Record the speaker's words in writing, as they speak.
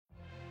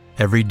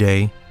Every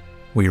day,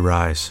 we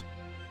rise,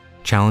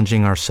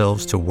 challenging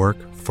ourselves to work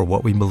for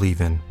what we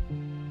believe in.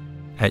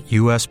 At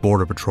U.S.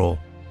 Border Patrol,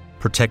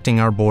 protecting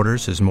our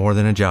borders is more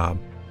than a job.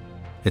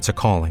 It's a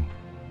calling.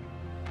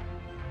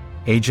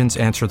 Agents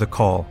answer the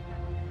call,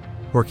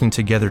 working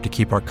together to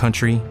keep our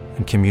country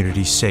and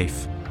communities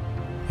safe.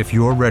 If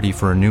you're ready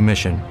for a new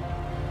mission,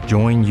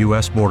 join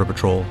U.S. Border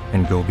Patrol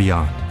and go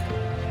beyond.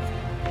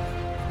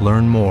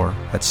 Learn more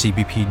at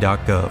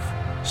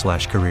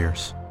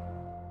cbp.gov/careers.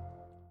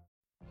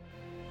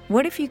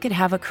 What if you could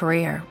have a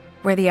career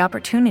where the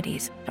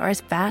opportunities are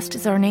as vast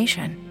as our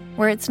nation,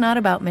 where it's not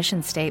about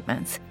mission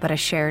statements, but a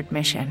shared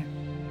mission?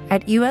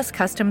 At U.S.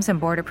 Customs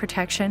and Border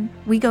Protection,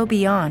 we go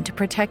beyond to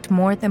protect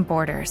more than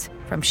borders.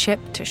 From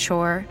ship to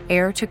shore,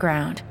 air to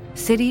ground,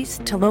 cities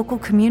to local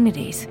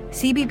communities,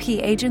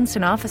 CBP agents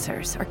and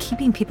officers are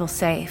keeping people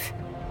safe.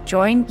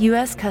 Join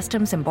U.S.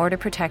 Customs and Border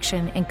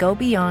Protection and go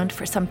beyond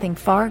for something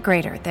far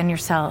greater than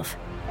yourself.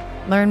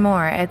 Learn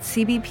more at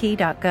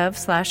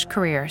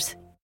cbp.gov/careers.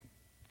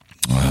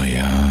 Oh,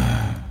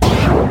 yeah.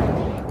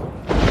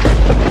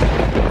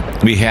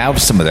 We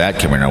have some of that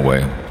coming our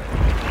way.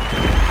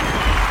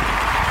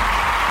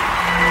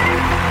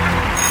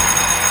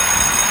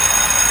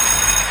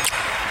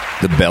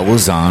 The bell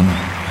is on.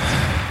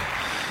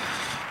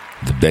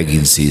 The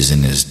begging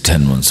season is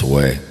 10 months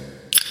away.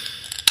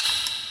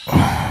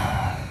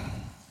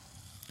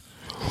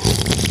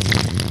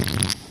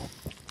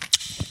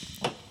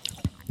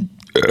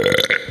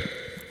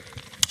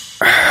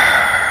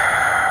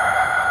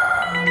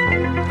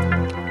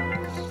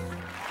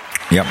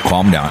 Yep,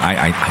 calm down.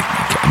 I'm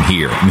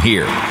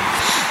here.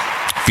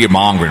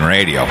 Fear-mongering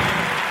radio.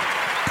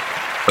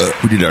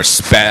 We did our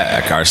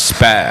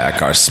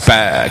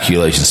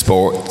speculation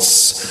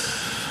sports.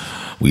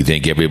 We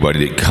thank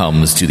everybody that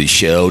comes to the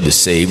show to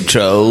save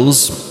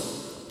trolls.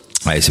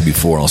 I said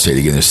before, and I'll say it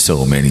again, there's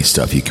so many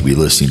stuff you could be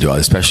listening to,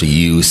 especially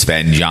you,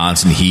 Sven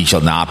Johnson. He shall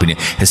not be,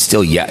 has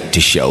still yet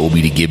to show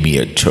me to give me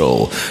a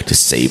troll to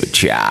save a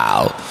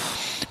child.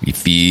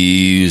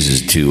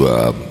 Refuses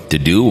to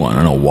do one.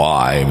 I don't know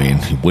why. I mean,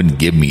 he wouldn't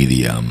give me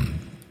the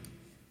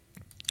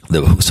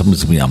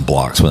something's me on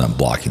blocks when I'm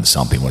blocking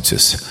something. What's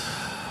this?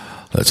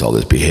 Let's all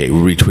this behavior.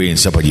 We're retweeting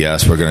stuff, but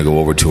yes, we're going to go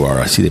over to our.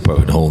 I see they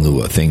put a whole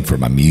new thing for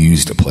my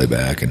muse to play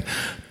back and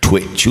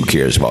Twitch. Who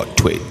cares about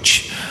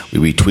Twitch?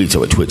 We retweet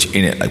with Twitch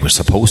in it like we're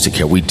supposed to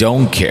care. We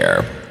don't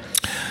care.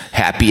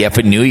 Happy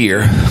effing New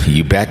Year.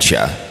 You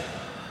betcha.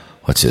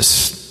 What's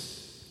this?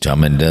 John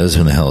Mendez,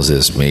 who the hell is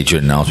this? Major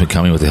announcement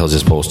coming? What the hell is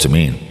this supposed to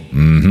mean?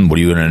 What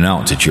are you going to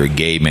announce? That you're a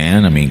gay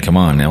man? I mean, come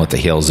on now. What the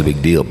hell is the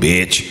big deal,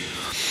 bitch?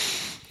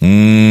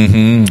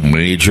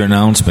 Major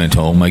announcement.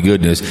 Oh, my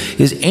goodness.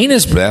 Is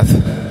Anus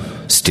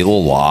Breath still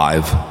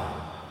alive?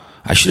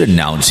 I should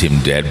announce him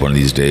dead one of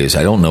these days.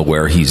 I don't know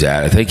where he's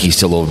at. I think he's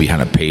still over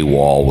behind a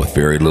paywall with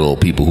very little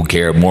people who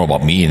care more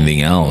about me than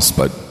anything else,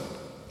 but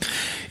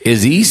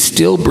is he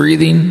still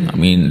breathing? I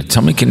mean,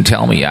 somebody can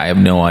tell me. I have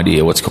no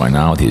idea what's going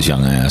on with his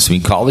young ass. I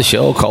mean, call the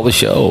show.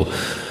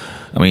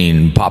 I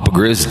mean, Papa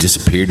Grizz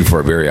disappeared before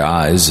our very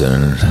eyes,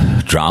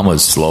 and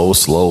drama's slow.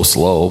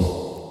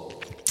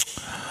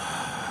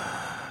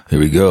 Here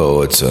we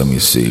go. It's, let me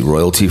see,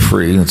 royalty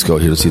free. Let's go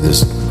here. Let's see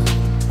this.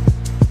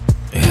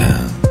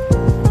 Yeah.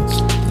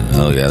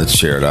 Oh, yeah, let's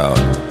share it out.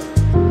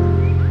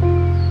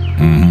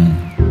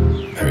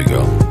 There we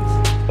go.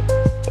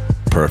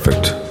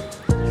 Perfect.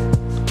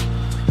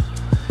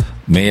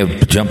 May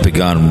have jumped the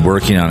gun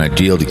working on a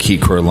deal to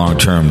keep Corey long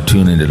term.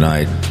 Tune in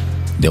tonight.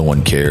 No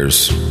one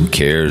cares. Who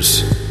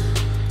cares?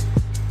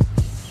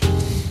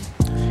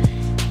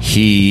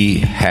 He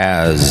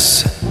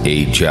has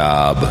a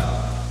job.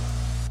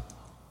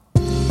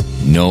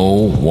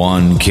 No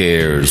one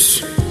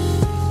cares.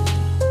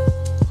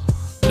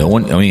 No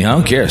one, I mean, I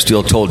don't care.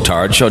 Steel Told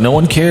Tard Show. No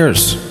one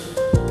cares.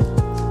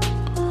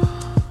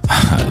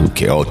 Who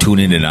cares? Oh, tune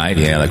in tonight.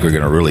 Yeah, like we're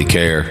going to really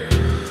care.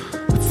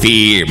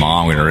 Fear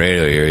mongering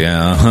radio here,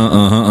 yeah.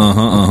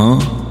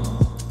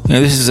 Yeah,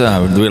 this is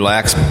a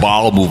relaxed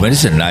ball movement.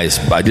 This is nice.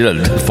 I did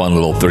a fun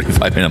little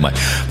 35-minute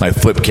my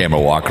flip camera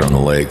walk around the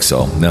lake,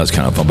 so that was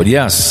kind of fun. But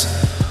yes.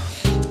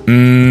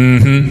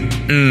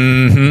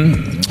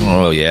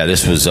 Oh yeah,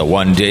 this was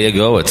one day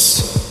ago.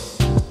 It's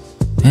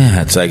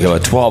like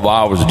about 12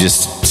 hours of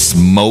just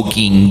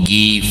smoking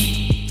geef.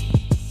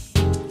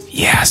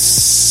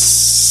 Yes.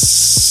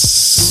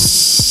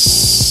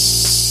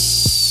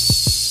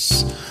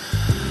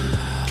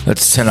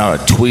 Let's send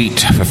out a tweet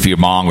for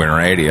Fear-mongering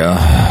Radio.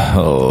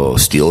 Oh,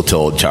 Steel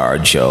Told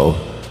Tard Show.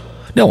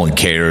 No one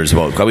cares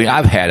about... I mean,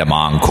 I've had him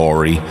on,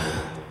 Corey.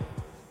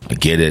 I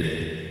get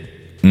it.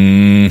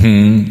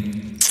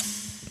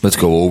 Let's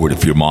go over to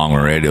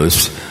Fear-mongering Radio.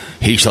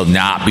 He shall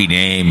not be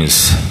named.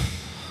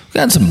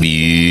 Got some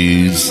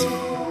views.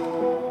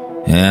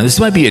 Yeah, this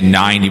might be a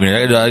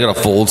 90-minute. I got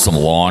to fold some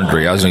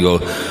laundry. I was going to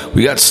go...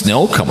 We got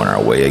snow coming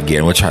our way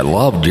again, which I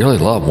love, dearly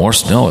love. More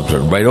snow. It's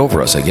right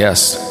over us, I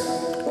guess.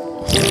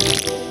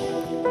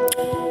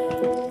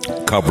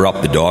 Cover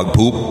up the dog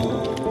poop.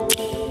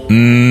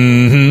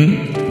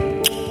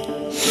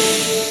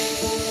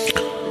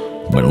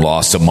 Went and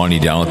lost some money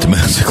down at the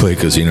Domestically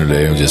Casino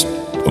today. It was just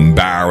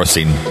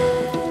embarrassing.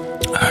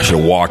 I should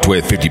have walked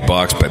away with $50,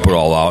 but I put it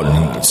all out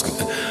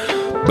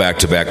and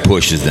back-to-back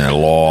pushes. Then I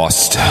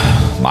lost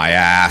my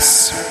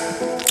ass.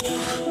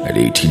 I had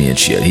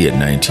 18-inch yet. He had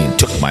 19.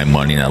 Took my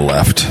money and I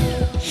left.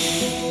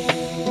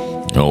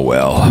 Oh,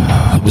 well.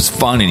 It was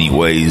fun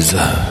anyways.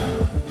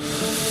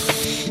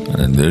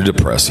 And they're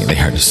depressing.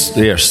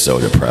 They are so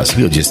depressing.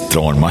 People just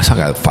throwing money. I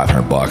got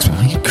 $500.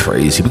 Man, are you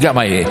crazy? We got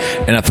my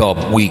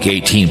NFL Week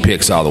 18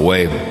 picks out of the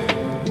way.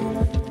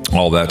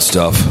 All that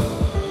stuff.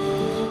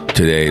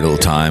 Today, a little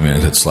time, and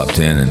I got slept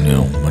in,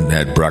 and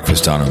had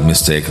breakfast on a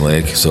Mistake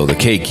Lake. So the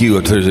KQ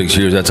at 36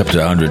 years, that's up to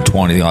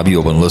 120. A lot of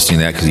people have been listening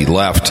to that because he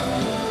left.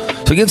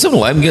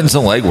 So I'm getting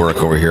some leg work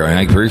over here, and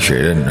I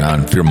appreciate it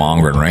on Fear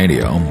Mongering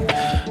Radio.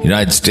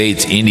 United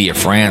States, India,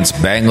 France,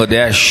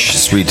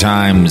 Bangladesh, 3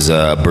 times,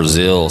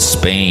 Brazil,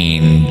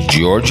 Spain,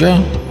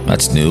 Georgia,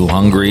 that's new,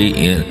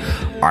 Hungary,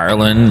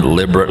 Ireland,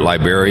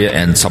 Liberia,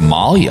 and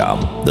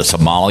Somalia. The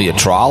Somalia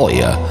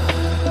Tralia.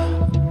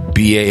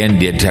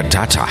 B-A-N-D-T-T-T,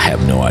 I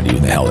have no idea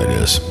what the hell it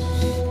is.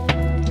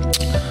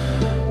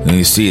 And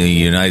you see the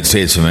United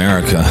States of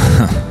America.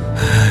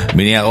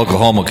 Minneapolis,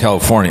 Oklahoma,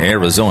 California,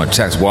 Arizona,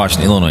 Texas,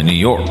 Washington, Illinois, New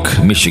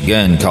York,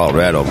 Michigan,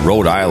 Colorado,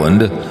 Rhode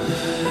Island.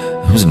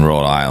 Who's in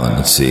Rhode Island?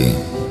 Let's see.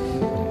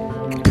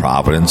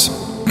 Providence.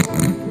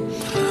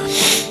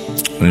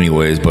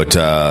 Anyways, but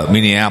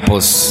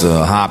Minneapolis,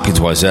 Hopkins,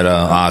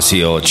 Wayzata,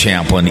 Osseo,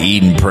 Champlin,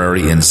 Eden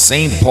Prairie, and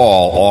St.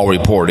 Paul all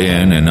report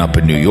in, and up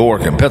in New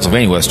York and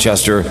Pennsylvania,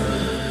 Westchester,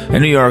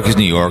 and New York is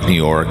New York,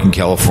 and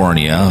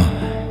California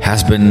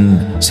has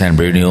been San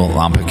Bernardino,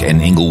 Lompoc,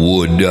 and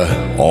Inglewood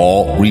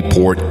all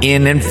report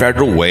in, and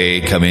Federal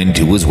Way come in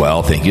too as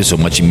well. Thank you so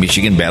much in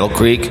Michigan, Battle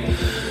Creek,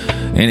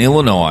 and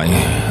Illinois,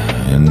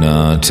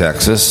 and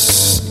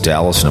Texas,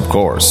 Dallas, and of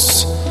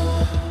course,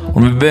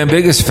 one of my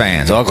biggest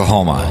fans,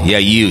 Oklahoma. He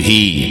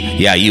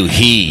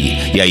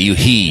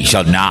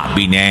shall not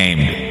be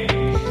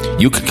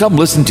named. You can come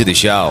listen to the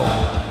show.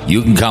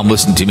 You can come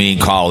listen to me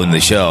and call in the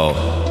show.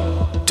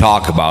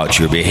 Talk about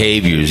your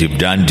behaviors you've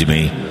done to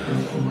me.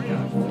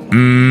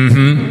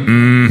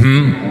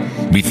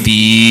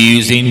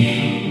 Refusing.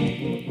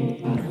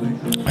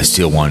 I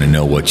still want to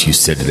know what you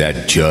said to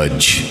that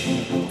judge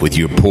with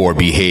your poor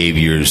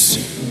behaviors.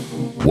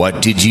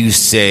 What did you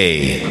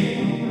say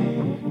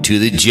to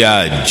the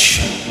judge?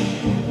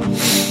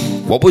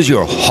 What was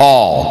your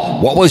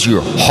hall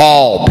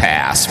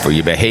pass for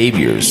your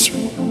behaviors?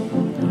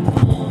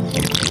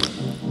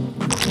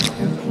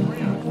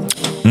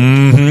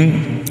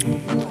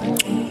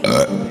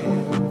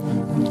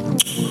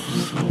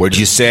 What'd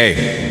you say?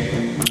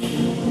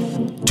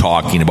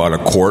 Talking about a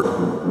court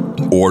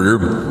order?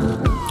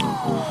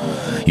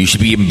 You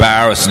should be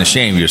embarrassed and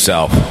ashamed of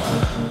yourself.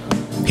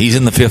 He's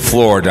in the 5th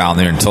floor down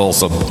there in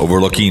Tulsa,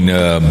 overlooking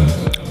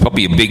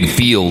probably a big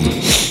field.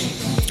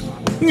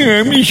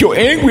 I'm just so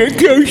angry. I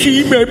can't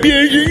see my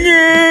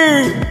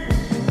business.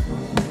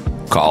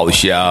 Call the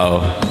show.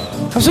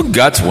 Have some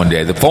guts one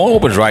day. The phone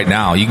opens right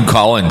now. You can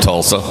call in,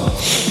 Tulsa.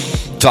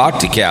 Talk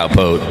to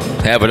Cowpote.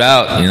 Have it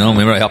out.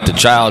 Maybe I helped a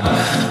child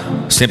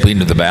simply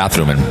into the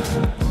bathroom and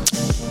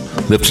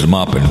lifted him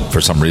up, and for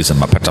some reason,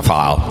 my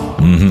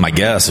pedophile. I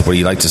guess. What do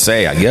you like to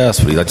say?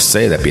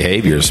 That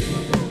behaviors.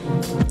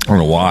 I don't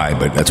know why,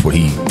 but that's what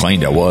he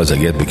claimed I was. I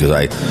guess because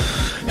I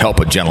help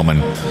a gentleman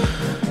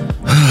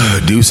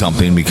do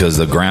something because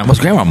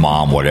grandma,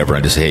 mom, whatever. I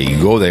just say, hey, you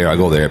go there, I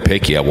go there,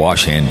 pick you up,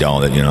 wash hand,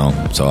 don't it,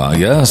 So I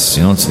guess,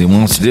 it's what he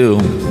wants to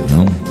do,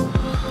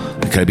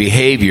 Kind of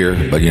behavior,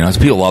 but it's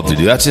people love to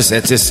do. That's just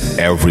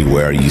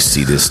everywhere. You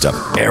see this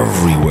stuff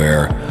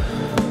everywhere.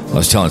 I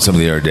was telling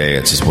somebody the other day,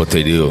 it's just what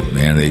they do,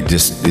 man. It's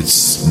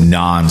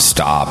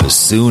nonstop. As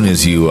soon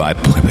as I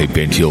play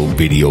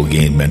video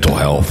game mental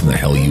health, and the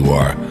hell you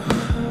are.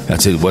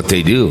 That's what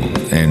they do,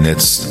 and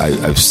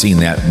I've seen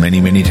that many,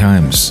 many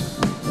times.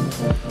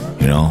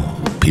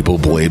 People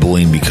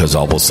labeling because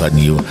all of a sudden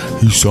he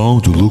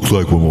sounds or looks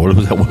like one. What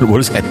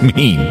does that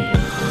mean?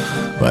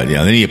 But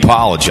then he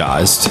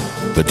apologized,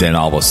 but then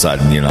all of a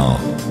sudden,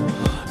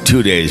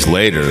 2 days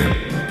later,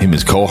 him and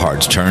his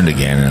cohorts turned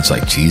again, and it's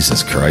like,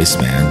 Jesus Christ,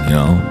 man,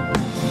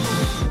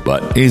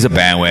 But he's a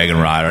bandwagon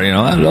rider,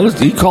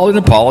 He called and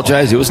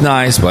apologized. It was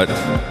nice, but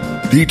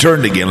he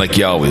turned again like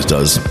he always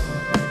does,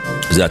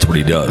 because that's what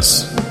he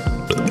does.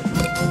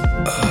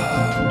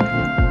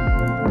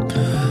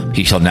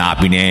 He shall not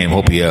be named.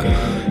 Hope you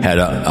had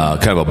a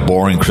kind of a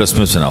boring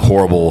Christmas and a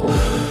horrible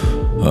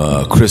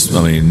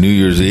New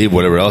Year's Eve,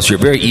 whatever else. You're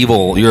very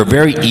evil. You're a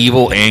very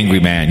evil, angry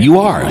man. You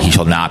are. He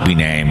shall not be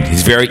named.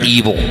 He's very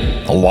evil.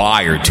 A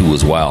liar, too,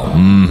 as well.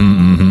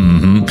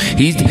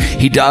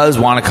 He does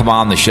want to come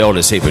on the show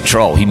to say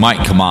patrol. He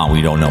might come on.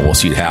 We don't know. We'll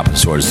see what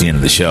happens towards the end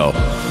of the show.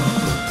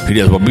 He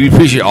does. But we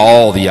appreciate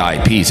all the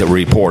IPs that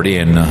report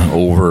in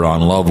over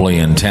on lovely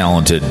and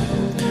talented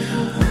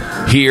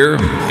here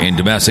in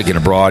domestic and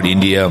abroad,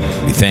 India.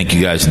 We thank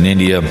you guys in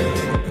India.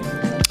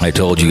 I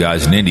told you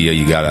guys in India,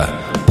 you got to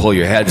pull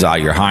your heads out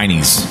of your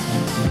heinies.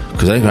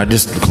 Because I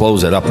just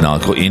close that up now.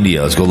 Let's go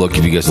India. Let's go look,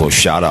 give you guys a little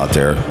shout out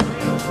there.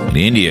 In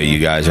India, you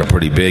guys are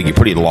pretty big. You're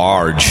pretty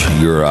large.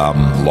 You're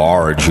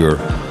large. You're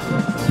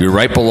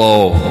right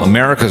below.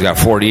 America's got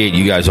 48.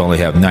 You guys only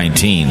have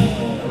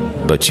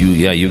 19. But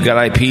you've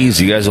got IPs.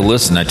 You guys are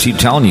listening. I keep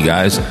telling you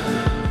guys.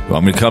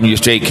 Want me to come to your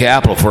state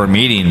capital for a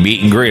meet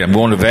and greet? I'm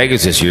going to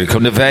Vegas this year.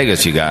 Come to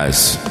Vegas, you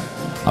guys.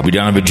 I'll be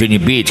down in Virginia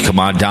Beach. Come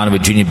on down to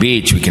Virginia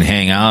Beach. We can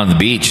hang out on the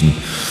beach and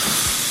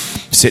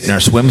sit in our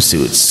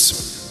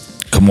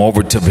swimsuits. Come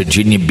over to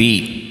Virginia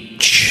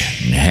Beach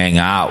and hang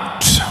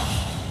out.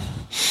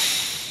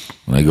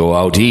 When I go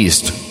out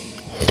east,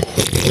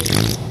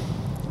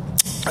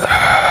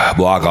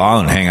 walk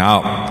on and hang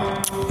out.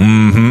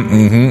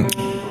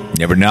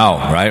 Never know,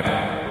 right?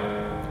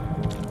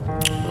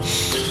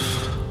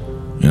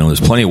 You know,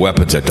 there's plenty of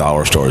weapons at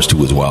dollar stores,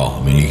 too, as well.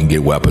 I mean, you can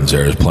get weapons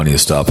there. There's plenty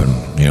of stuff.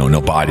 And, you know, no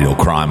body, no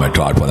crime. I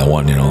talked about that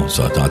one, you know,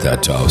 so it's not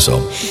that tough.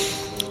 So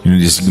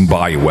you can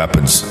buy your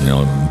weapons, you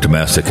know,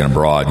 domestic and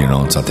abroad. You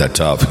know, it's not that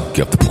tough.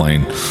 Get off the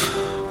plane,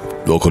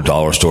 local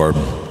dollar store,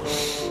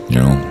 you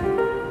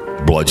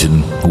know,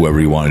 bludgeon, whoever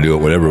you want to do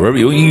it, whatever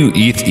you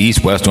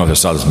east, west, north, or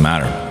south, doesn't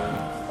matter.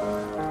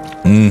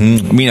 I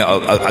mean,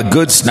 a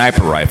good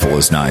sniper rifle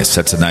is nice.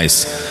 That's a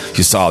nice.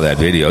 You saw that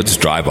video. Just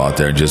drive out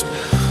there and just,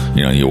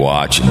 you know, you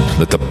watch and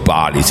let the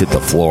bodies hit the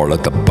floor.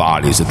 Let the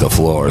bodies hit the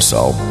floor.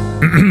 So,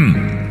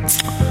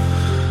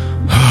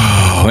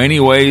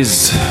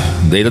 anyways,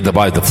 they let the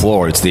bodies hit the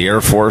floor. It's the Air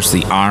Force,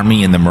 the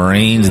Army, and the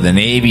Marines, and the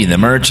Navy, and the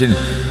Merchant,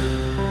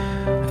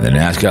 and the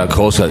NASCAR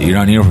Coast Guard. You're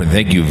not here for.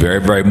 Thank you very,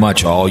 very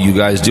much. All you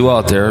guys do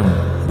out there.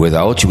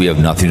 Without you, we have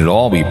nothing at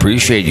all. We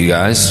appreciate you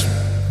guys.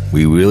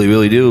 We really,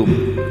 really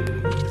do.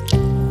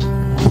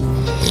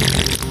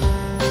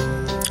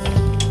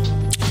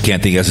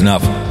 Can't think that's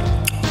enough.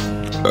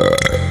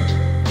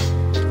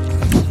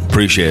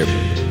 Appreciate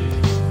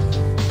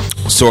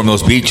it. Storm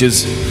those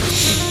beaches.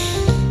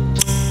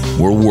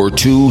 World War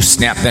II,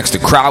 snap next to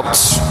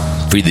Krauts,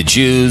 free the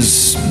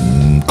Jews,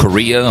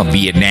 Korea,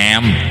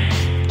 Vietnam,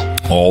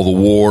 all the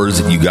wars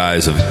that you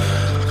guys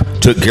have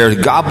took care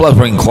of. God bless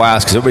working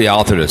class, because everybody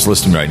out there that's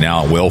listening right now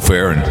on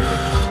welfare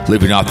and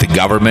living off the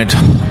government,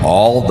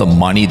 all the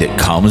money that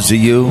comes to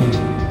you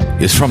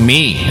is from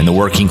me and the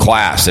working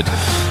class that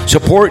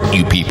support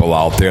you people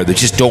out there that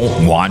just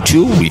don't want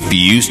to,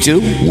 refuse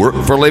to work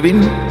for a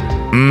living.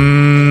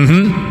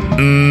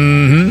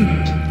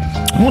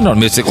 I went on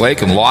Mystic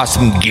Lake and lost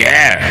some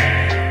gas.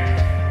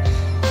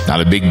 Not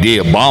a big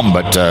deal, bum,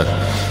 but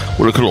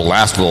would have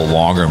lasted a little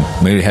longer.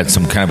 Maybe had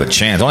some kind of a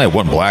chance. I only had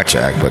one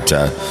blackjack, but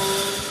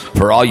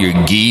for all your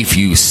geef,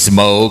 you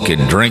smoke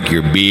and drink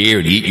your beer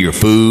and eat your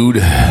food.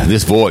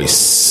 This voice,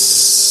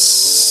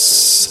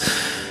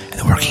 and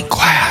the working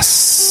class,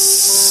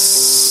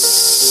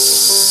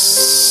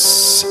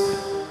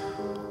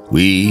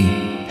 we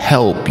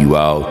help you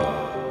out.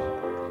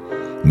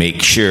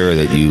 Make sure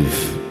that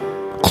you've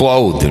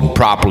clothed and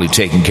properly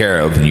taken care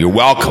of, and you're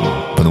welcome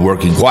from the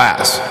working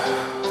class.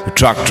 The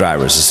truck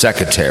drivers, the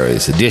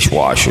secretaries, the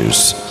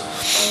dishwashers,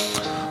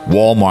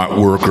 Walmart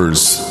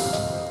workers,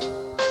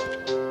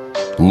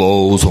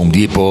 Lowe's, Home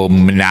Depot,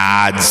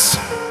 Menards,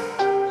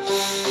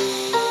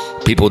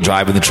 people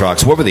driving the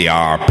trucks, wherever they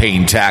are,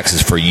 paying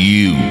taxes for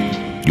you.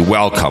 You're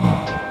welcome.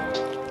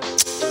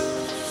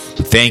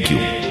 Thank you.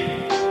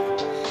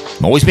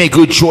 Always make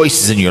good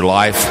choices in your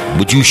life.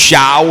 Would you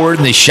shower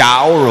in the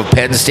shower of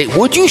Penn State?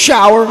 Would you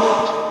shower?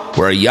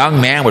 Where a young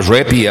man was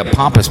right here,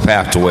 Pompous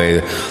passed away,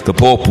 the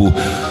Pope,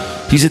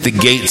 he's at the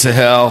gates of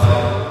hell,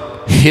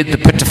 hid the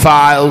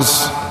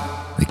pedophiles,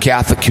 the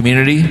Catholic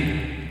community.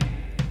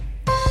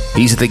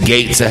 He's at the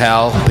gates of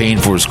hell, paying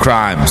for his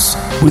crimes.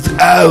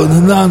 Without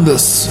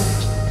Hernandez.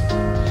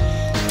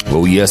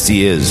 Well, yes,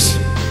 he is.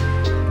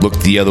 Look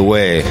the other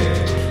way.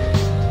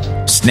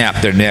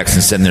 Snap their necks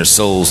and send their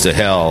souls to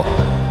hell.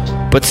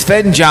 But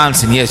Sven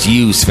Johnson, yes,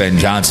 you, Sven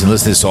Johnson,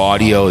 listen to this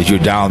audio as you're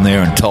down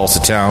there in Tulsa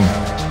town.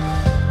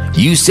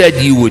 You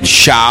said you would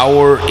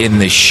shower in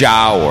the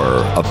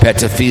shower of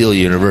Petrophilia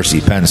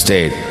University, Penn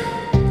State.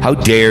 How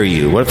dare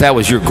you? What if that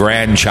was your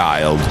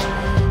grandchild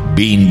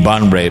being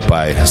bun raped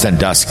by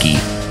Sandusky?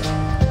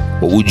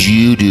 What would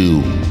you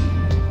do?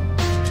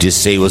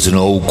 Just say it was an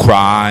old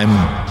crime?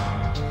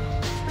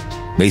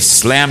 They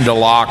slammed a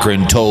locker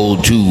and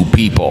told two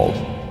people.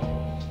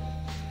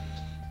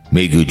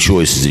 Make good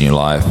choices in your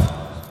life.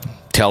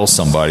 Tell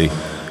somebody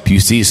if you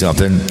see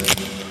something,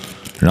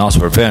 and also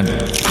prevent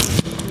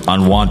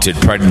unwanted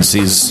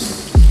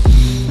pregnancies,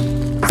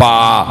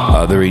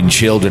 fathering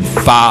children,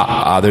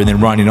 father,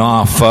 than running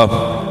off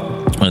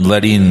and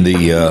letting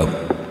the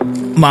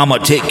mama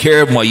take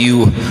care of them while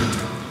you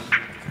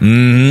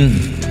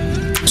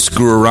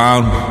screw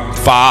around.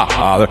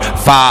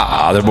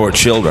 Father more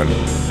children.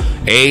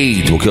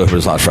 AIDS will kill for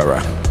his life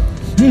forever.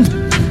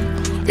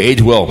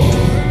 AIDS will.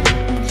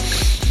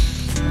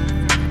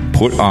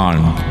 Put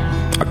on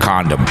a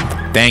condom.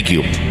 Thank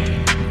you.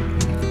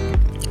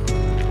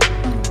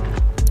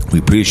 We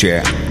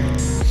appreciate it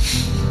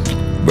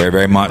very,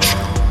 very much.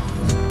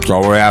 That's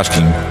all we're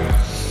asking.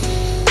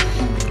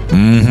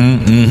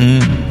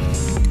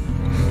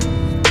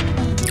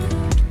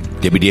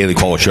 Debbie Daily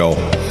Call Show.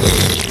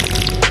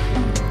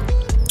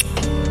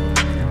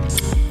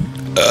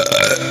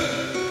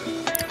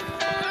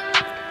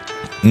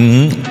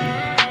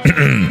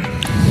 I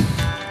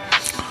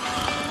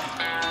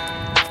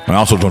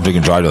also don't drink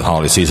and drive during the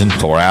holiday season,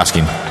 so we're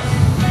asking.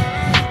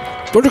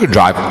 Don't drink and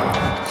drive.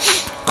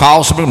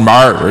 Call somebody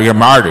married, or you're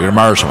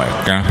married, somebody.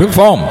 Okay? Pick a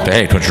phone. Say,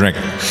 hey, don't drink.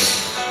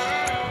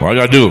 What I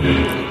gotta do?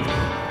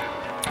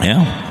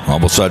 Yeah. All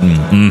of a sudden,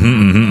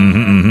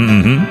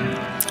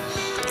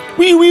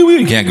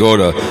 We can't go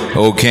to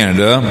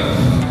Canada.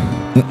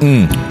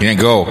 Can't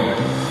go.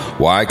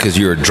 Why? Because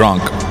you're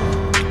drunk.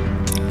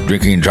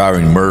 Drinking and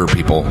driving murder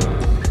people.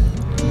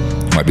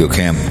 Might be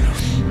okay.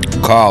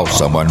 Call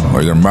someone,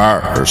 or you're gonna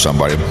murder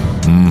somebody.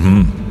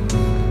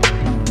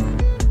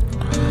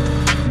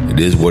 It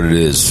is what it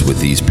is with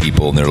these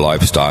people and their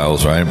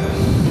lifestyles, right?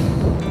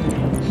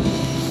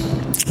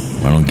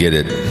 I don't get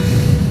it.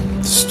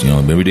 It's,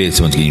 every day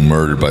someone's getting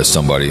murdered by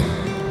somebody.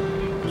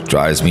 It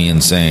drives me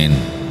insane.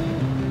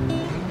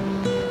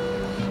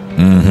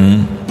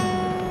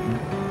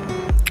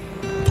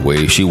 The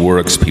way she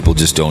works, people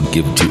just don't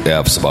give two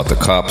F's about the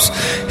cops.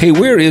 Hey,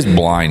 where is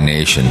Blind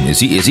Nation? Is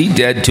he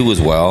dead too as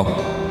well?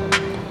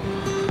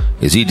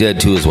 Is he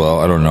dead too as well?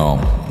 I don't know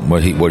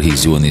what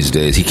he's doing these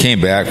days. He came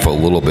back for a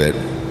little bit. I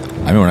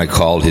remember when I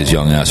called his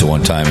young ass at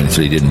one time and he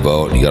said he didn't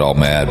vote and he got all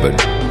mad, but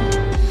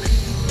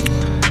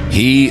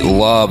he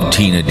loved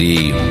Tina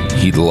D.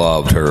 He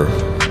loved her.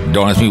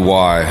 Don't ask me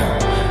why.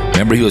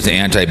 Remember he was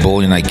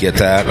anti-bullying. I get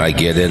that. I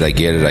get it.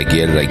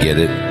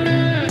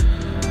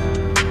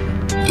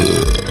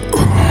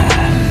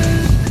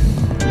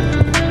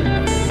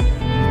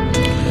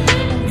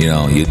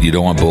 You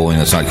don't want bullying.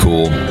 That's not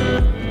cool.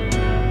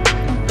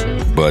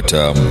 But,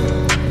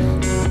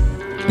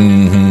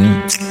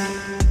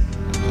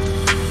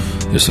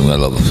 there's some, I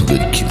love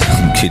good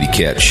kitty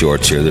cat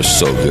shorts here. They're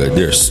so good.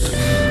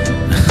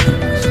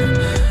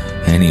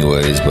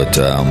 Anyways, but,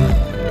 oh,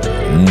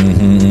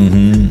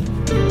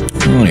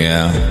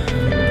 yeah.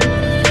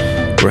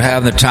 We're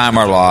having the time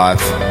of our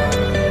life.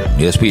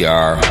 Yes, we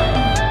are.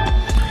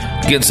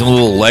 Getting some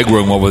little leg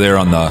room over there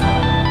on the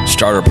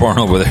starter porn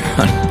over there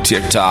on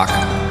TikTok.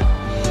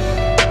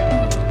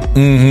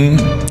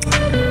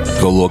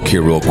 Go look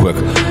here real quick.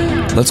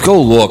 Let's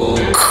go look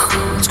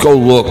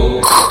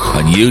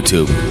on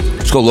YouTube.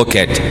 Let's go look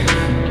at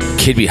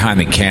Kid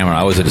Behind the Camera. I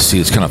always like to see.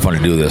 It's kind of fun to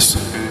do this.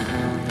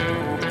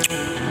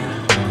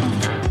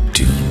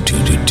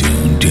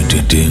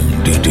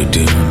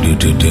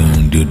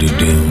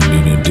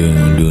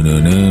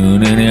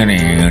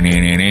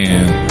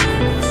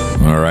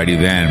 Alrighty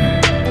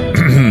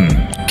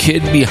then.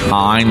 Kid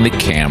Behind the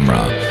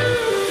Camera.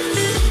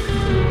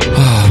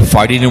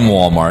 Fighting in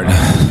Walmart.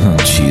 Oh,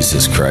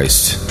 Jesus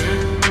Christ.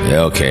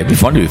 Yeah, okay. It'd be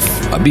fun to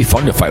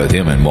fight with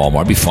him in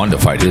Walmart. It'd be fun to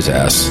fight his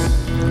ass.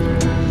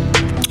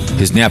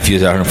 His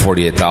nephew's at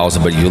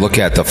 148,000, but you look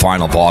at the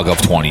final vlog of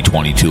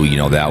 2022,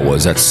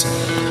 that's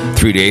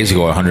 3 days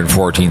ago,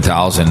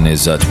 114,000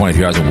 is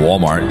 23,000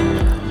 Walmart.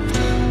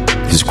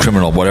 His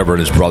criminal, whatever,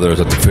 his brother is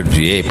up to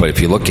 58, but if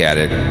you look at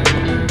it,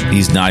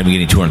 he's not even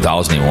getting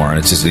 200,000 anymore, and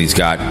it's just that he's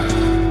got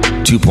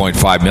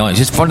 2.5 million. It's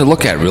just fun to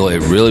look at, really.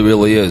 It really,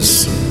 really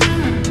is.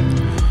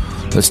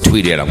 Let's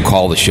tweet at him.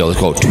 Call the show. Let's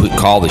go tweet.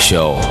 Call the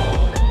show.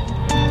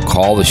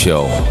 Call the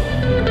show.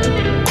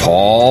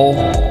 Call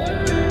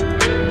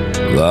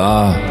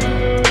the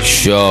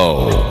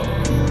show.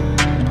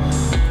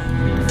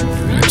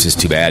 It's just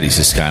too bad. He's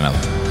just kind of...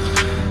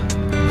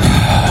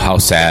 How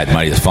sad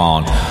might he have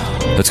fallen.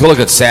 Let's go look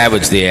at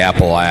Savage the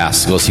Apple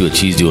ass. Go see what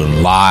she's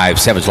doing live.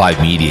 Savage Live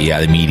Media.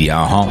 Yeah, the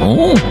media.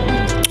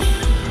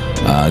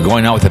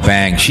 Going out with a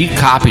bang. She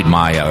copied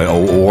my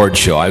award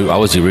show. I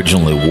was the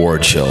original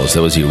award shows.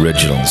 That was the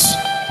originals.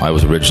 I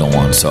was the original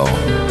one. So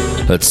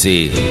let's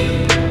see.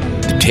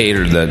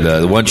 Tater,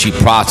 the one she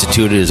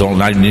prostituted is only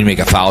not even to make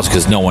 1,000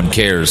 because no one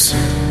cares.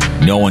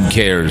 No one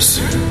cares.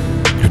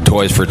 Her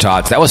Toys for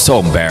Tots. That was so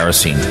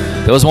embarrassing.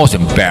 That was the most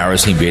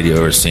embarrassing video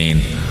I've ever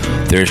seen.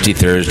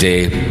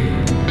 Thursday.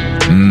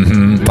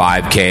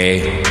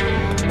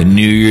 5K. The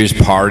New Year's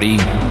party.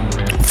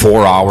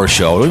 4-hour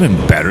show. There have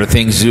been better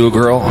things to do,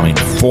 girl.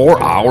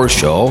 4-hour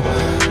show.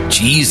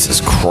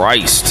 Jesus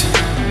Christ.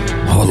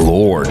 Oh,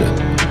 Lord.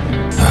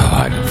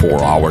 God,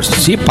 4 hours.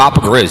 See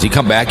Papa Grizz. He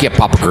come back. Yeah,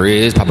 Papa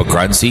Grizz, Papa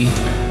Gruncy.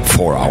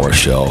 4-hour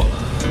show.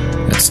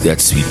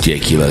 That's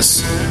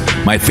ridiculous.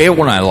 My favorite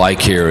one I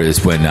like here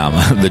is when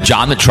the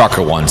John the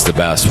Trucker one's the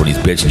best, when he's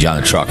bitching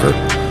John the Trucker.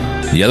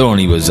 The other one,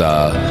 he was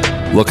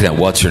looking at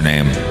what's her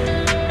name?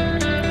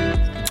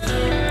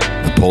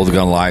 The Pull the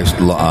Gun Live.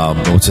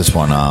 What's this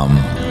one?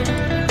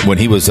 When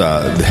he was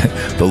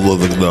the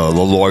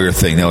lawyer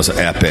thing, that was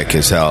epic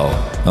as hell.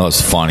 That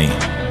was funny.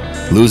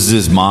 Loses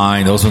his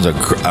mind. Those ones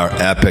are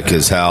epic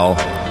as hell.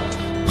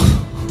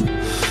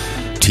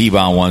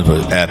 T-Bone ones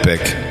were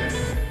epic.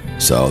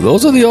 So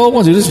those are the old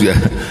ones.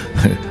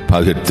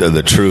 Probably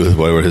the truth,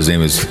 whatever his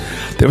name is.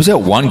 There was that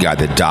one guy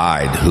that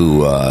died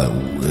who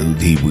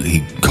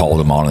he called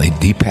him on.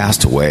 He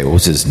passed away. What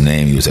was his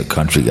name? He was a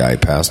country guy. He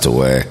passed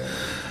away.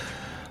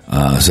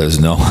 Says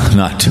no,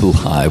 not too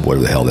live. What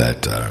the hell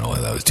that? I don't know.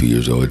 That was 2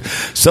 years old.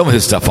 Some of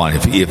his stuff on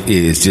if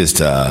it's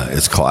just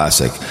it's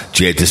classic.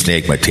 Jay the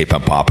Snake, my tape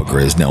on Papa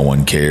Grizz. No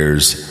one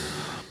cares.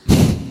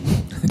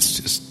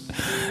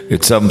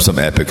 It's some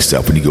epic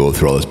stuff when you go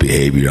through all this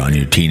behavior on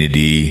your Tina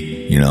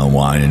D,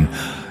 whining.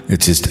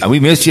 It's just, we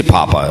miss you,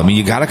 Papa. I mean,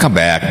 you got to come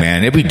back,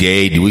 man. Every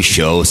day do a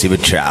show, save a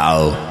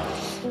chow.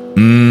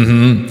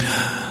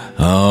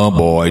 Oh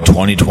boy,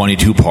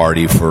 2022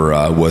 party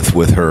for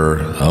with her.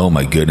 Oh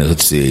my goodness,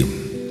 let's see.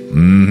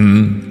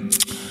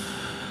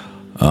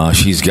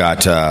 She's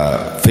got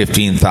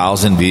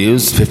 15,000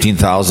 views,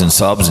 15,000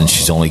 subs, and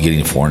she's only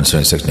getting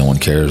 476. No one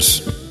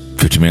cares.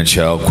 50-minute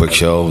show, quick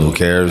show. Who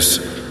cares?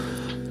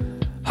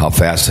 How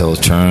fast it'll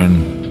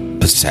turn.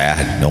 It's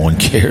sad. No one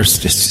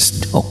cares. It's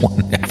just no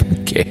one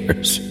ever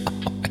cares.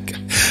 Oh my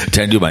God.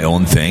 Trying to do my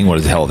own thing. What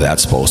the hell is that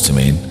supposed to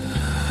mean?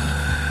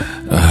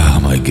 Oh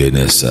my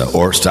goodness!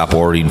 Or stop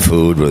ordering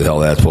food. What the hell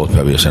that's supposed to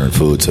probably certain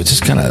food. So it's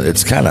just kind of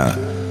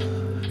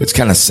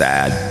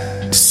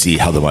sad to see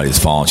how the money's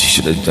fallen.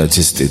 She should. I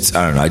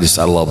don't know. I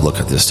love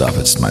looking at this stuff.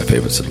 It's my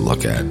favorite to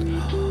look at.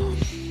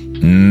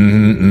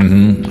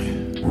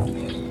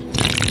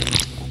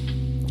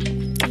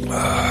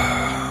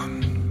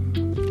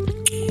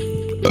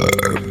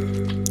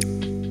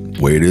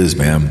 Way it is,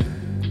 man.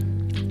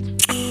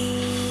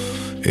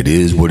 It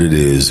is what it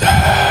is.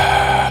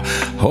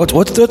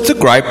 What's the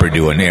Griper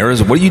doing?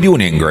 Arizona, what are you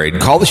doing, Ingrade?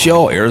 Call the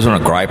show. Arizona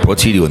Griper.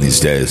 What's he doing these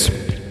days?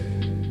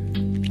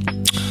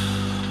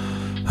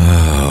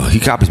 He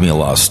copies me a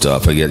lot of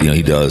stuff. I get,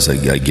 he does.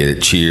 I get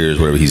it. Cheers,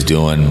 whatever he's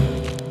doing.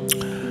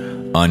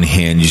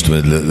 Unhinged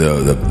with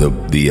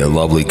the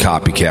lovely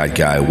copycat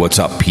guy. What's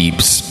up,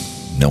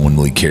 peeps? No one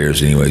really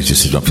cares anyways.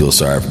 Just don't feel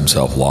sorry for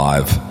himself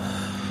live.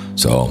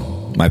 So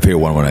my favorite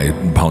one when I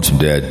pounce him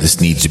dead. This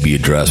needs to be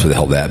addressed. What the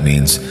hell that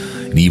means?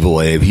 And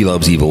Evil Abe. He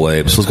loves Evil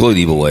Abe. So let's go to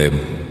Evil Abe.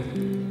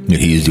 What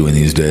he's doing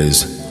these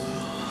days.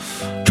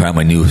 Trying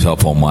my new cell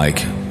phone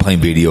mic. Playing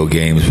video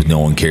games that no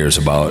one cares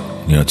about.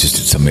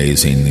 It's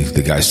amazing.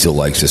 The guy still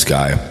likes this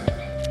guy.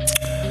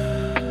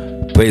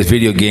 Plays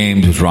video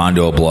games with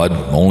Rondo Blood.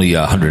 Only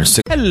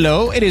 106.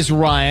 Hello, it is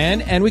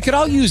Ryan, and we could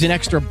all use an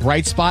extra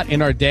bright spot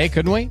in our day,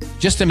 couldn't we?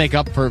 Just to make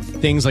up for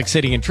things like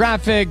sitting in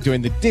traffic,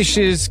 doing the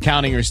dishes,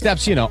 counting your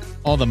steps,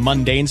 all the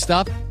mundane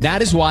stuff.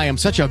 That is why I'm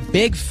such a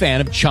big fan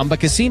of Chumba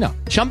Casino.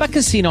 Chumba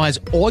Casino has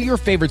all your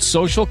favorite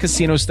social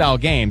casino-style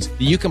games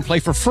that you can play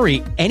for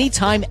free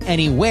anytime,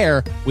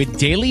 anywhere with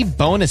daily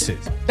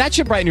bonuses. That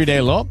should brighten your day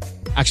a little.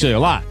 Actually, a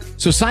lot.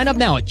 So sign up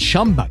now at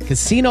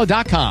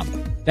ChumbaCasino.com.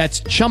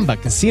 That's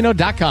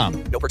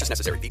ChumbaCasino.com. No purchase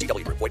necessary.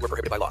 VGW Group. Void where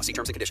prohibited by law. See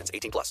terms and conditions.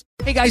 18+.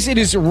 Hey guys, it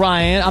is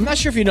Ryan. I'm not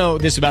sure if you know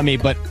this about me,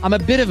 but I'm a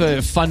bit of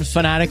a fun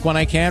fanatic when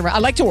I can. I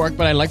like to work,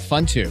 but I like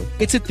fun too.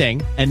 It's a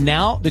thing. And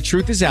now the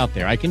truth is out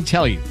there. I can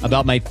tell you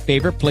about my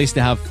favorite place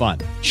to have fun.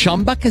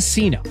 Chumba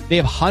Casino. They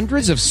have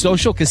hundreds of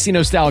social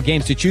casino style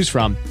games to choose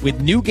from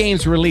with new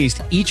games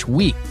released each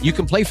week. You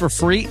can play for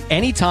free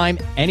anytime,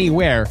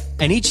 anywhere.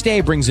 And each day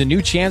brings a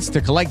new chance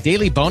to collect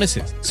daily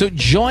bonuses. So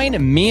join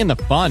me in the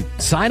fun.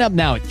 Sign up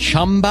now at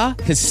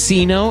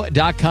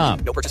ChumbaCasino.com.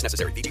 No purchase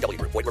necessary. VGW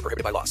Group. Void where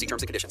prohibited by law. See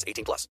terms and conditions.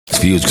 18+.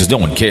 Views because no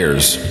one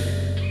cares.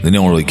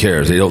 No one really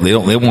cares. They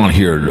want to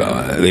hear.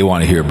 They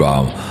want to hear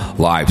about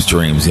live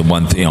streams. And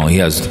one thing, he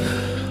has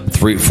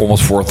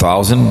almost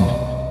 4,000.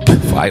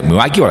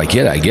 I get what I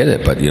get. I get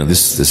it. But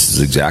this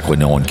is exactly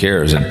no one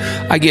cares. And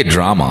I get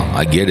drama.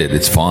 I get it.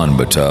 It's fun.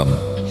 But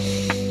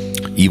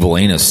Evil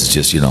Anus is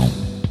just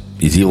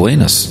he's Evil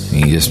Anus.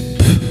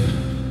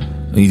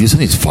 He does some of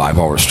these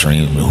 5-hour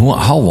streams.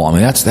 How long? I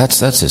mean, that's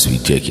just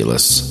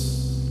ridiculous.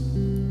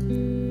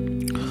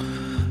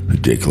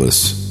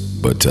 Ridiculous.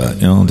 But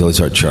until they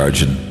start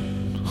charging.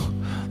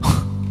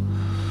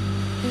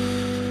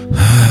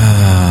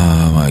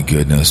 Oh, my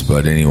goodness.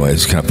 But anyway,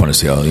 it's kind of fun to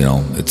see how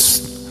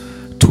it's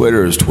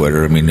Twitter is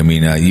Twitter. I mean,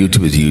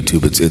 YouTube is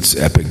YouTube. It's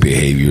epic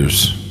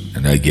behaviors,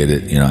 and I get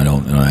it. I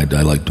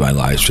like my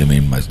live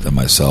streaming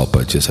myself,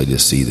 but I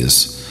just see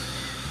this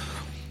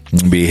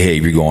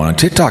behavior going on.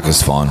 TikTok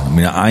is fun. I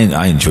mean,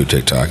 I enjoy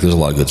TikTok. There's a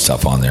lot of good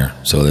stuff on there.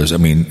 So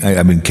I've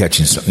been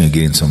catching,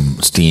 getting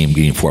some steam,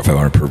 getting 400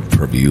 or 500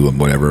 per view and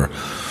whatever.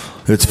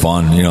 It's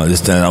fun.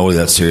 It's not always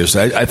that serious.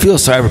 I feel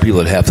sorry for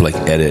people that have to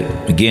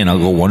edit. Again, I'll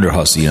go Wonder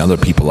Hussy and other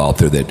people out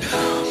there that,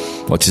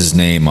 what's his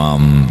name?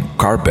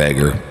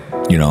 Carpetbagger.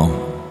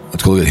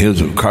 Let's go look at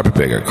his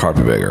Carpetbagger.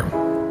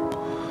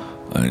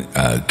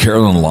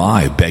 Carolyn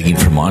Live begging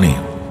for money.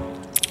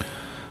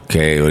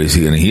 Okay, what is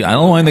he going to? I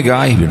don't mind the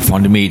guy. He's been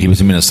fun to meet. He was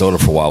in Minnesota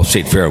for a while.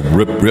 State Fair,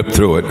 ripped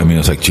through it. I mean, it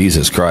was like,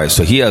 Jesus Christ.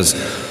 So he has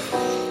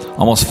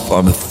almost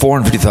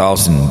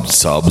 450,000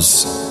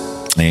 subs,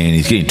 and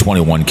he's getting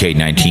 21K,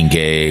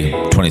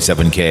 19K,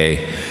 27K.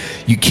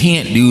 You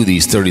can't do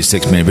these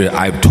 36-minute videos.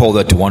 I've told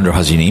that to Wonder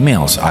Hussy in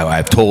emails.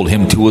 I've told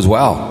him to as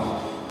well.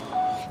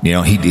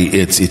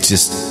 It's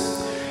just,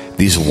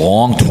 these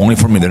long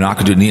 24-minute, they're not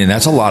going to do, and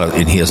that's a lot of,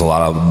 and he has a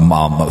lot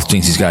of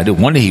things he's got to do.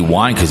 One day he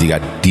whined because he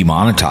got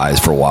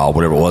demonetized for a while,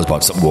 whatever it was,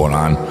 about something going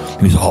on.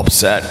 He was all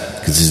upset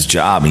because it's his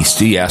job.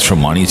 He asked for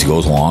money as he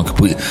goes along.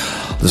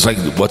 It's like,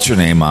 what's her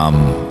name?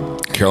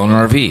 Carolyn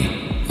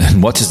RV.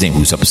 And what's his name?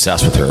 Who's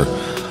obsessed with her?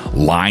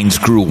 Line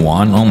Screw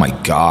One. Oh my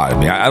God. I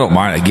mean, I don't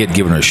mind. I get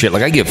giving her shit.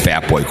 Like, I give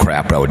Fat Boy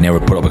crap, but I would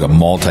never put up like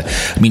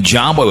I mean,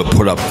 John Boy would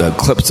put up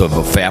clips of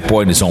a Fat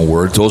Boy in his own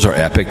words. Those are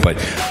epic, but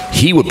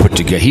he put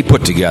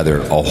together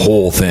a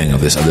whole thing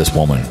of this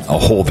woman, a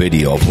whole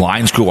video of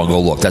Line Screw One.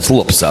 Go look. That's a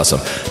little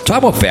obsessive. Talk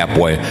about Fat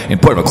Boy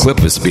and put up a clip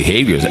of his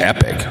behavior is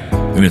epic.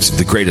 I mean, it's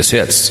the greatest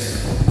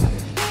hits.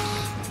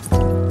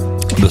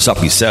 The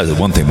stuff he says is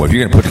one thing, but if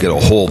you're going to put together a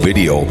whole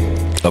video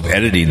of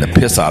editing the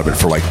piss out of it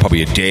for like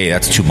probably a day,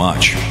 that's too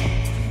much.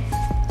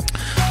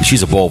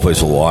 She's a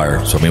bold-faced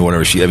liar. So, I mean,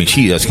 whatever she's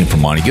asking for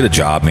money. Get a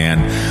job,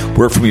 man.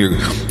 Work from your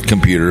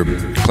computer.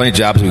 Plenty of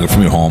jobs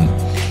from your home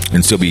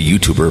and still be a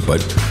YouTuber.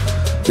 But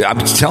I'm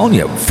telling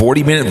you,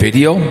 40-minute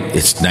video,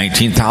 it's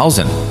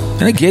 $19,000.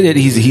 And I get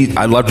it.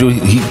 I love to.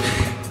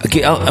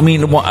 I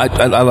mean,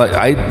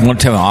 I one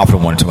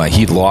time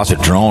he lost a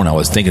drone. I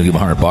was thinking of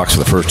giving him $100 for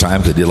the first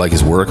time because I did like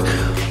his work.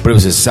 But it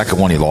was his second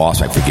one he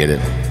lost. I forget it.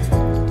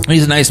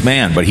 He's a nice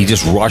man, but he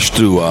just rushed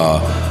through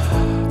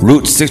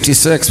Route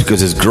 66 because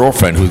his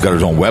girlfriend, who's got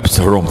her own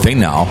website, her own thing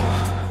now,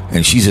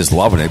 and she's just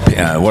loving it.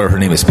 Whatever her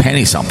name is,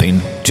 Penny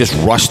something, just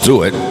rushed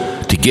through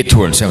it to get to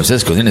her in San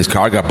Francisco. Then his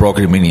car got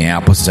broken in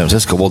Minneapolis and San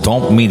Francisco. Well,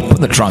 put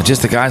in the trunk.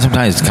 Just the guy,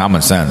 sometimes it's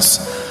common sense.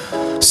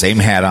 Same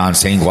hat on,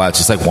 same glass,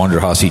 just like Wonder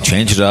Hussy.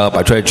 Change it up.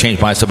 I try to change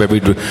my stuff every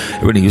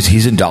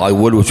he's in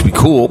Dollywood, which would be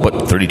cool, but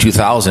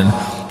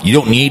 $32,000. You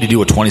don't need to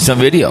do a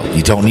 27 video.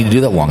 You don't need to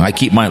do that long. I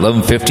keep mine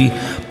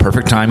 11:50,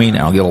 perfect timing, and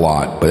I'll get a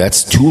lot. But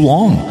that's too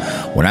long.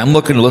 When I'm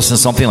looking to listen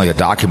to something like a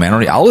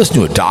documentary, I'll listen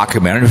to a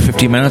documentary for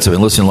 50 minutes. I've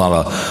been listening to a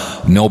lot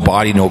of No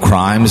Body, No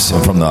Crimes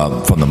from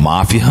the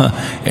mafia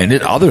and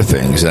other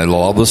things. I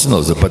love listening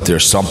to those. But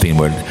there's something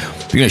when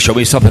you're going to show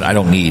me something, I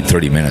don't need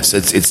 30 minutes.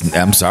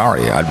 I'm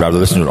sorry. I'd rather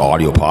listen to an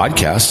audio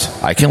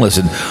podcast. I can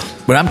listen.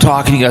 When I'm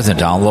talking to you guys in a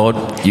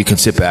download, you can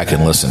sit back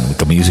and listen with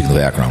the music in the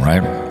background,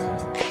 right?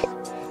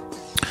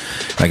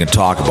 I can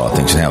talk about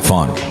things and have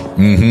fun.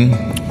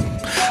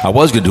 I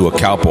was going to do a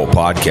Cowpole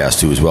podcast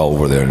too as well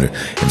over there and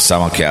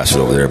simulcast it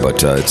over there,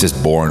 but it's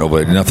just boring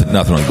over there.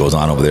 Nothing really goes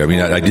on over there. I mean,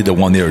 I did the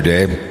one the other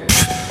day.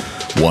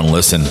 One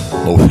listen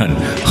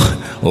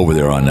over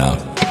there on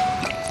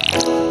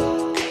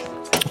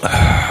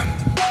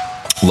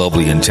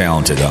lovely and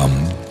talented.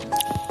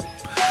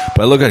 But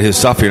I look at his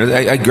stuff here.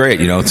 I great.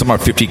 Some are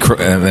 50 in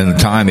the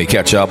time they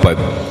catch up, but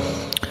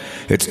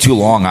it's too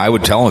long. I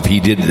would tell him if he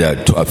did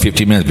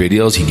 15-minute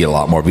videos, he'd get a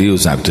lot more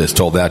views. And I've just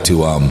told that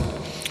to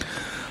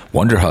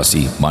Wonder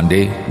Hussy,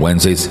 Monday,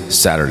 Wednesdays,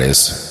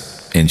 Saturdays.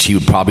 And she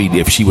would probably,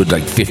 if she would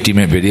like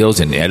 15-minute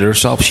videos and edit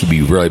herself, she'd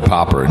be really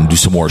popular and do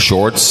some more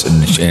shorts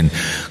and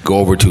go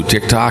over to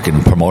TikTok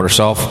and promote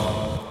herself.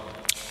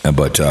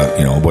 But,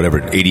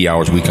 whatever, 80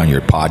 hours a week on your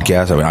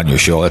podcast, on your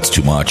show, that's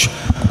too much.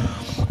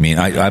 I mean,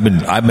 I've been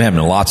having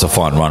lots of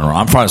fun running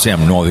around. I'm trying to say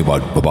I'm knowing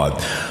about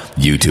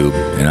YouTube,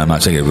 and I'm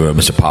not saying it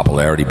Mr.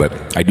 Popularity,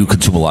 but I do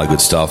consume a lot of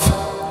good stuff.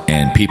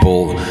 And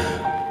people,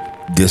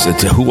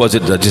 who was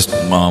it?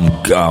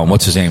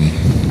 What's his name?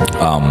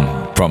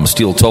 From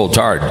Steel Toe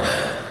Tard.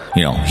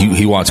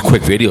 He wants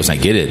quick videos, and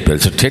I get it, but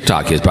it's a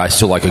TikTok but I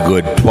still like a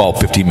good 12,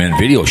 15-minute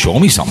video. Show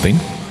me something.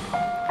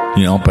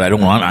 But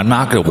I'm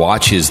not going to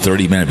watch his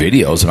 30-minute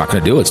videos. I'm not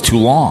going to do it. It's too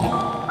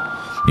long.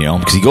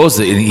 Because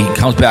he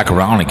comes back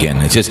around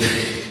again.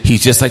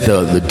 He's just like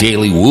the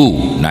Daily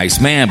Woo. Nice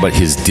man, but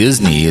his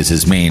Disney is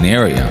his main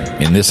area.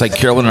 And this, like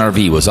Carolyn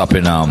RV was up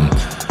in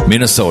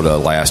Minnesota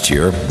last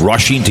year,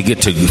 rushing to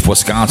get to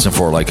Wisconsin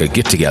for like a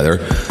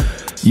get-together.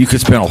 You could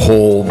spend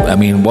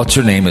what's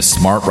her name is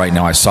smart right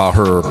now. I saw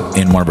her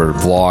in one of her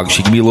vlogs.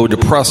 She can be a little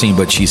depressing,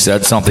 but she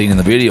said something in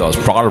the video. I was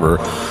proud of her.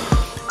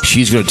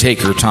 She's going to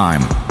take her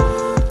time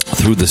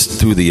through the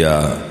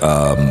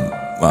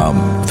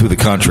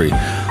country.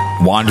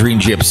 Wandering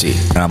Gypsy,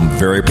 and I'm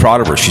very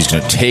proud of her. She's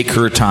going to take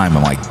her time.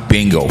 I'm like,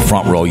 bingo,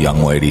 front row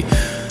young lady.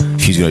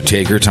 She's going to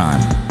take her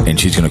time, and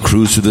she's going to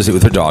cruise through this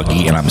with her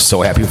doggy, and I'm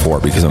so happy for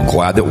her because I'm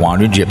glad that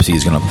Wandering Gypsy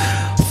is going to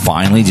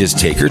finally just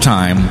take her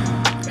time.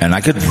 And I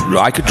could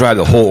drive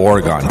the whole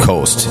Oregon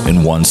coast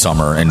in one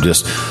summer and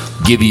just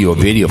give you a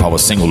video if I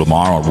was single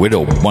tomorrow or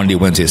widow Monday,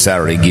 Wednesday,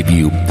 Saturday, give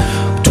you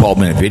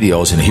 12-minute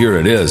videos, and here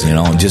it is,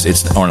 and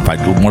just or if I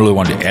really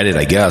wanted to edit,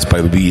 I guess,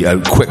 but it would be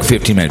a quick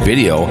 15-minute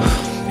video.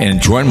 And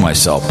enjoying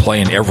myself,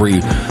 playing every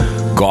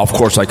golf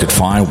course I could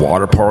find,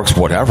 water parks,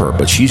 whatever.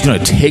 But she's going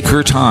to take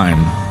her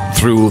time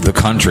through the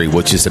country,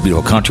 which is a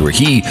beautiful country, where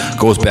he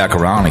goes back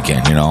around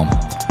again,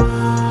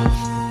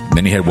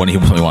 Then he had one he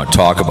wanted to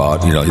talk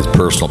about, his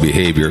personal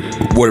behavior,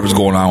 whatever's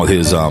going on with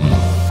his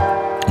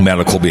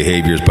medical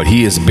behaviors. But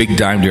he is a big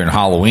dime during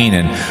Halloween,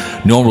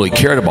 and no one really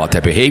cared about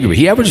that behavior. But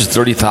he averages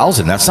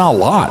 30,000. That's not a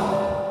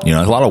lot. It's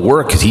a lot of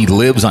work because he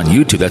lives on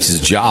YouTube. That's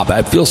his job.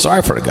 I feel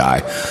sorry for a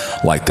guy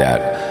like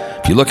that.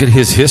 If you look at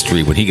his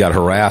history when he got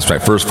harassed. I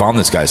first found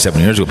this guy 7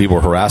 years ago. People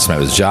were harassing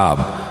him at his job,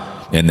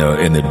 and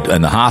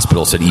the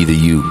hospital said either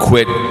you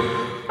quit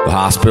the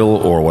hospital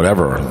or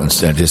whatever. And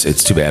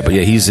it's too bad. But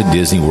yeah, he's in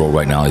Disney World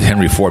right now. He's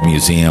Henry Ford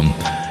Museum,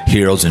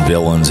 Heroes and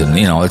Villains, and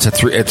it's a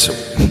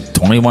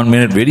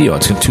 21-minute video.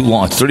 It's too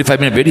long. It's a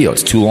 35-minute video.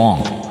 It's too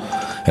long.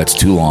 That's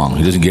too long.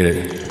 He doesn't get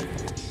it.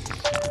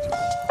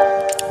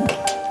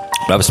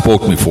 I've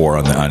spoken before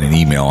on an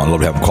email. I'd love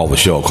to have him call the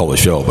show, but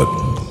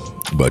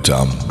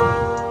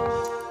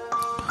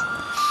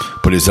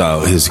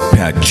his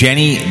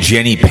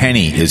Jenny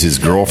Penny is his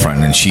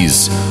girlfriend, and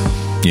she's,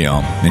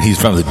 and he's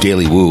from the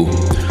Daily Woo.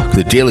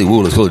 The Daily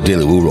Woo. Let's go to the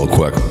Daily Woo real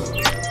quick,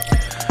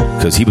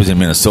 because he was in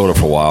Minnesota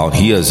for a while.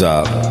 He has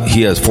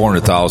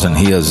 400,000.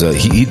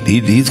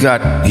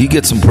 He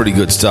gets some pretty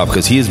good stuff,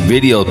 because his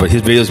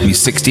videos be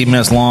 16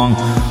 minutes long,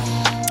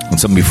 and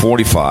some be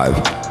 45.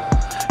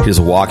 He does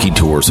a walking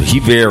tour, so he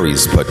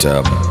varies, but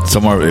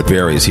somewhere it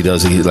varies. He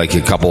does like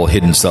a couple of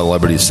hidden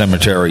celebrities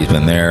cemetery. He's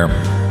been there.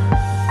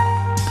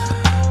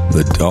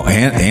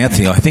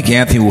 Anthony, I think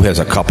Anthony Wu has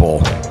a couple.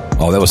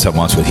 Oh, that was 7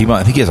 months ago.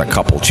 I think he has a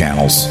couple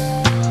channels.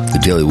 The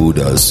Daily Woo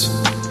does.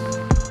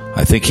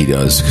 I think he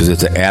does, because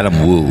it's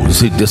Adam Wu. Let's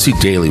see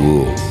Daily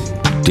Woo.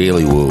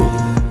 Daily Woo.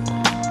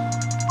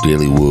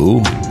 Daily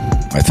Woo.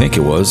 I think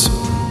it was.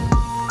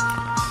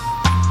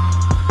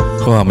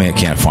 Oh man, I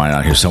can't find it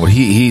on here somewhere.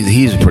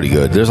 He's pretty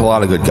good. There's a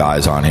lot of good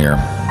guys on here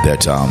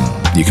that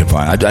you can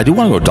find. I do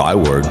want to go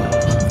Dollywood.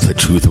 The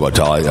truth about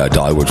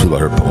Dollywood, truth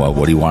about her. Well,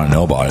 what do you want to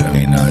know about it? I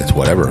mean, it's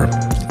whatever.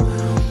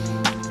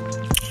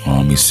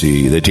 Let me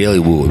see. The Daily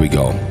Woo. Here we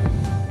go.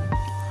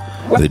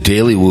 The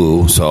Daily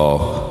Woo.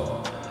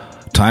 So,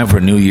 time for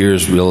New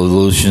Year's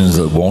resolutions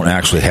that won't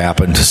actually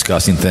happen.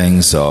 Discussing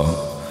things.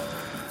 So.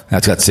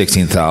 That's got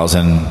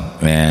 16,000,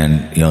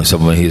 and he has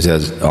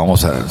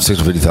almost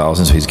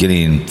 650,000, so he's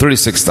getting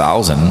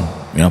 36,000.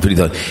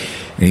 50,000,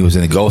 and he was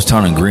in the ghost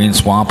town in Green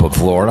Swamp of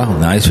Florida,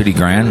 nice, 50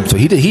 grand. So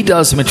he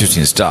does some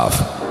interesting stuff,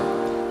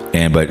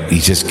 but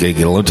he's just get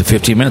a little to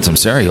 15 minutes. I'm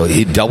sorry,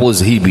 he'd double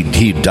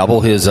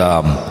his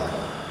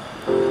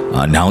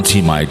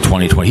announcing my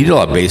 2020. He did a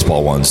lot of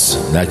baseball once.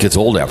 That gets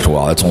old after a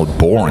while. That's almost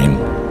boring,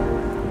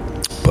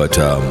 but.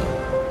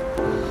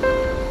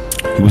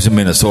 He was in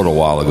Minnesota a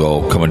while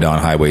ago, coming down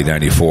Highway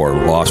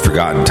 94, lost,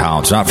 forgotten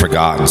town. It's not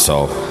forgotten,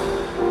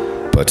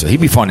 but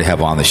he'd be fun to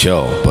have on the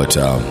show. But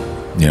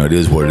it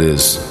is what it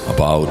is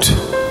about.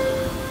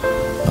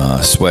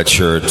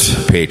 Sweatshirt,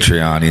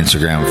 Patreon,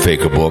 Instagram,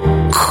 Fake a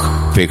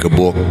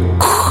Book.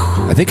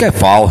 I think I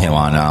follow him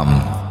on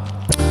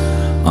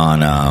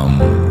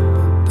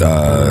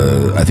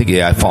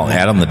I follow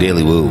Adam the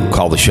Daily Woo.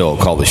 Call the show.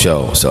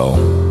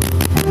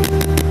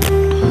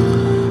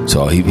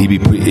 So he'd be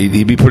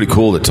pretty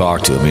cool to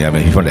talk to. I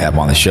mean, he'd be fun to have him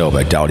on the show,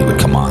 but I doubt he would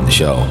come on the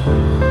show.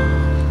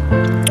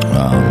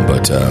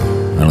 But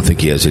I don't think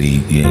he has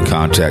any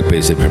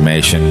contact-based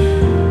information,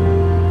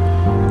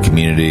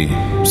 community.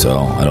 So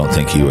I don't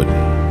think he would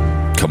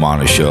come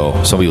on a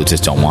show. Some people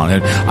just don't want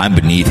it. I'm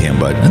beneath him,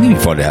 but I think it'd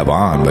be fun to have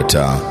on. But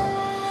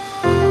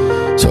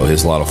so he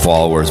has a lot of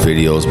followers,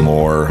 videos,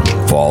 more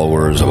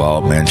followers,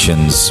 about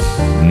mentions.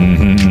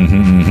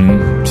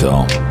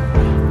 So.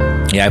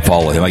 Yeah, I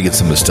follow him. I get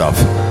some of his stuff.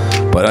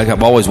 But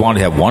I've always wanted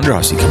to have Wonder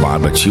Hussy come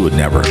on, but she would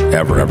never,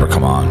 ever, ever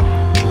come on.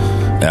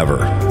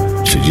 Ever.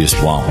 She just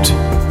won't.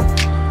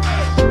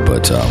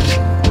 But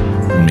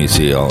let me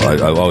see. I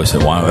always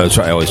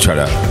try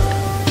to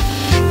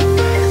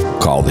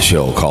call the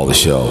show.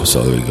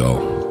 So there we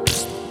go.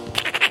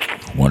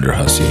 Wonder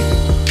Hussy.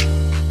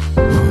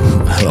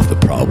 I love the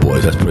Proud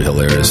Boys. That's pretty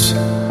hilarious.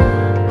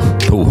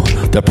 Ooh,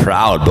 the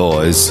Proud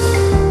Boys.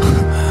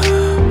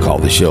 Call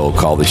the show.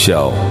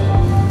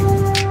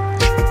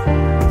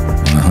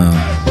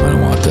 I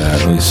don't want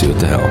that. Let me see what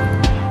the hell.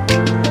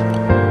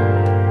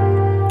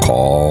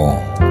 Call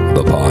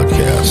the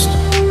podcast.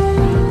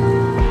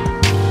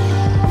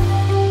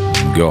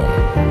 Go.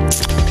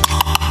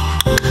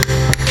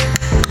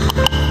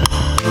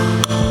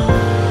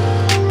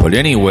 But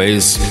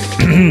anyways,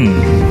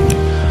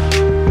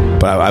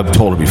 but I've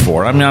told her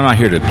before. I mean, I'm not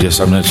here to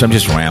I'm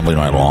just rambling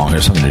right along.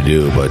 There's something to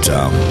do, but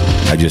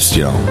I just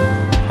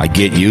I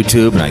get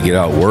YouTube and I get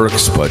how it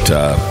works, but.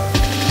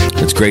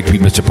 It's great to be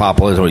Mr.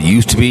 Popular, what it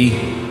used to be,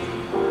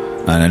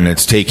 and then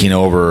it's taking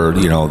over.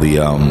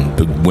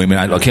 The women.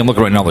 I'm looking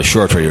right now. The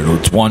shorts right here.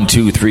 It's 1,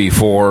 2, 3,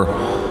 4,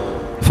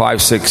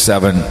 5, 6,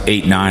 7,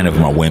 8, 9 of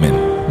them are women.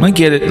 I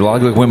get it. A lot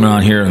of good women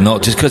on here. No,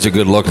 just because they're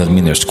good looking doesn't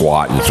mean they're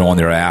squat. You're throwing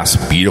their ass.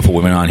 Beautiful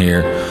women on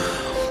here.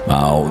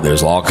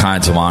 There's all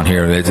kinds of them on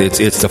here.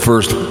 It's the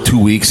first 2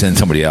 weeks and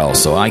somebody else.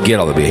 So I get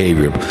all the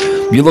behavior.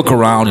 You look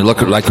around. You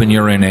look like when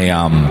you're in a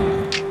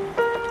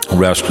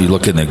restaurant. You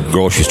look in the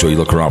grocery store. You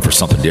look around for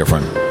something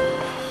different,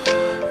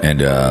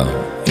 and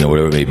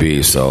whatever it may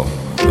be. So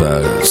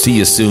see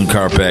you soon,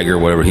 Carpetbagger,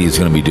 whatever he's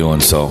going to be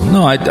doing. So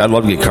no, I'd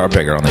love to get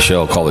Carpetbagger on the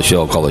show. Call the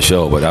show.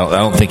 But I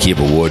don't think he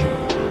ever would.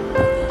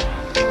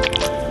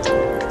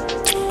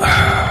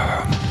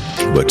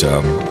 But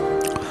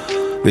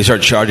they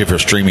start charging for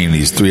streaming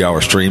these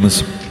 3-hour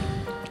streams.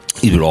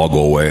 These would all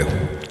go away.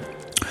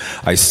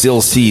 I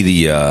still see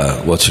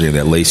the what's her name,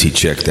 that Lacey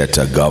chick, that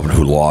governor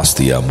who lost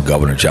the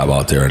governor job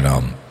out there,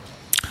 and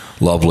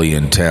lovely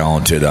and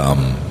talented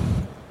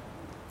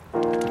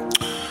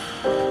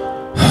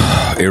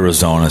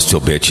Arizona, still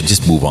bitching.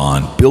 Just move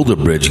on. Build a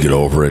bridge, get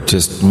over it.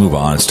 Just move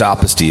on.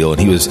 Stop the steal.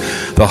 And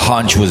the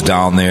hunch was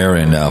down there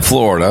in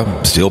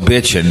Florida, still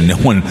bitching. No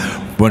one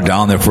went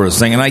down there for his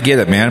thing. And I get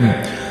it,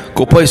 man.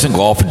 Go play some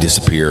golf and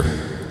disappear.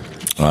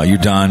 You're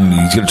done.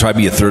 He's going to try to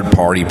be a third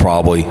party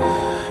probably.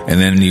 And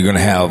then you're going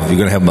to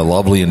have my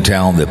lovely and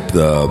talented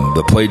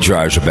the plate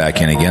drivers are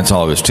back in again. That's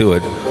all there is to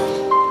it.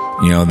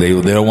 You know, they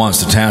don't want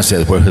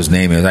Statasek, what his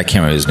name is. I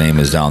can't remember his name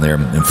is down there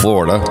in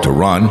Florida to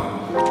run.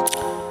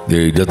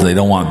 They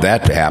don't want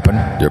that to happen.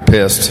 They're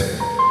pissed.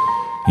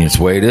 It's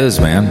the way it is,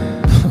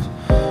 man.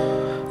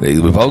 The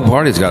Republican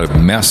Party's got a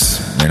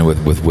mess, man,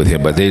 with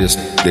him, but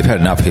they've had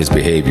enough of his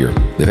behavior.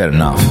 They've had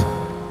enough.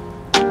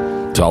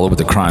 It's all over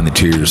the crime, the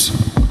tears.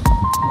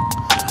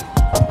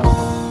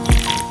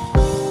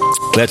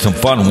 We had some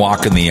fun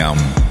walking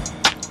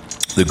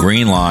the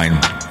green line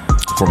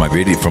for my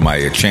video, for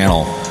my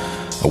channel.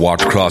 I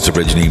walked across the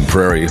bridge in Eden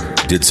Prairie,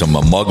 did some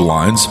mug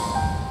lines.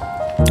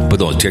 But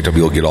those TikTok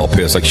people get all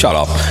pissed, like, shut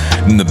up.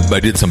 And I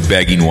did some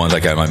begging ones,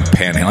 like I'm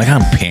panhandling. Like,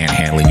 I'm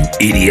panhandling, you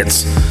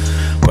idiots.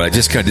 But I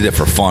just kind of did it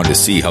for fun to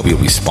see how people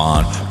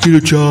respond. Get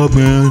a job,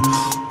 man.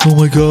 Oh,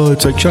 my God.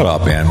 It's like, shut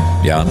up, man.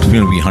 Yeah, it's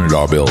going to be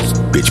 $100 bills,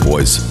 bitch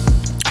boys.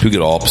 People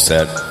get all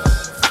upset.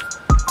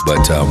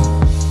 But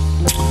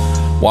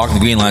walking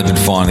the green line's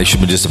been fun. They should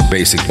have been just a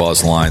basic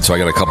buzz line. So I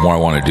got a couple more I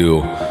want to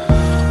do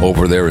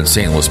over there in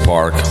St. Louis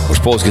Park. We're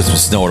supposed to get some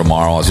snow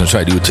tomorrow. I was going to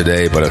try to do it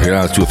today, but if you're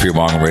not, let's do a fear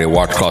mongering radio.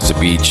 Walked across the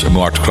beach. I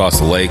walked across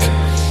the lake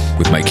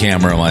with my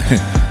camera and my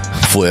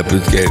flip.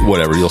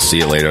 Whatever, you'll see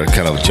it later.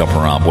 Kind of jumping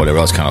around, whatever.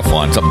 That was kind of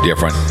fun. Something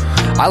different.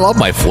 I love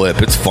my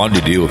flip. It's fun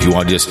to do if you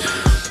want to just...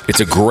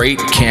 It's a great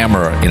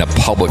camera in a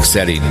public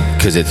setting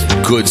because it's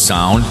good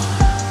sound.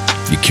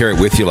 You carry it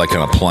with you like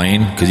on a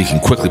plane because you can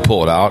quickly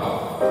pull it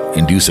out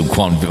and do some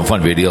fun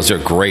videos. They're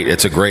great. It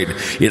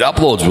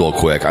uploads real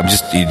quick.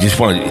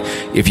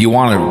 If you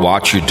want to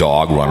watch your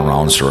dog run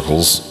around in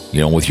circles, you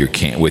know, you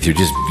can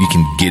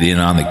get in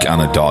on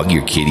the dog,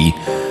 your kitty.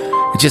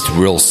 It's just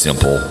real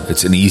simple.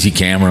 It's an easy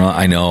camera.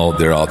 I know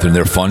they're out there and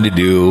they're fun to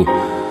do.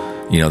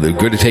 You know, they're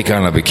good to take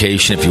on a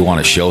vacation if you want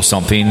to show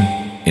something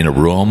in a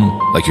room,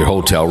 like your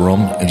hotel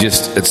room.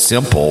 It's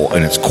simple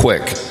and it's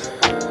quick.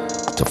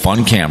 It's a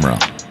fun camera.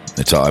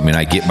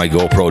 I get my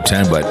GoPro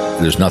 10, but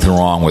there's nothing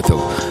wrong with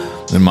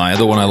it. And my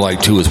other one I like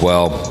too as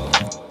well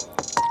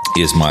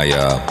is my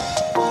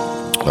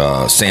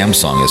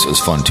Samsung. Is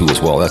fun too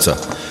as well. That's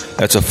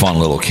a fun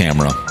little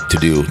camera to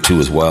do too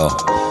as well.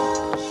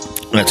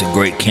 That's a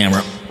great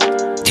camera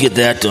to get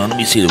that done. Let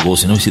me see if it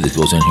goes in. Let me see if it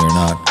goes in here or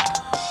not.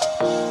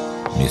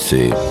 Let me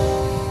see.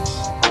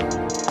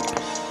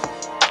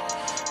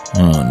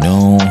 Oh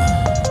no.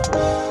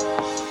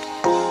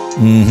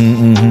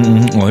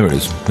 Well, here it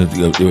is. There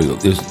we go.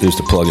 There's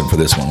the plug-in for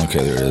this one.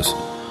 Okay, there it is.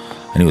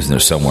 I knew it was in there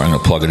somewhere. I'm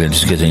going to plug it in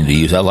just because I need to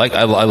use it.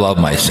 I love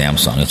my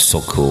Samsung. It's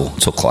so cool.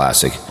 It's so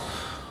classic.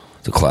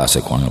 It's a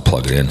classic one. I'm going to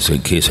plug it in so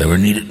in case I ever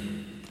need it.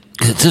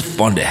 It's just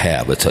fun to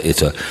have.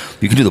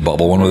 You can do the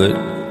bubble one with it.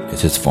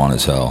 It's just fun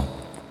as hell.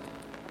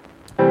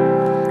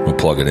 We'll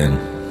plug it in.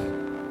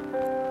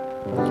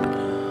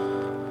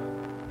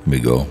 Here we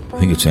go. I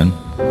think it's in.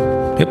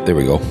 Yep, there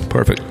we go.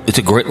 Perfect. It's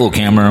a great little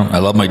camera. I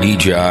love my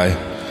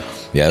DJI.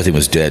 Yeah, that thing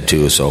was dead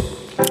too, so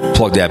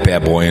plug that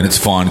bad boy in. It's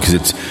fun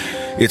because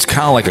it's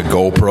kind of like a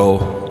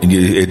GoPro,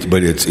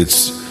 but it's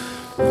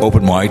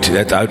open mic.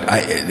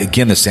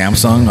 Again, the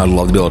Samsung, I'd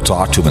love to be able to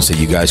talk to them and say,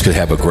 you guys could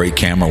have a great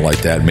camera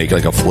like that, make it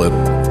like a flip,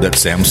 that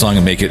Samsung,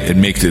 and make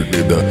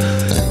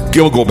the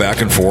it'll go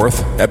back and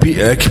forth. That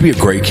could be a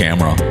great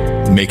camera.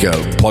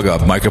 Plug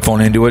a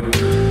microphone into it.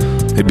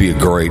 It'd be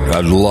great.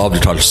 I'd love to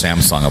talk to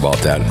Samsung about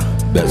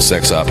that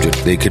sex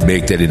object. They could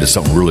make that into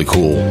something really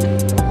cool.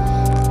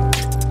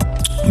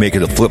 Make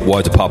it a flip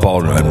wide to pop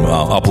out and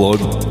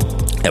upload.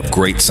 Have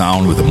great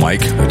sound with a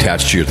mic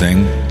attached to your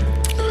thing.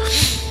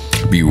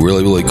 Be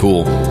really, really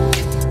cool.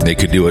 They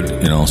could do it,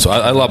 you know. So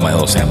I love my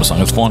little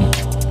Samsung. It's fun.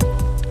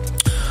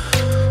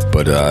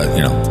 But,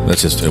 you know,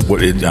 that's just,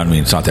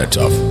 it's not that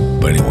tough.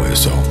 But anyway,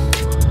 so.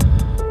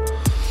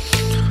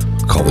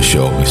 Call the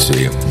show. Let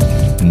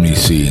me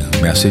see.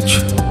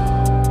 Message.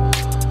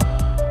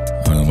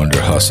 I'm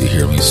under Hussey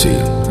here. Let me see.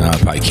 I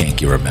probably can't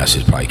give her a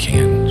message. Probably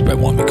can't. She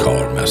probably want me to call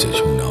her a message.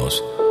 Who knows?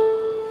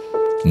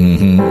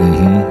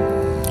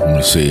 Let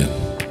me see.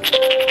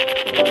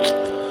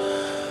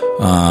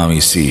 Let me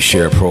see.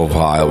 Share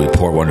profile.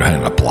 Report wonder how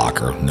to block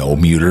her. No.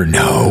 Mute her.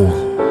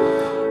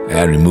 No.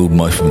 Add remove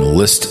much from the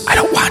list. I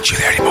don't want you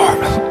there anymore.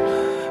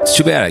 It's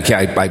too bad.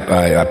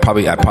 I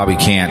probably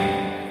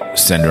can't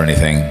send her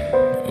anything.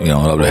 You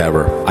know, I'd love to have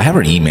her. I have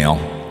her an email,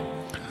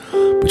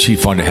 but she'd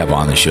be fun to have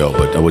on the show.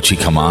 But would she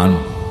come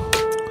on?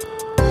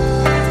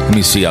 Let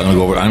me see. I'm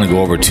gonna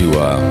go over to.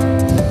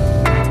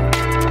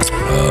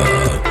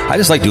 I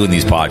just like doing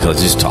these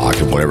podcasts, just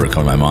talk and whatever comes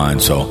to my mind.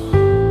 So,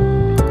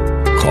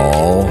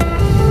 call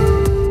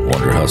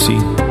Wonder Hussey.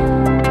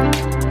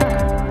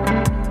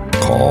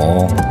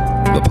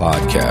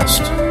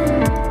 podcast.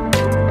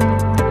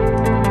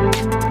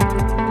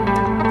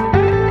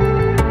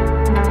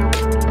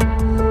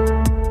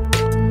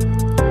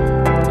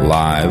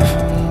 Live.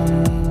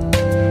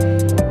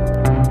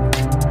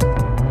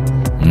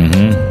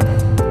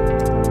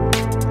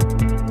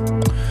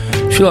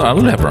 Sheila, I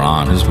would have her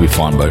on. This would be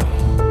fun, but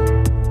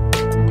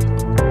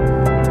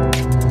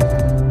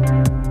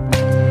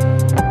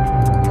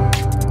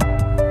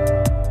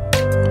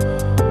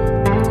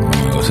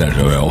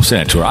I'll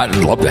send it to her. I'd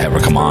love to have her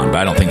come on, but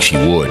I don't think she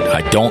would.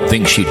 I don't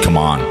think she'd come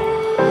on.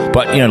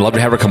 But I'd love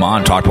to have her come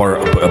on, talk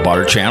about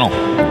her channel.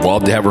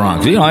 Love to have her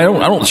on. I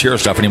don't share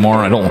stuff anymore.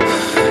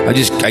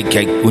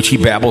 When she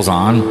babbles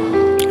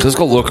on. Let's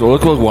go look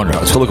Wonder Hussy.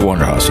 Let's go look at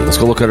Wonder Hussy. Let's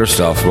go look at her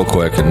stuff real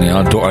quick. And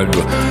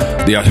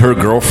her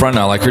girlfriend,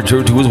 I like her too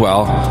as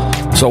well.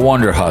 So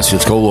Wonder Hussy,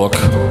 let's go look.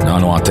 No, I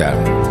don't want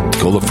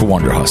that. Go look for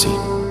Wonder Hussy.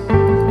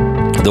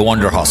 The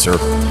Wonder Husser.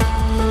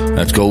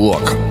 Let's go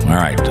look.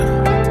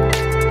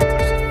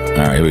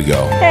 All right, here we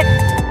go.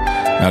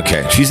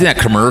 Okay, she's in that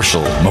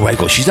commercial. My wife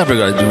goes, she's not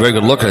very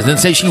good looking. I didn't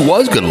say she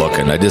was good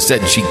looking. I just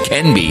said she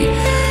can be.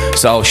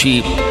 So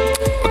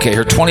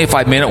her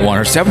 25-minute one,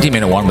 her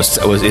 17-minute one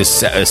is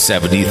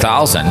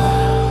 70,000.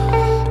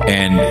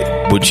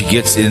 And when she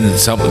gets in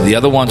the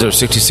other ones are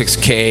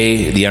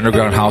 66K. The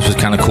Underground House was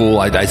kind of cool.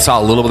 I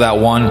saw a little of that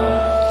one.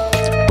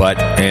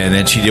 And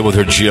then she did with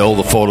her Jill,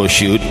 the photo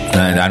shoot.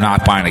 And I'm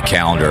not buying a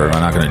calendar.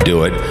 I'm not going to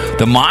do it.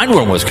 The Mind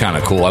Room was kind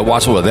of cool. I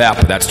watched a little of that,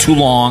 but that's too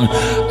long.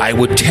 I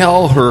would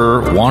tell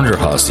her, Wonder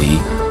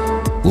Hussy,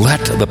 let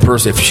the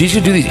person, if she's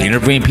going to do these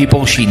interviewing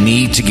people, she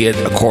needs to get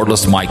a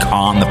cordless mic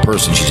on the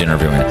person she's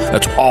interviewing.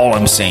 That's all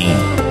I'm saying.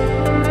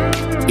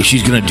 If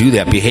she's going to do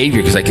that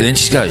behavior, because then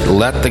she's got to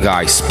let the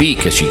guy speak,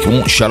 because she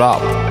won't shut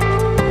up.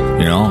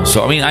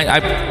 So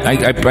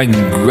I'm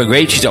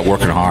great she's out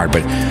working hard,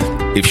 but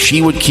if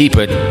she would keep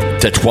it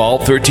to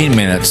 12, 13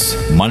 minutes,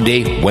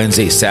 Monday,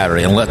 Wednesday,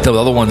 Saturday, and let the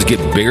other ones get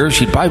bigger,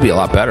 she'd probably be a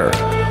lot better.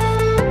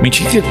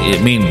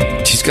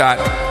 She's got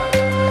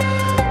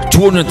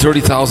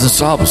 230,000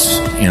 subs,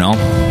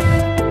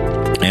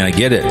 and I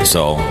get it.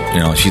 So,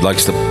 she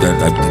likes to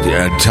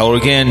tell her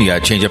again, you got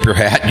to change up your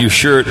hat and your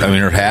shirt.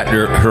 Her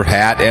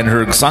hat and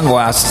her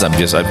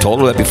sunglasses. I've told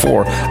her that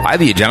before. I have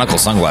the identical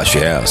sunglasses she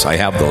has. I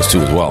have those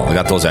too as well. I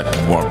got those at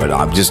work, but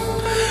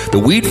the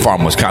Weed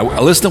Farm was kind of,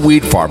 I listened to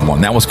Weed Farm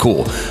one. That was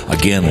cool.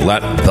 Again,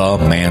 let the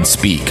man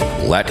speak.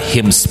 Let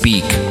him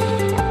speak.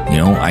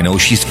 I know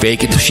she's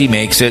fake until she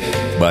makes it,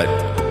 but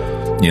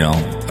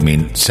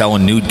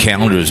selling nude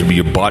calendars,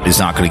 your butt is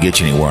not going to get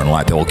you anywhere in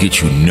life. That will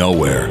get you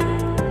nowhere.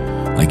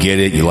 I get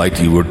it.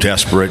 You were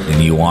desperate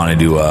and you want to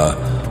do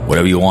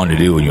whatever you wanted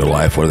to do in your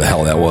life, whatever the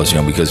hell that was,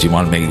 because you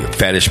want to make a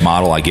fetish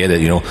model. I get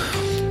it.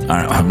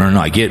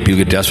 I get it. People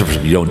get desperate for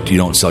you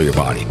don't sell your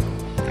body.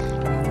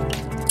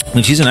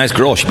 She's a nice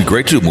girl. She'd be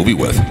great to do a movie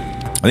with. I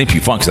think it'd be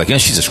fun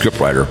because she's a script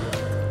writer,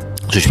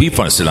 so it'd be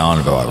fun to sit down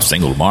if I was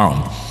single tomorrow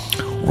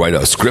and write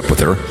a script with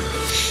her.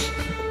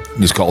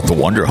 Just call it The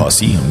Wonder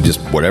Hussy and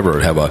just whatever,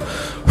 have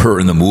her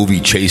in the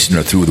movie chasing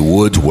her through the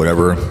woods,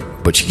 whatever.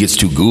 But she gets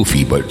too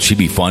goofy, but she'd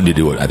be fun to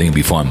do it. I think it'd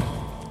be fun.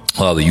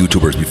 A lot of the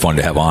YouTubers would be fun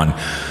to have on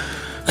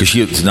because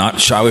she's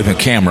not shy away from the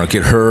camera.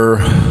 Get her,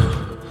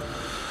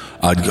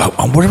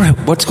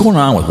 what's going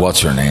on with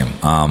what's her name?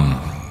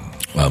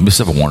 Miss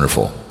Ever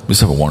Wonderful.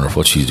 Miss Ever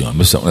Wonderful, what she's doing.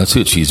 Let's see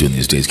what she's doing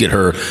these days. Get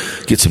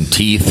some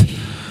teeth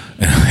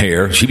and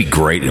hair. She'd be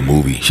great in a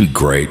movie. She'd be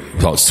great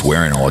without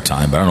swearing all the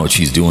time. But I don't know what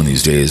she's doing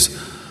these days.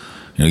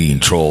 Eating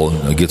troll,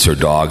 gets her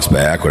dogs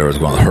back, whatever's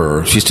going on with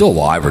her. She's still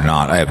alive or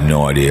not, I have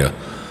no idea.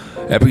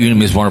 Epic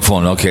Union is wonderful.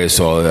 And okay,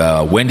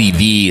 so Wendy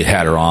V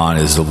had her on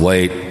as of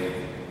late.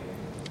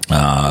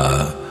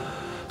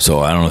 So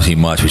I don't see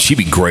much, but she'd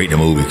be great in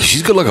a movie.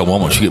 She's a good-looking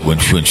woman.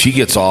 When she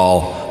gets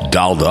all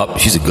dolled up,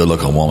 she's a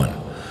good-looking woman.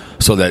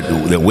 So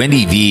that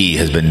Wendy V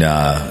has been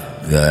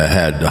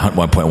had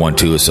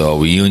 1.12, so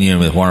Reunion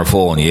with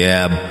Wonderful and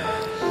Yab.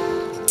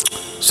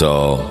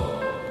 So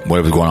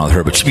whatever's going on with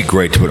her, but she'd be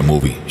great to put in a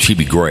movie. She'd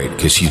be great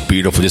because she's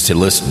beautiful. Just say,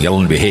 listen, you got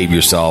to behave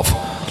yourself.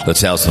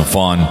 Let's have some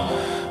fun.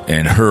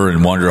 And her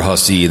and Wonder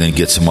Hussy, and then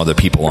get some other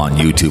people on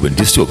YouTube and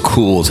just do a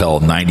cool as hell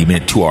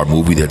 90-minute, 2-hour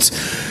movie that's.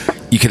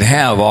 You can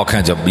have all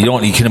kinds of. You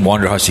can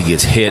Wonder Hussy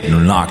gets hit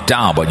and knocked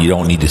down, but you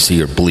don't need to see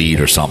her bleed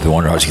or something.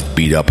 Wonder Hussy gets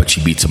beat up, but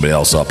she beats somebody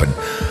else up, and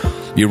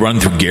you run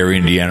through Gary,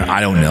 Indiana.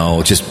 I don't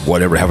know, just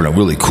whatever. Having a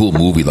really cool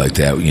movie like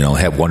that,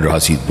 have Wonder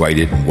Hussy write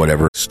it and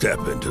whatever.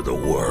 Step into the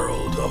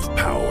world of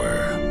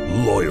power,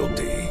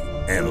 loyalty,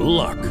 and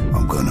luck.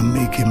 I'm gonna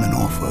make him an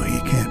offer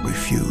he can't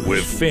refuse.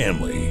 With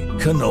family,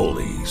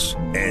 cannolis,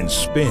 and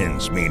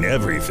spins mean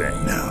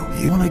everything. Now,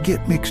 you wanna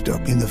get mixed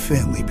up in the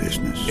family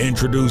business.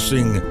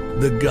 Introducing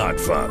The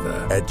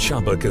Godfather at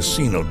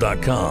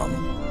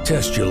ChumbaCasino.com.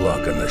 Test your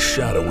luck in the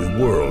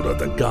shadowy world of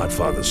The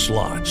Godfather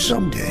slot.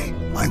 Someday,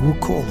 I will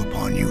call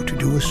upon you to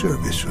do a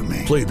service for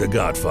me. Play The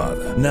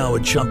Godfather now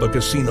at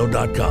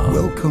ChumbaCasino.com.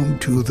 Welcome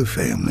to the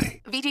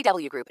family.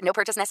 VGW Group. No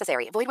purchase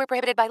necessary. Void where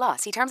prohibited by law.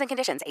 See terms and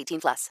conditions.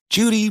 18+.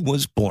 Judy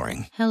was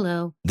boring.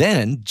 Hello.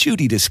 Then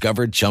Judy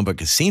discovered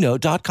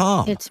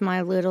ChumbaCasino.com. It's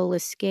my little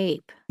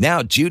escape.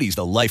 Now Judy's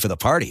the life of the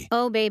party.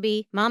 Oh,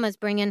 baby, mama's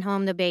bringing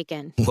home the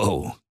bacon.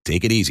 Whoa,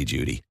 take it easy,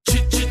 Judy.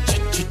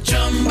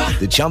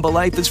 The Chumba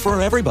life is for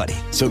everybody.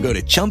 So go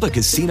to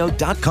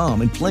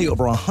ChumbaCasino.com and play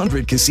over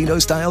 100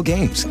 casino-style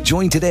games.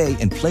 Join today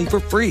and play for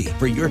free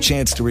for your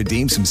chance to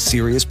redeem some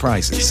serious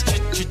prizes.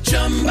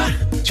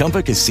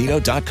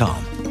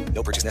 ChumbaCasino.com.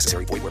 No purchase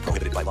necessary. Void where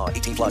prohibited by law.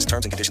 18+.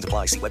 Terms and conditions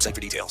apply. See website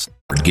for details.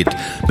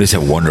 Just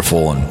have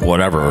wonderful and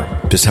whatever.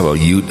 Just have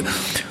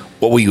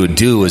what we would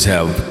do is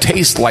have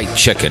Taste Like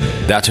Chicken.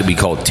 That's what we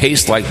call it.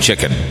 Taste Like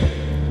Chicken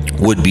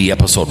would be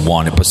episode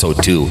 1,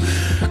 episode 2.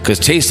 Because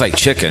Taste Like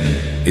Chicken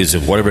is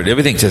whatever,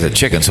 everything tastes like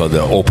chicken. So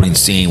the opening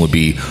scene would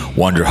be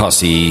Wonder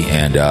Hussey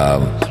and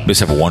just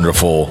have a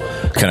wonderful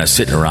kind of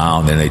sitting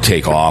around, and they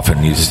take off, and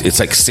it's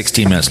like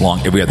 16 minutes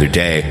long every other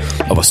day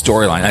of a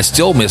storyline. I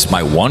still miss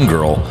my one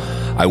girl.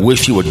 I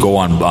wish she would go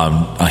on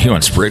here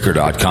on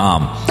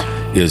Spreaker.com.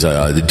 Is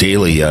the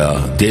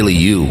Daily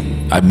You.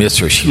 I miss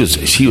her.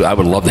 I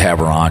would love to have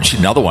her on. She's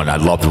another one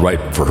I'd love to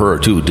write for her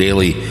too.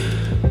 Daily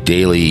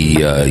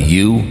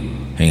You.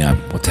 Hang on,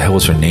 what the hell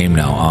was her name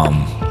now?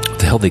 What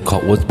the hell they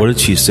call? What did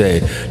she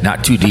say?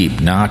 Not Too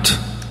Deep. Not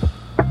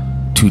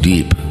Too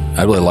Deep.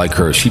 I really like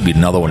her. She'd be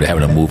another one to have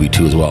in a movie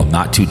too as well.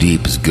 Not Too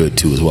Deep is good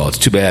too as well. It's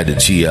too bad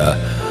that she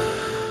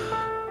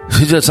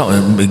did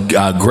something.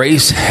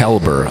 Grace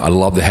Helber. I'd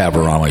love to have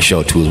her on my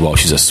show too as well.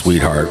 She's a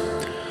sweetheart.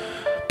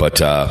 But,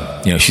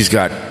 she's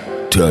got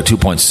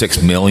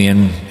 2.6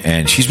 million,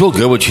 and she's real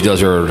good when she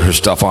does her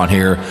stuff on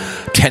here.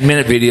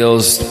 10-minute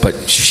videos,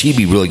 but she'd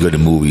be really good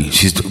in movies.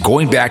 She's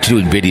going back to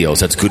doing videos.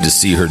 That's good to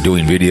see her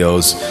doing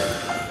videos.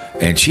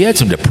 And she had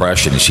some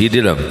depression. She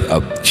did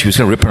she was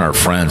going to rip on our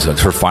friends.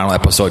 Her final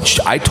episode,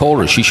 I told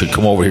her she should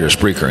come over here to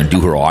Spreaker and do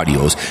her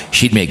audios.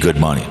 She'd make good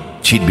money.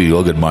 She'd be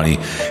real good money.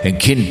 And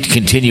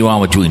continue on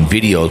with doing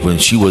videos when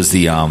she was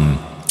the,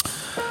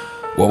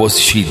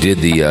 she did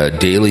the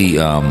daily,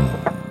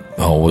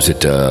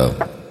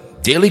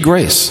 Daily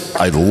Grace.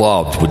 I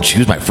loved when she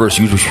was my first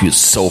user. She was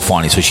so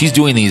funny. So she's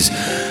doing these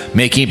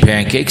making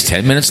pancakes,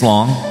 10 minutes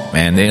long,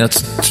 and then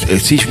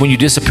it's when you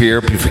disappear,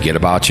 people forget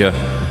about you.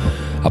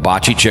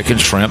 Hibachi chicken,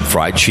 shrimp,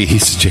 fried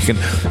cheese, chicken.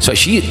 So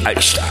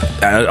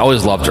I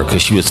always loved her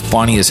because she was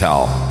funny as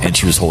hell and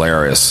she was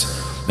hilarious.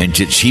 And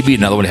she'd be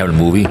another one to have in a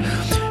movie.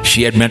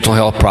 She had mental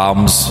health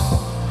problems,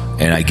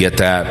 and I get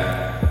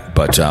that.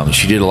 But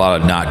she did a lot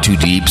of Not Too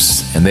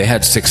Deeps, and they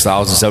had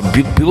 6,000,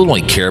 7,000. People don't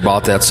really care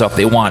about that stuff.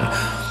 They want,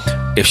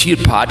 if she had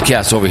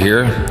podcasts over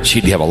here,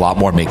 she'd have a lot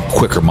more, make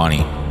quicker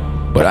money.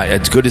 But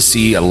it's good to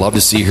see. I love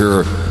to see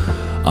her.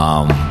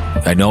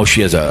 I know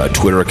she has a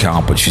Twitter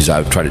account, but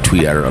I've tried to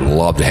tweet at her. I'd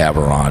love to have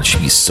her on.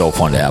 She'd be so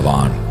fun to have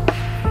on.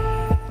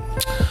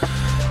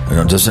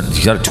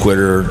 She's got a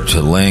Twitter,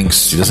 to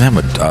links. She doesn't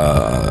have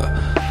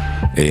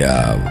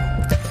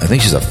I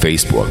think she's a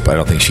Facebook, but I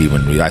don't think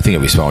I think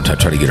it'd be smart to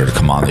try to get her to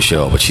come on the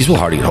show, but she's real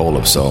hard to get hold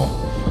of, so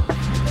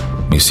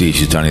let me see if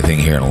she's done anything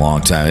here in a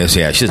long time. Yeah,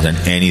 she hasn't done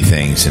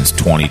anything since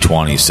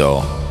 2020,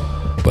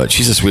 but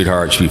she's a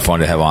sweetheart. She'd be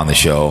fun to have on the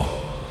show.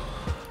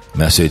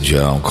 Message,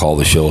 call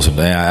the show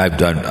someday.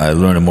 I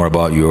learned more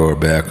about your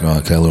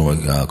background. Can I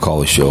learn call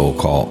the show,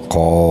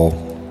 call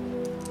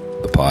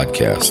the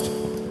podcast.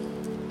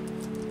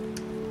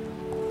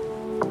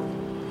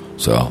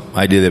 So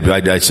I did it,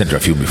 but I sent her a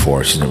few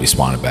before. She's never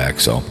responded back,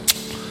 so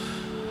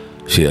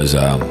she has.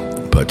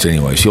 But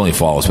anyway, she only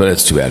follows, but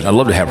it's too bad. I'd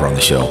love to have her on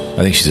the show. I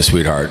think she's a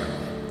sweetheart.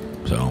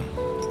 So,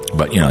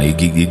 but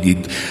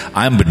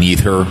I'm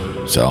beneath her,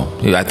 so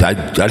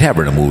I'd have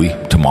her in a movie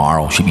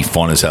tomorrow. She'd be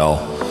fun as hell.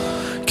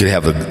 Could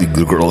have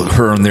the girl,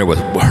 her in there with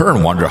her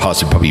and Wonder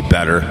Hussey probably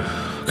better.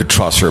 Could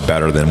trust her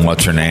better than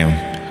what's her name?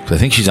 Because I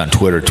think she's on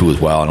Twitter too as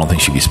well. I don't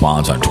think she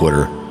responds on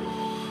Twitter.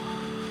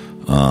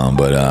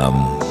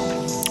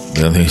 I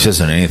don't think she says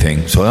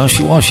anything. So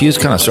she is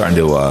kind of starting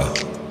to.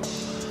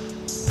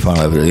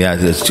 Yeah,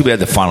 it's too bad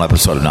the final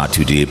episode of Not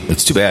Too Deep.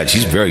 It's too bad.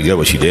 She's very good at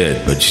what she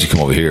did, but she's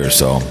come over here,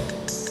 so.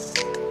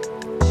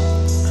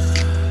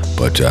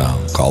 But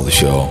call the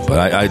show. But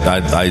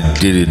I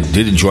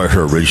did enjoy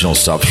her original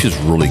stuff. She was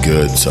really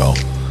good. So,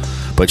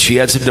 but she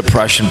had some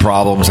depression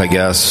problems, I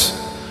guess.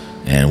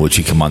 And would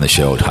she come on the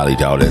show? I'd highly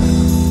doubt it.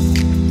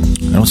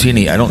 I don't see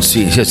any.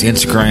 She has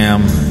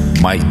Instagram.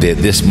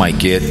 This might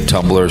get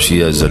Tumblr. She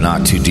has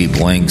Not Too Deep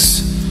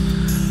links.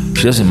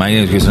 She doesn't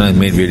mind because I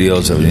made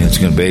videos of an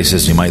Instagram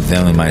basis. She might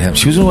have.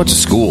 She was going to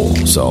school,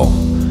 so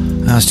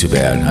that's too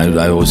bad.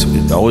 I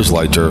always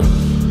liked her.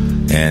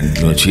 And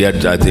when she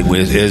had, I think,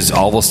 is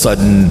all of a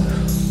sudden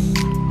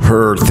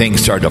her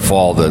things started to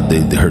fall.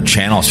 Her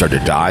channel started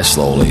to die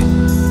slowly.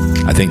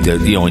 I think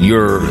that when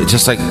it's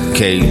just like,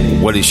 okay,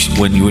 what is she,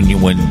 when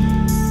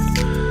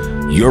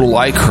you're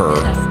like her,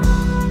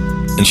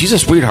 and she's a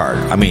sweetheart.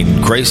 I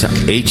mean, Grace,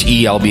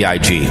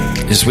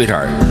 Helbig, is a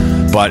sweetheart.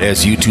 But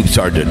as YouTube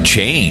started to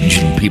change,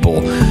 and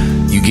people,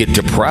 you get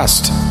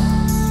depressed.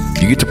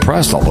 You get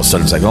depressed all of a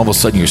sudden. It's like all of a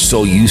sudden you're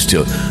so used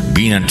to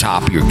being on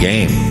top of your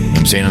game. You know what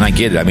I'm saying? And I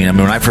get it. I mean,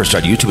 when I first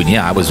started YouTubing,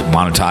 yeah, I was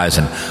monetized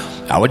and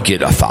I would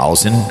get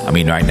 1,000. I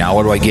mean, right now,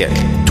 what do I get?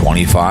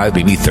 25,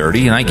 maybe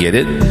 30, and I get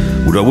it.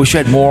 Would I wish I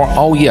had more?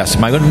 Oh, yes.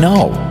 Am I going to?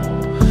 No.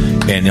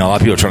 And a lot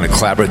of people are trying to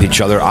collaborate with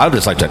each other. I would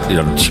just like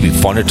to, she'd be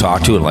fun to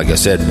talk to. And like I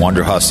said,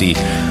 Wonder Hussy,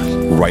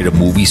 write a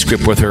movie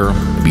script with her.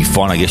 It'd be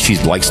fun. I guess she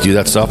likes to do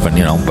that stuff. And,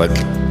 but,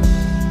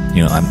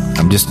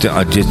 I'm just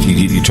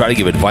you try to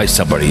give advice to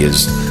somebody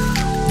is,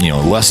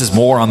 less is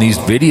more on these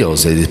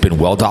videos. It's been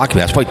well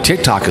documented. That's why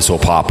TikTok is so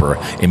popular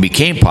and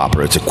became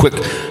popular. It's a quick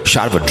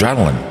shot of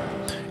adrenaline.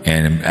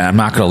 And I'm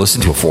not going to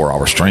listen to a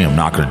 4-hour stream. I'm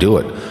not going to do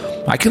it.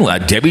 I can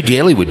let Debbie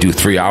Daly would do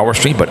 3-hour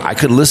stream, but I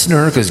could listen to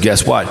her because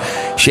guess what?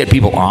 She had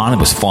people on. It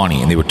was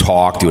funny, and they would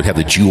talk. They would have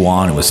the Jew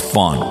on. It was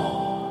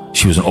fun.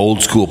 She was an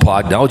old school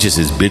pod. Now it's just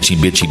this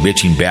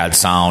bitching, bad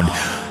sound.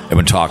 They've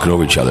been talking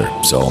over each other.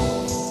 So,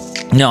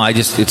 no,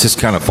 it's just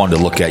kind of fun to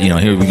look at.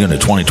 Here we go into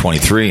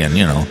 2023, and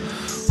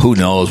who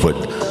knows what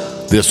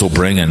this will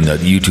bring. And the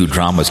YouTube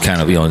drama is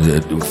kind of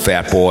the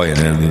fat boy,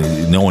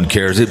 and no one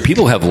cares.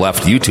 People have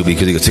left YouTube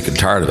because they get sick and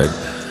tired of it.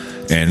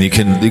 And you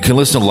can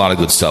listen to a lot of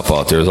good stuff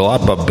out there. There's a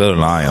lot better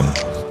than I am.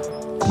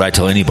 But I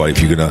tell anybody, if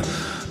you're going to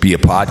be a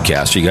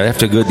podcaster, you have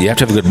to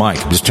have a good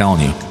mic. I'm just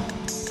telling you.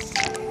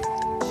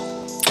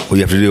 What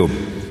you have to do.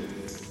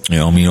 I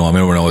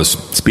remember when I was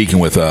speaking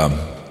with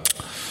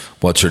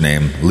what's her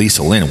name,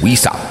 Lisa Lynn,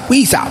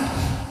 Weesop.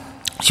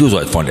 She was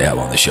always fun to have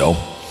on the show.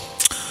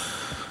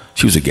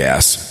 She was a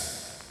gas.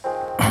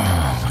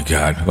 Oh my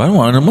God!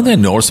 One thing I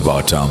noticed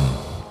about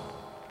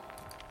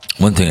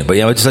one thing, but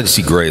yeah, I just like to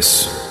see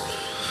Grace.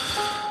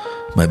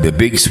 My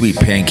big sweet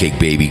pancake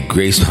baby,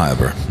 Grace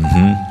Hyber.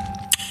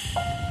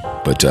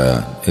 But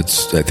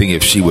I think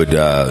if she would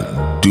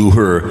do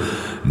her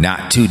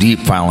not too deep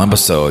final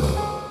episode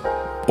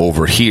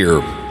over here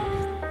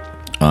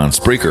on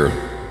Spreaker,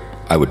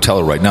 I would tell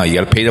her right now, you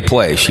got to pay to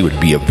play. She would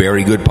be a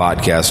very good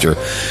podcaster,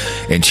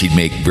 and she'd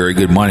make very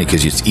good money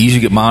because it's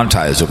easy to get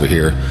monetized over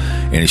here.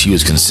 And if she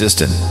was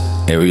consistent,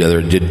 every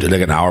other did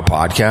like an hour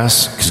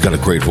podcast. She's got a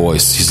great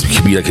voice. She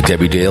could be like a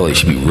Debbie Daly.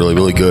 She'd be really,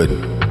 really good.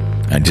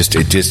 And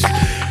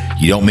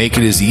you don't make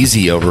it as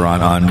easy over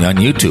on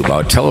YouTube. I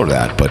would tell her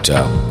that, but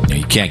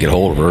you can't get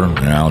hold of her.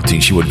 And I don't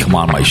think she would come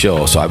on my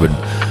show. So I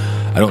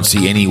don't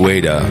see any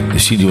way to.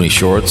 Does she do any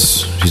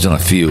shorts? She's done a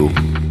few,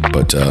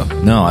 but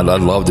no, I'd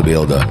love to be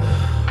able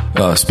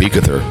to speak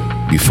with her.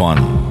 Be fun.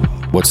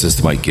 What's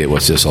this might get?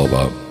 What's this all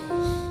about?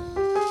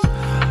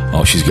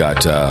 Oh, she's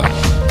got.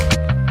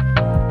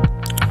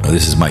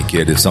 This is Mike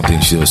Get. It's something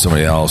she did with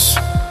somebody else.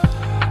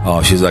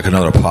 Oh, she's like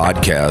another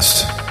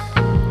podcast.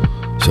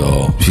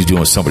 So she's doing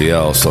with somebody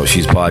else. So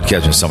she's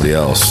podcasting with somebody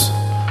else.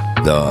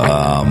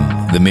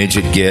 The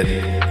midget get,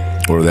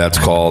 whatever that's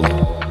called.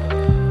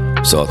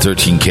 So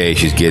 13K,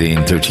 she's getting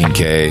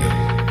 13K.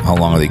 How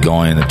long are they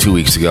going? 2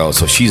 weeks ago.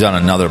 So she's on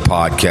another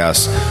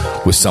podcast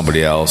with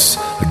somebody else.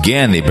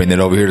 Again, they bring that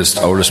over here to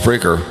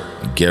Spreaker.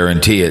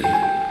 Guarantee it.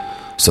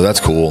 So that's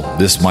cool.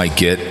 This might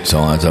get. So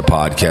that's a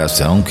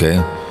podcast.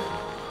 Okay.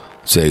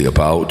 Say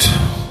about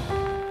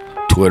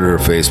Twitter,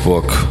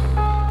 Facebook.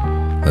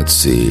 Let's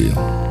see.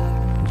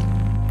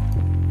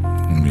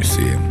 Let me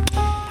see.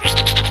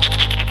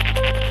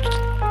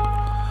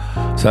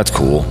 So that's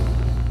cool.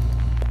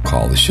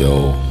 Call the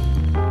show.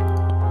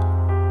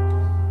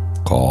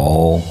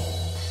 Call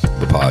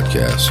the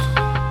podcast.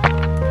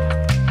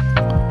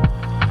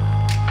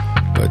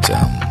 But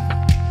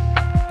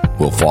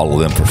we'll follow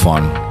them for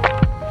fun.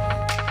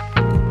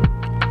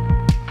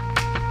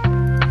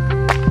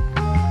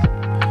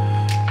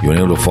 You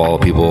want to follow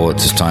people at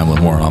this time with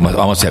more? I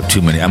must have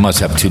too many. I must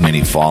have too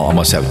many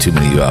followers.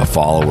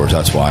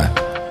 That's why.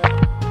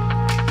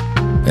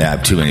 Yeah, I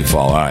have too many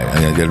followers. All right,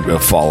 I got to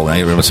follow. I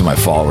get some of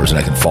my followers, and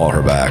I can follow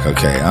her back.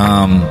 Okay.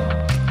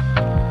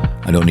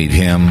 I don't need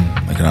him.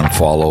 I can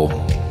unfollow.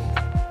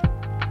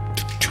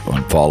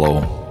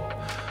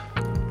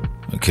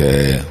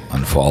 Okay,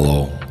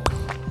 unfollow.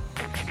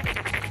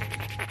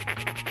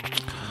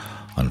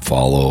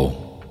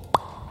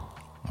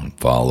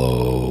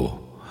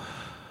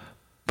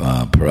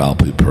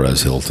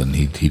 Perez Hilton.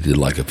 He did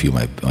like a few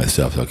of my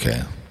stuff.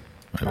 Okay,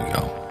 there we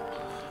go.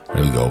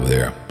 Over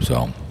there.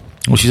 So,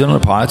 well, she's on a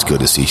pod. That's good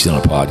to see. She's on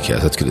a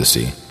podcast. That's good to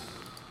see.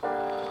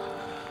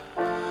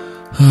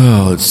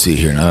 Oh, let's see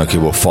here now. Okay,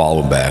 we'll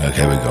follow him back.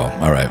 Okay, here we go.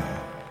 All right.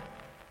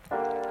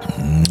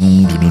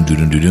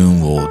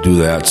 We'll do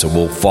that. So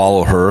we'll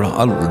follow her.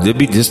 I'd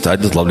just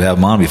love to have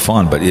him on. It'd be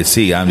fun. But you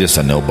see, I'm just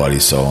a nobody,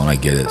 and I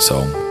get it.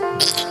 So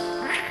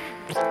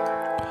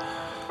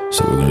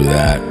we're gonna do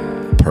that.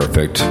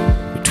 Perfect.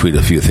 We tweet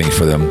a few things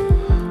for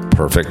them.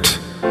 Perfect.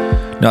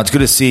 Now it's good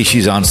to see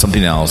she's on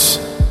something else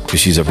because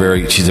she's a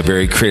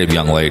very creative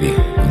young lady.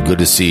 And good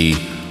to see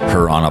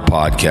her on a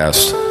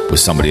podcast with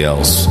somebody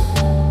else.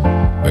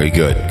 Very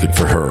good. Good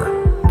for her.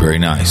 Very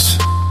nice.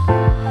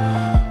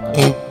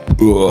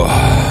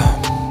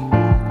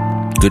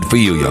 Good for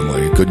you, young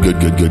lady.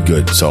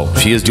 Good. So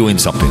she is doing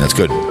something. That's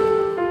good.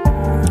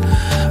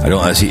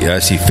 I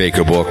see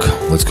Faker Book.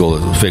 Let's go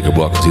to Faker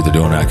Book. See they're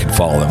doing that. I can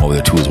follow them over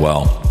there too as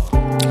well.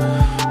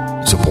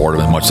 Support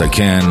them as much as I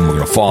can. We're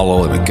gonna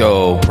follow. There we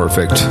go.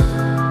 Perfect.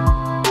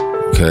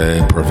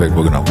 Okay, perfect.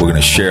 We're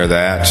gonna share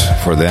that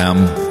for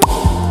them.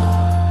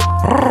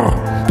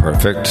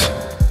 Perfect.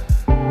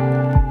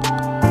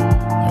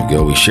 There we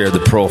go. We shared the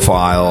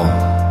profile.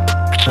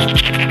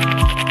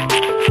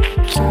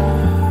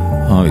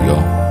 There we go.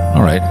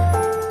 All right.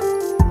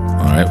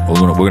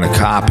 We're gonna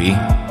copy.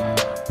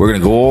 We're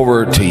gonna go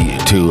over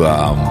to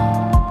all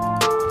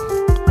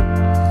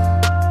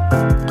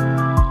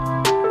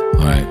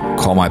right.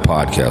 Call my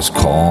podcast.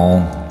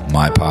 Call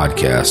my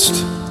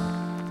podcast.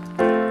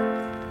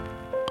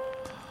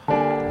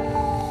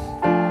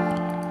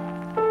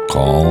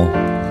 Call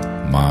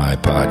my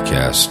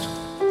podcast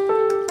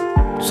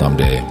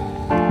someday.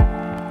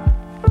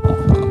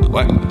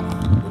 What?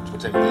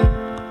 What's that mean?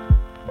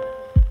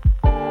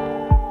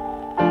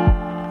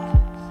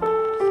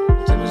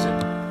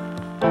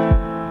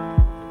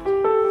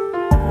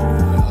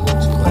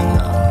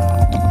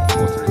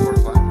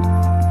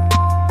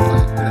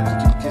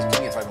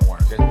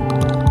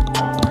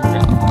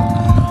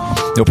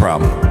 No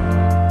problem.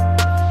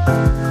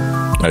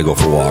 I gotta go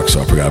for a walk, so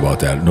I forgot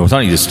about that. No, it's not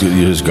you're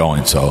just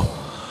going. So,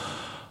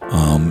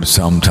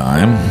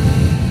 sometime.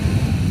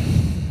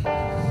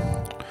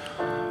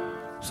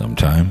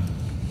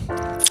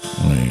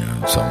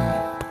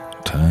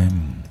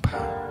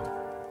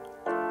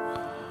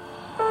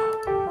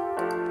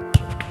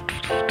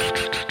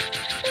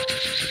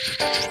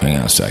 Hang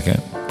on a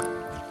second.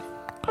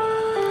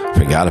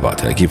 Forgot about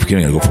that. I keep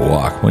forgetting to go for a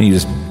walk. Why don't you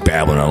just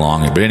babbling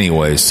along here? But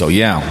anyway, so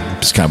yeah,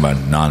 it's kind of a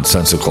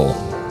nonsensical.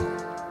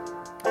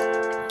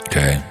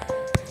 Okay.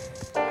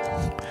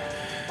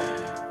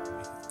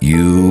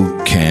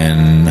 You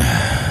can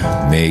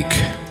make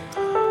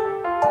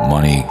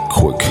money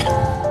quick,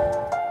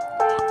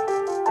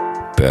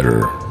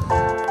 better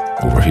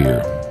over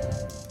here.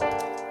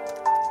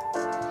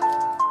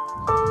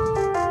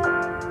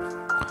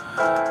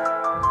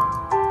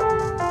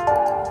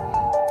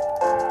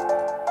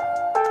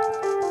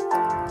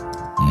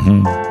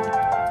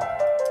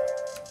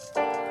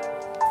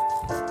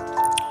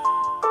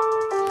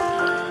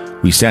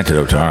 We sent it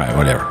out to, all right,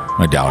 whatever.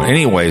 I doubt it.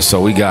 Anyway, so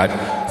we got,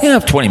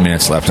 20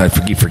 minutes left. I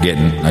keep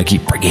forgetting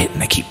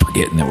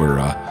that we're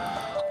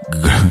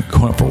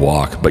going for a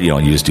walk. But, you're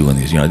just doing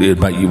these.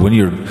 When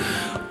you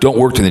don't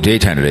work in the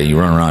daytime today, you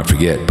run around and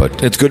forget.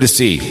 But it's good to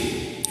see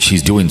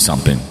she's doing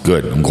something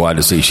good. I'm glad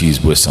to see she's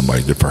with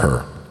somebody. Good for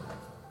her.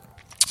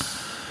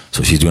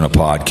 So she's doing a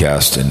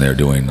podcast, and they're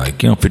doing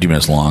 50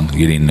 minutes long,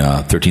 getting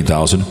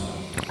 13,000.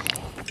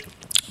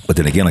 But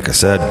then again, like I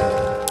said,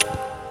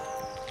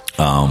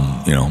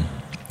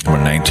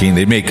 19,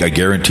 I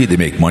guarantee they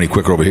make money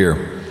quicker over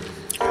here.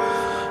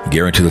 I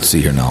guarantee. Let's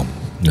see here now.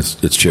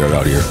 Let's share it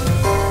out here.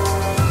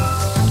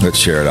 Let's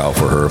share it out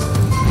for her.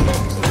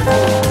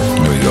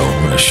 There we go.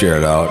 I'm going to share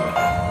it out.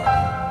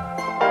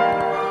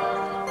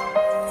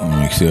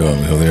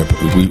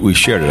 We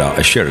shared it out.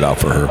 I shared it out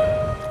for her.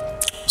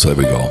 So there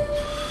we go.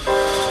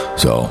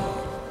 So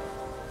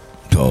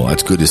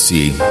that's good to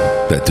see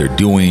that they're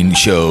doing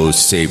shows,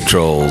 save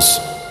trolls,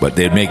 but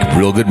they'd make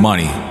real good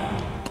money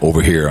over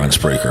here on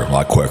Spreaker, a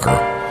lot quicker.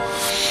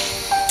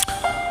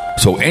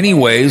 So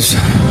anyways,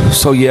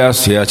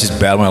 yes, just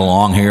battling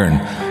along here,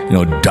 and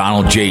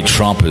Donald J.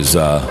 Trump is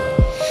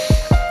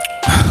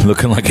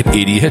looking like an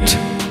idiot,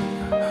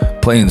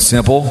 plain and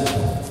simple.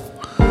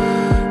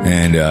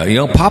 And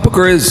Papa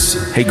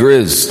Grizz, hey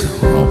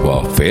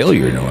Grizz,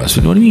 failure notice.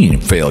 What do you mean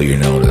failure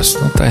notice?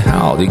 What the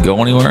hell? Did he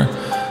go anywhere?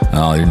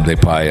 No, they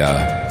probably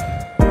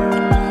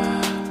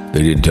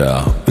it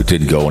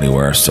didn't go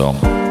anywhere. So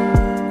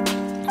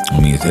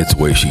it's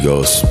the way she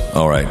goes.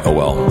 All right. Oh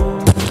well.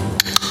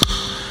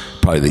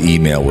 Probably the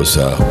email was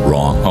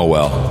wrong. Oh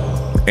well.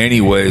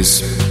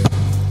 Anyways,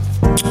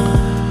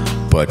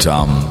 but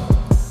I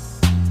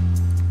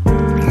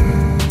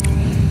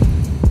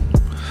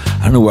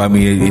don't know.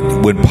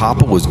 When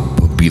Papa would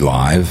be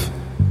live,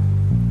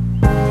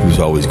 he was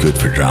always good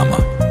for drama.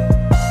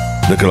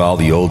 Look at all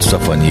the old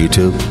stuff on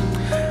YouTube.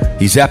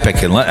 He's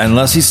epic,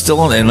 unless he's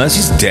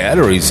dead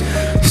or he's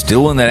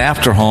still in that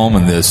after home.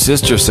 And the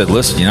sister said,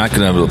 "Listen, you're not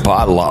going to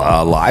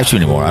live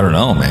stream anymore." I don't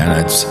know,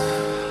 man.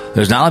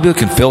 There's not a lot of people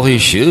can fill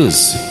his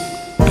shoes.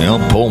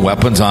 Pulling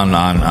weapons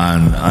online.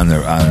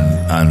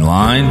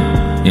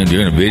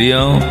 Doing a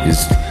video.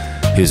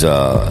 His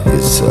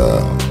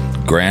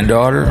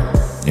granddaughter.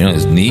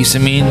 His niece,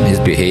 his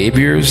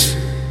behaviors.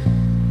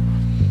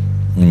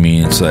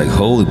 It's like,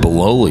 holy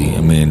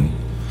baloney.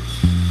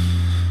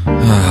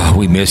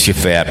 We miss you,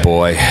 fat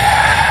boy.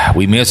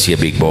 We miss you,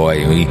 big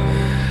boy.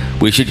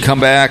 We should come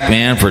back,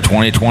 man, for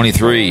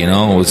 2023.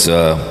 It was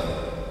a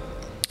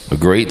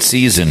great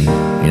season.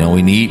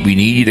 We need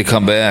you to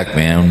come back,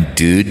 man.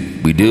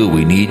 Dude, we do.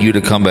 We need you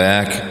to come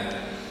back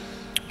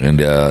and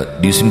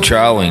do some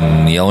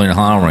chowing, yelling and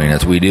hollering.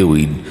 That's what we do.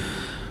 We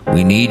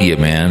need you,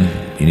 man.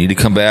 You need to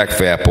come back,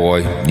 fat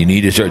boy. You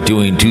need to start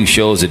doing 2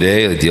 shows a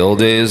day like the old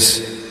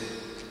days.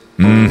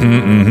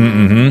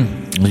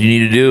 What you need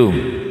to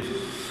do.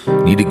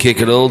 Need to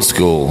kick it old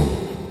school.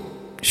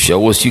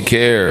 Show us you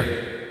care.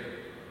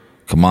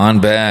 Come on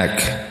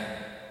back.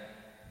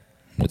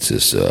 What's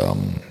this?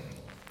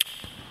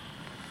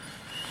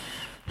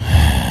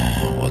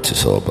 What's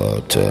this all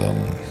about?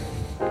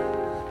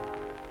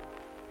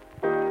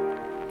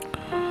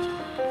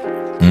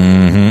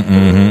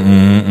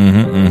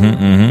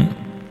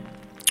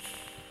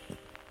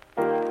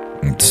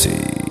 Let's see.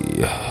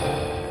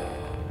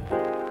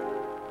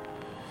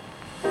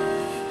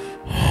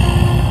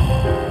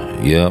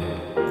 Yep.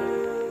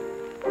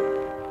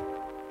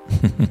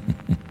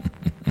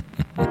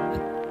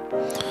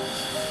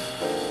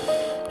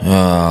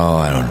 Oh,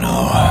 I don't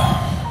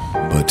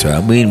know. But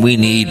we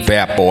need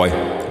Fat Boy.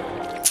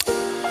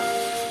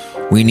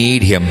 We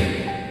need him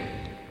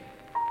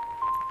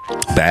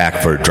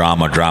back for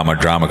drama.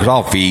 Because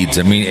all feeds.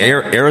 I mean,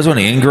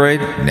 Arizona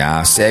Ingrid?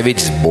 Nah,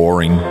 Savage is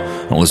boring.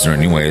 I don't listen to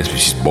her anyways, but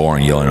she's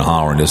boring, yelling and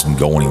hollering, doesn't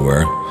go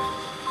anywhere.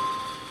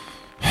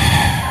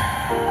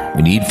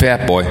 We need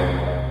Fat Boy.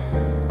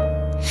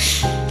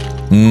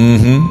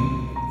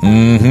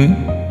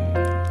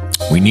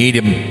 We need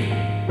him.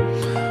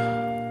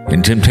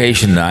 In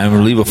temptation, I will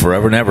leave it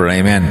forever and ever.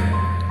 Amen.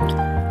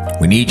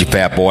 We need you,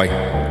 Fat Boy.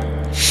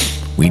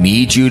 We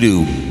need you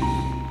to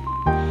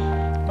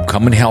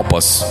come and help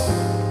us.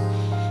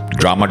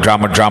 Drama.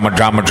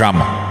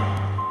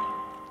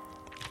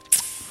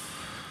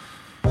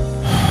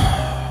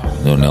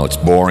 No, it's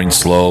boring,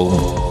 slow.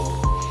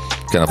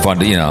 Kind of fun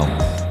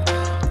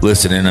to,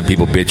 listen in on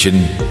people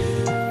bitching.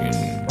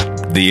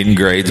 The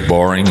Ingrade's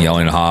boring,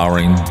 yelling,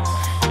 hollering.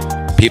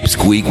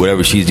 Pipsqueak,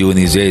 whatever she's doing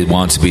these days,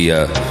 wants to be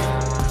a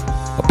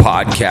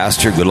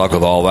podcaster. Good luck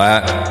with all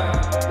that.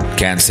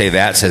 Can't say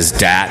that, says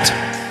dat.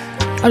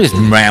 I'm just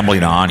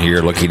rambling on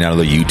here, looking at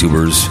other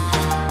YouTubers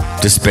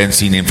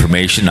dispensing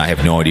information. I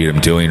have no idea what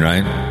I'm doing,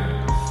 right?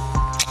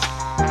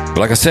 But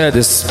like I said,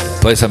 this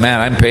place I'm at,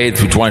 I'm paid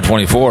through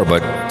 2024,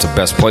 but it's the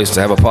best place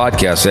to have a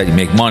podcast that you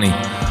make money.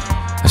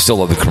 I still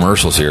love the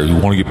commercials here. You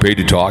want to get paid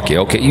to talk? Yeah,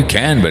 okay, you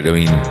can, but I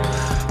mean,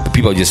 the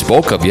people I just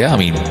spoke of, yeah, I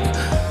mean,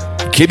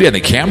 Kid behind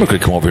the camera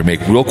could come over and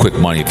make real quick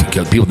money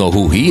because people know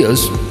who he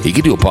is. He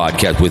could do a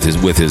podcast with his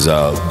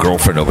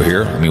girlfriend over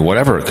here. I mean,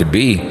 whatever it could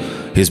be.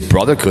 His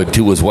brother could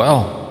too as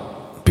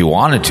well, if he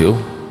wanted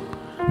to.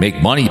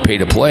 Make money, pay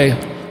to play,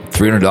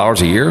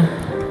 $300 a year.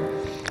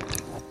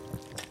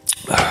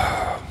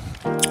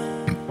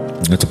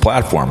 It's a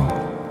platform.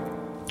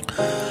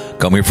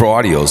 Come here for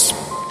audios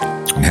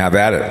and have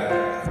at it.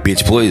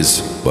 Bitch,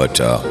 please. But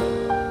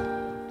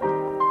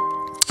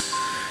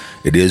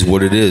it is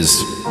what it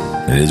is.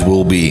 It is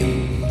will be.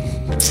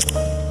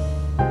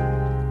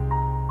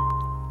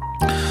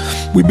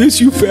 We miss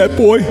you, Fat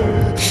Boy.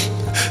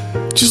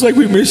 Just like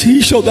we miss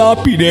He Shall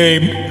Not Be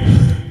Named.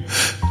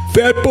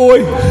 Fat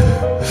Boy,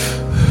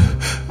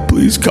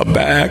 please come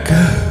back.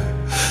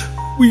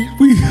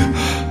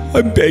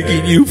 I'm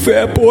begging you,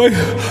 Fat Boy.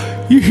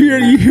 You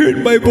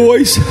hearing my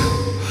voice?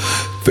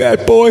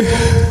 Fat Boy,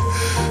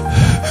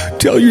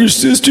 tell your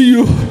sister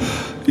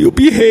you'll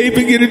behave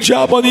and get a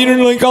job on the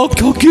internet. I'll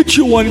get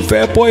you one,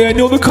 Fat Boy. I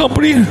know the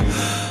company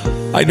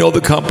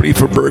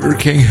for Burger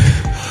King.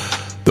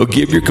 They'll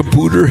give your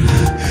computer.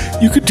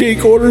 You can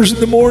take orders in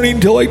the morning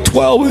till like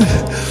 12.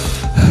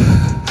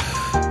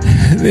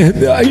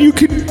 And you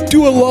can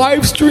do a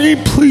live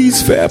stream.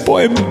 Please, Fat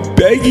Boy, I'm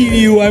begging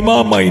you. I'm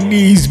on my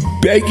knees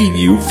begging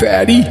you,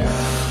 Fatty.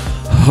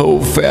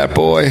 Oh, Fat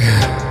Boy.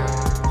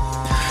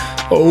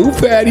 Oh,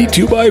 Fatty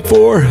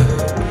 2x4.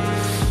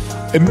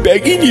 I'm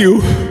begging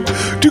you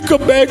to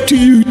come back to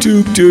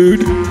YouTube,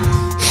 dude.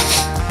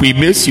 We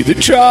miss you, the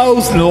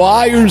Charles and the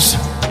Liars.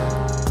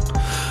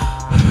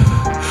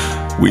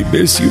 We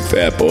miss you,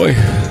 Fat Boy.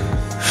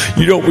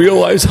 You don't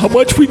realize how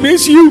much we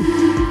miss you.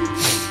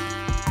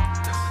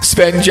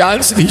 Sven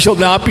Johnson, He Shall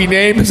Not Be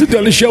Named, hasn't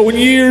done a show in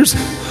years.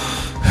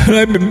 And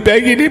I've been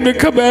begging him to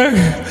come back.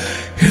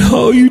 And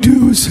all you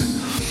do is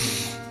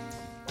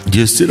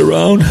just sit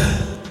around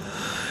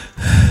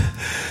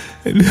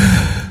and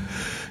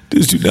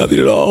just do nothing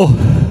at all.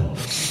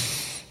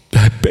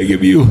 I beg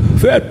of you,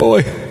 Fat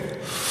Boy.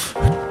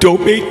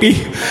 Don't make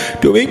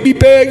me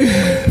beg,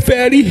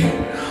 Fatty.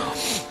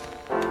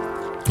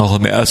 All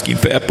I'm asking,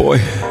 Fat Boy.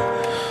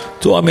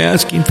 That's all I'm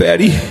asking,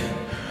 Fatty.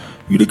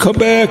 You to come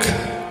back.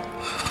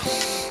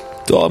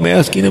 That's all I'm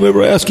asking. I'm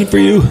ever asking for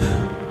you.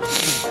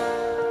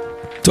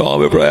 That's all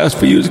I've ever asked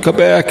for you is to come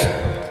back.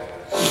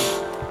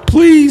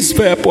 Please,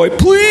 Fat Boy,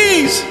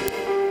 please.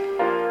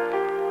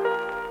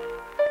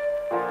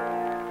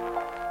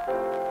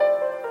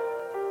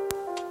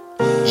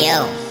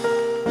 Yo,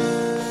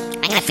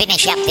 I'm gonna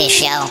finish up this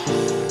show.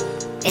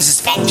 This is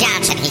Sven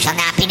Johnson, He Shall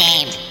Not Be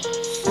Named.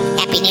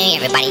 Happy New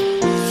Year, everybody.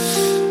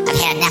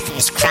 I've had enough of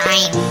this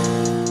crying.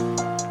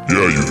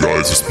 Yeah, you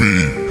guys, it's me,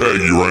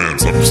 Haggy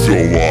Rants. I'm still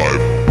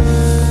alive.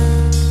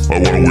 I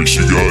want to wish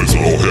you guys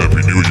all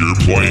Happy New Year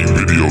playing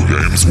video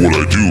games. What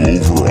I do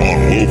over on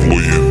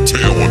Lovely and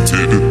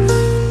Talented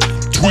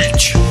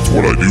Twitch. It's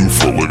what I do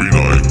for a living.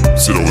 I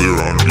sit over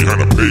there behind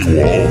a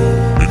paywall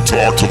and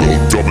talk to little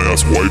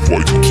dumbass white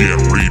boys who can't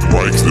read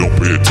right because they don't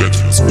pay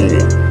attention to school.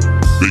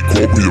 They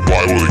quote me the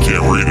Bible, they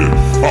can't read it.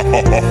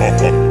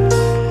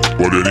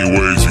 But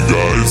anyways, you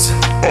guys,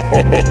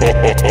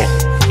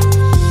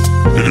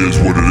 it is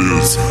what it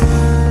is.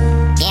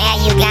 Yeah,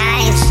 you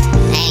guys.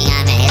 Hang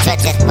on a minute.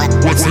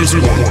 What's this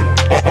one?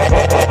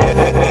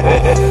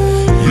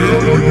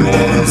 Yeah, you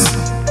guys.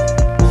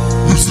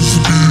 This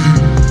is me,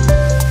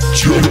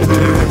 Jackal.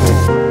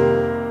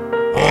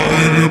 I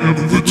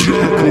am the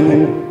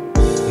Jackal.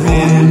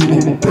 All you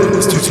little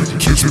bastards can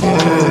kiss my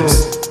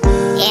ass.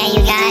 Yeah,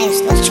 you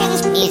guys. Let's turn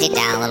this music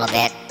down a little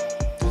bit.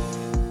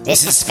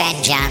 This is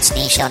Sven Johnson.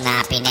 He shall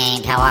not be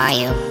named. How are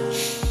you?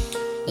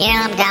 You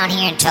know, I'm down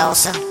here in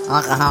Tulsa,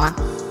 Oklahoma.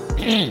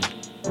 You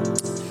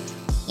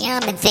know,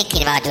 I've been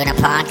thinking about doing a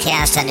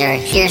podcast under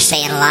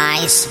Hearsay and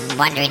Lies. I'm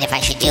wondering if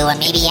I should do one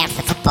maybe after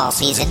the football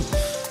season.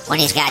 When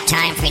he's got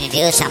time for me to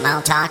do something,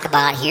 I'll talk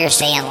about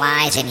hearsay and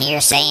lies and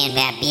hearsay and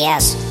that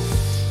BS.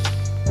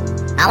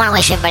 I want to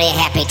wish everybody a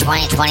happy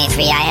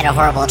 2023. I had a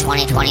horrible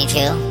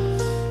 2022.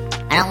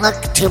 I don't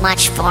look too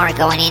much forward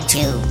going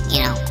into,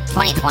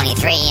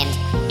 2023. And,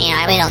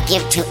 I really don't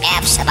give two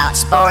F's about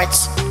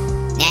sports.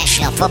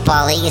 National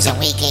Football League is in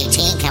Week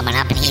 18 coming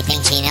up, and he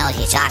thinks he knows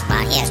what he's talking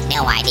about. He has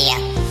no idea.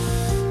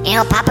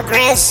 Papa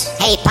Grizz?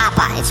 Hey,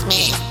 Papa, it's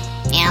me.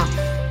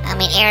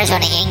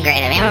 Arizona Ingrid.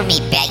 Remember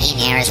me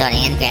begging Arizona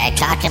Ingrid? I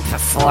talked to him for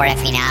 4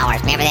 effing hours.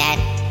 Remember that?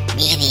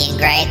 Me and the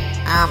Ingrid?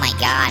 Oh, my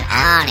God.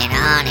 On and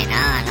on and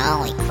on.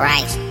 Holy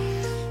Christ.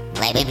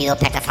 Label people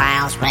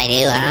pedophiles. What I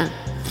do, huh?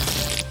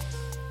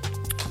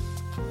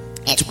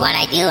 It's what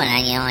I do, and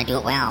I do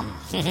it well.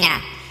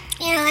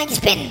 I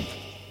just been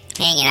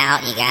hanging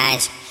out, you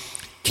guys.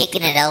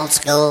 Kicking it old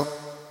school.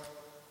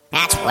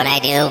 That's what I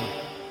do.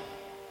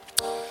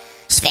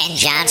 Sven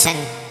Johnson.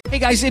 Hey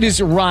guys, it is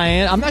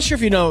Ryan. I'm not sure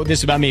if you know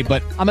this about me,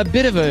 but I'm a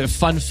bit of a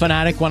fun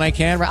fanatic when I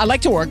can. I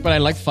like to work, but I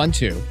like fun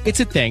too. It's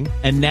a thing.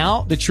 And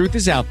now the truth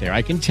is out there.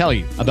 I can tell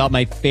you about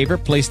my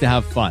favorite place to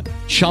have fun.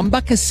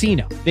 Chumba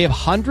Casino. They have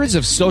hundreds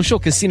of social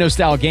casino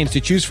style games to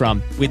choose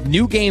from with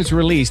new games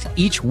released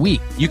each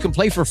week. You can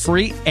play for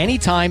free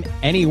anytime,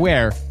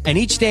 anywhere. And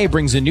each day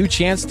brings a new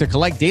chance to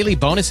collect daily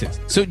bonuses.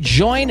 So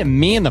join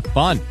me in the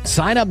fun.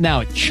 Sign up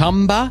now at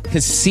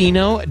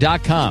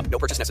ChumbaCasino.com. No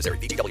purchase necessary.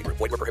 VGW Group.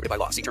 Void where prohibited by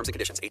law. See terms and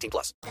conditions.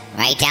 18+.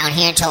 Right down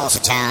here in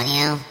Tulsa Town,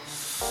 if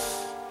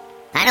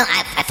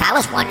I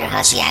was Wonder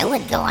Hussy, I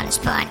wouldn't go on this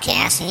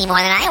podcast any more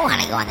than I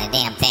want to go on the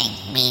damn thing.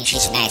 I mean,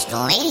 she's a nice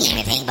little lady and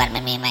everything, but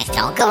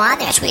don't go on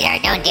there,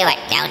 sweetheart. Don't do it.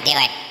 Don't do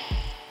it.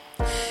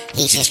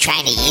 He's just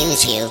trying to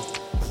use you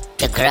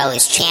to grow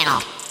his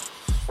channel.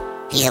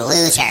 He's a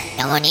loser.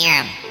 Don't go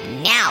near him.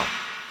 No.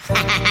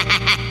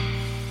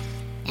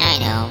 I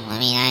know.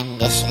 I'm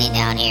just sitting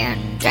down here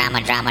and drama.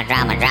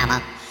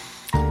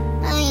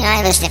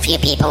 I listen to a few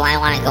people. I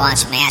want to go on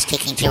some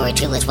ass-kicking tour or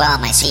two as well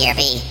on my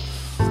CRV.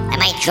 I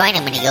might join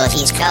him when he goes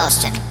East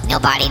Coast and no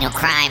body, no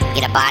crime.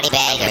 Get a body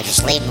bag or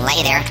just leave him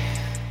lay there.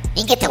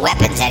 You can get the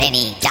weapons at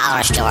any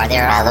dollar store.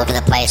 They're all over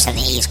the place on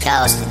the East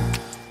Coast.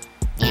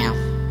 And,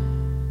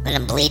 let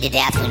him bleed to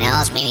death. Who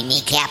knows? Maybe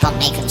kneecap him,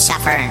 make him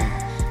suffer, and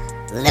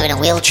live in a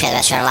wheelchair the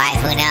rest of her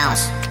life. Who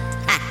knows?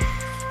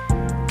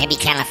 It'd be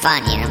kind of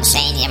fun, you know what I'm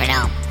saying? You never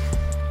know.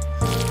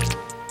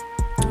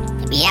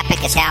 It'd be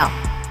epic as hell.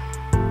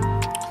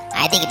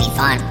 I think it'd be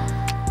fun.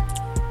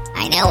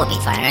 I know it would be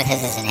fun. Earth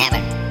is in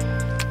heaven.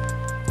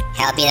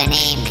 Hell be their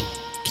name.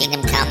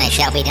 Kingdom come, they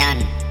shall be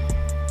done.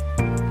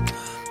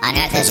 On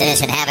earth as it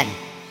is in heaven.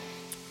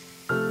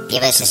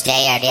 Give us this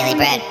day our daily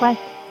bread.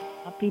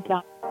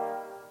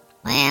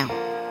 Well.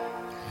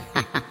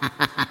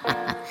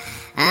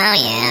 Oh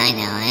yeah, I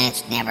know.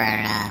 It's never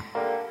up,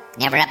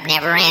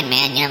 never end,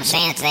 man. You know what I'm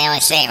saying? That's what they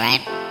always say,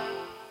 right?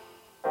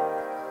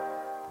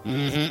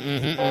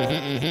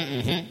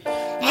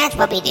 That's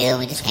what we do.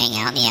 We just hang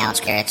out in the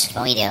outskirts. That's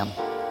what we do.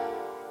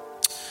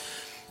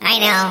 I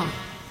know.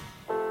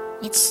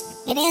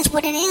 It is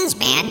what it is,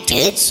 man.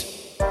 Dudes.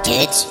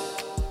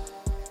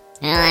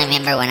 Well, I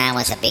remember when I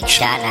was a big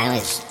shot, I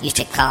used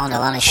to call into a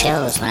lot of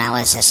shows when I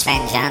was a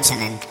Sven Johnson,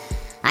 and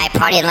I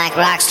partied like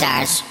rock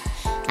stars.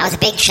 I was a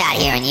big shot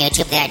here on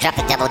YouTube. Then I dropped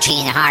the double G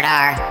and the hard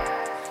R.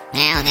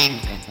 And then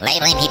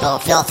labeling people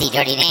filthy,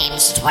 dirty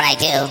names is what I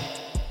do.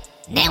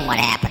 And then what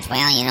happens?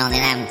 Well,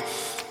 then I'm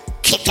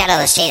kicked out of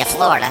the state of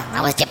Florida.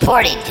 I was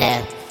deported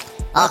to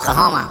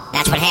Oklahoma.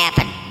 That's what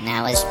happened. And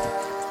I was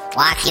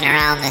walking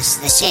around the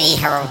city,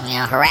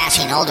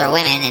 harassing older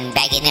women and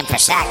begging them for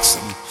sex.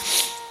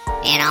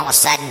 And all of a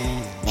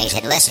sudden, they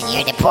said, listen,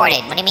 you're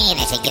deported. What do you mean?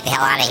 I said, get the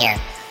hell out of here.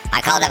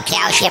 I called up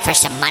Cowship for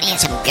some money and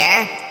some gear,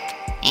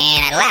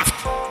 and I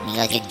left. And he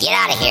goes, you get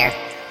out of here.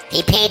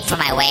 He paid for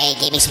my way,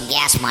 gave me some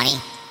gas money,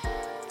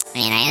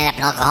 and I ended up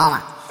in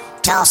Oklahoma.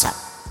 Tulsa.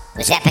 It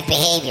was epic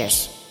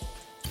behaviors.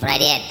 That's what I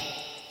did.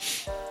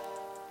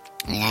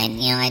 And I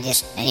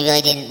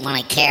really didn't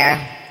want to care.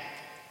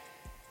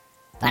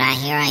 But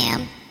here I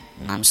am.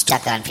 I'm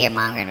stuck on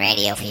Fear-Mongering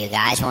Radio for you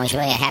guys. I wish you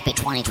a happy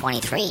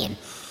 2023, and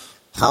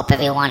hope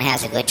everyone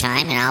has a good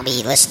time. And I'll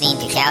be listening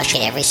to Cow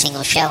Shit every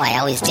single show. I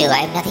always do.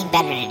 I have nothing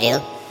better to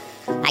do.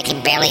 I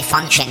can barely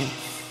function.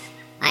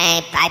 I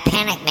I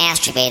panic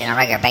masturbate on a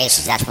regular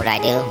basis. That's what I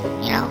do,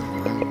 you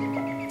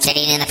know.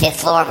 Sitting in the 5th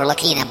floor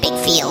overlooking a big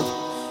field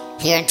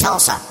here in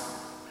Tulsa.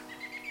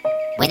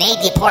 When they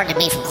deported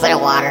me from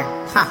Clearwater,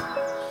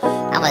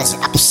 I was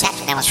upset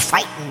and I was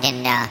frightened,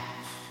 and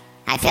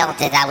I felt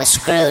that I was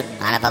screwed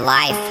out of a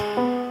life.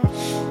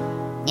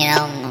 You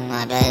know,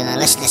 I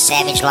listen to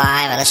Savage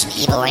Live, I listen to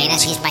Evil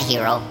Anus, he's my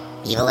hero.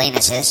 Evil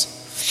Anus is.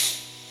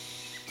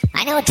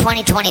 I know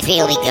 2023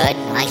 will be good.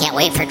 I can't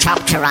wait for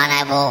Trump to run.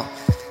 I will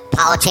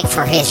politic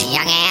for his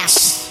young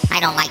ass. I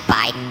don't like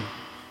Biden.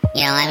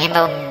 You know, I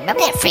remember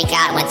that freak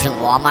out went through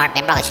Walmart?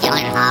 Remember I was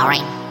yelling and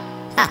hollering?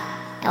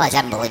 That was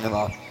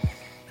unbelievable.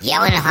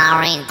 Yelling and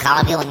hollering,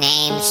 calling people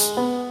names.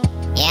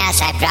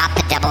 Yes, I've dropped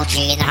the double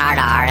G and the hard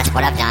R. That's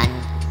what I've done.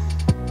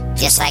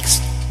 Just like,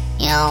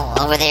 you know,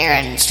 over there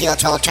in Steel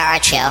Toe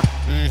Chart Show.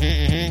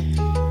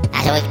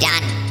 That's what we've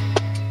done.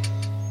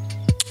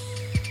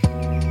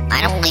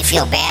 I don't really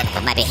feel bad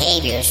for my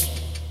behaviors.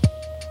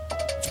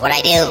 It's what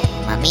I do.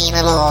 I'm a mean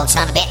little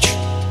son of a bitch.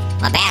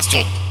 I'm a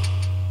bastard.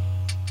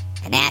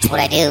 And that's what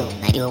I do.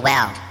 And I do it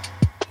well.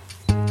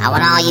 I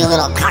want all you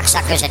little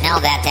cocksuckers to know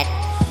that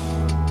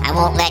I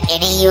won't let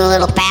any of you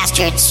little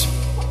bastards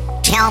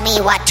tell me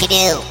what to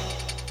do.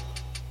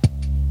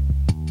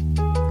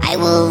 I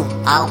will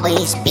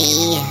always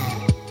be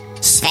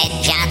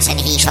Sven Johnson.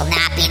 He shall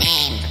not be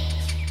named.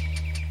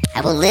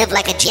 I will live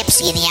like a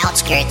gypsy in the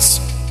outskirts.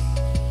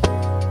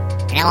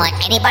 I don't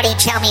want anybody to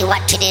tell me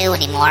what to do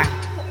anymore.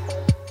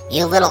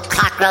 You little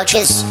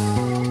cockroaches.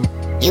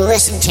 You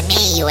listen to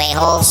me, you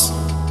a-holes.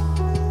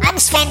 I'm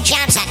Sven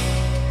Johnson.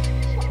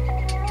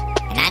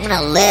 And I'm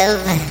gonna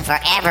live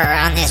forever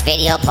on this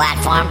video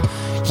platform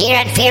here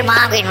on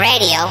Fear-Mongering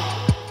Radio.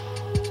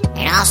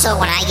 And also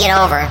when I get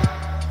over,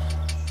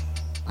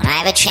 when I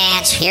have a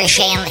chance, here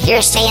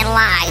saying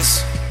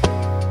lies,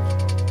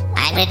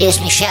 I'm gonna do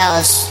some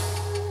shows.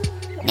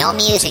 No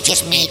music,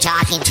 just me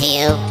talking to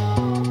you.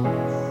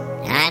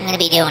 I'm gonna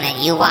be doing it.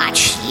 You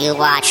watch, you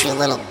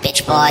little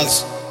bitch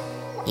boys.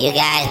 You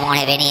guys won't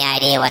have any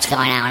idea what's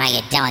going on when I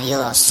get done with you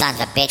little sons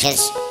of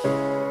bitches.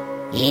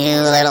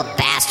 You little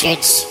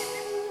bastards.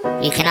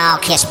 You can all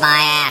kiss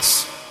my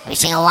ass. Every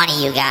single one of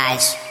you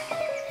guys.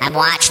 I'm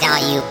watching all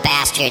you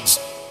bastards.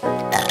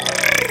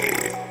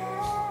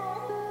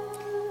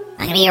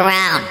 I'm gonna be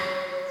around.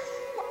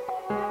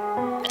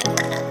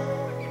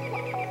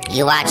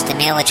 You watch the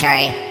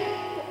military.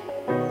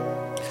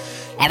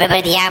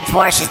 Everybody, the armed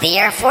forces, the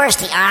Air Force,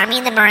 the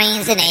Army, the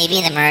Marines, the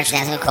Navy, the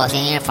Merchants, and of course, the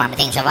uniform,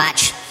 things to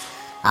watch.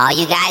 All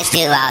you guys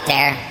do out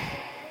there,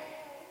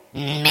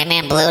 men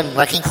in blue and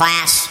working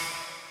class,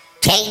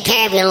 taking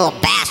care of you little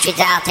bastards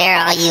out there,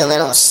 all you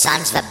little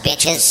sons of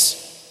bitches.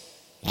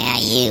 Yeah,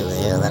 you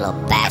little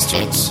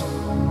bastards.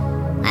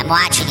 I'm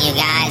watching you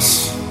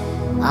guys.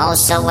 Oh,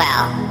 so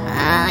well.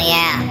 Oh,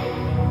 yeah.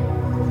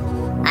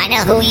 I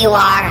know who you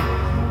are.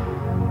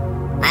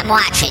 I'm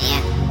watching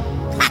you.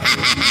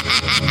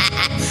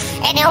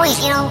 And always,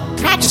 you know,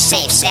 practice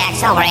safe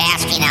sex. All we're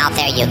asking out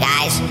there, you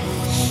guys.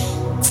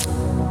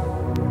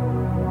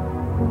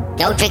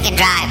 Don't drink and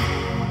drive.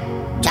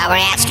 That's all we're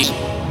asking.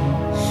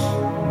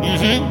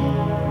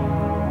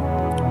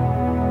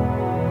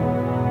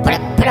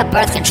 Put a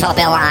birth control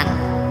bill on.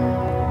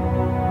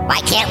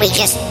 Why can't we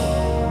just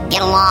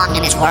get along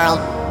in this world?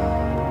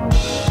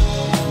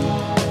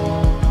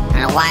 I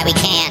don't know why we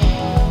can't.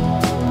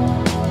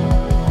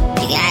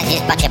 You guys are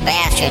just a bunch of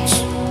bastards.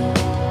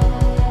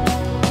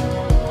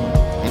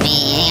 I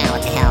mean, you know,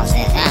 what the hell is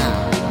this?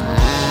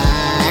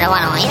 I don't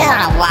want to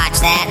watch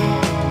that.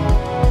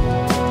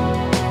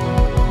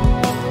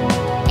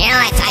 You know,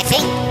 I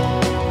think...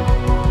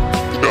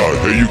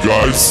 Hey, you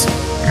guys.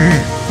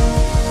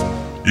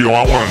 You know,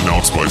 I want to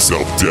announce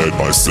myself dead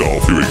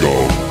myself. Here we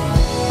go.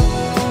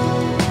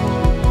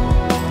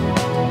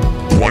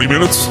 20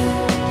 minutes?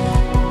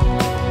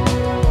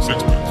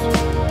 6 minutes.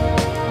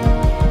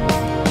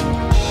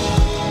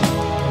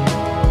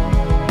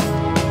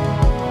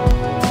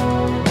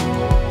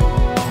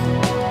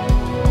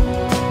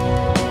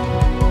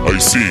 I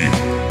see.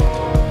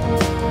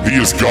 He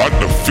has gotten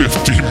a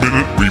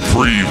 15-minute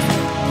reprieve.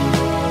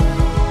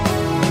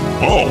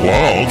 Oh,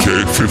 wow,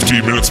 okay.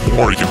 15 minutes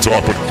more he can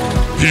talk, but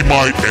he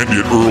might end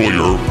it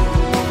earlier.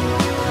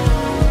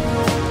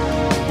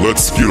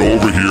 Let's get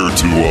over here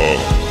to,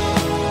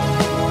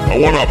 I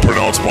want to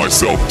pronounce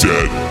myself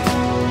dead.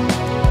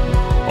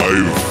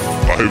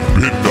 I've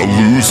been a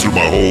loser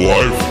my whole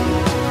life.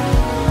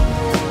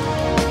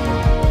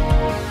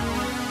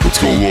 Let's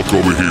go look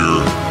over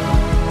here.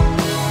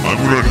 I'm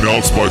going to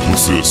announce my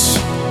sis.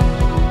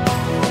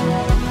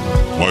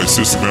 My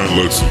sis man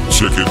lets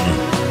chicken.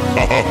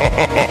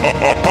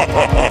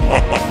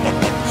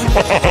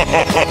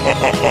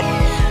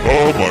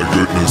 Oh my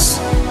goodness.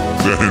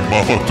 Man,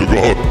 Mama took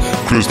all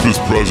Christmas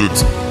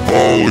presents.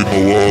 Holy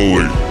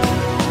moly.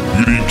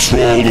 Getting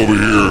trolled over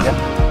here.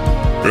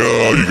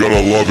 Yeah, you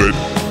gotta love it.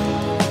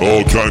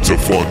 All kinds of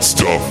fun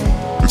stuff.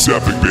 It's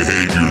epic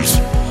behaviors.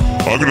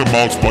 I'm gonna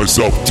announce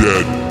myself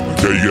dead.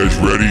 Okay, you guys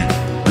ready?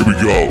 Here we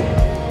go.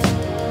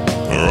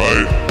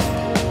 Alright.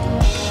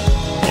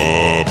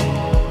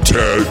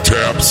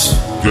 taps.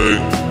 Okay.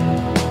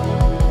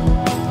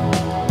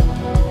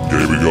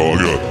 Here we go.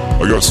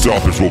 I gotta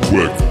stop this real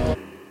quick.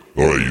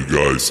 All right, you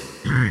guys.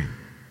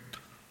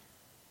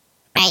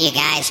 Hey, you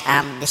guys.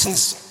 This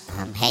is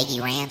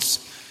Haggy Rants.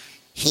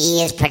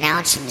 He has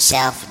pronounced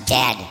himself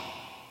dead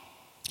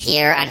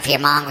here on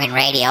Fearmongering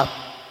Radio.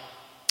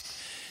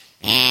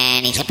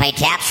 And he's going to play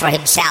taps for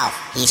himself.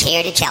 He's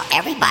here to tell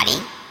everybody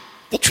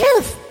the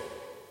truth.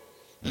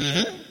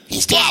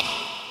 He's dead.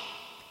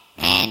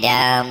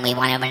 And we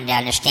want everyone to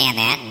understand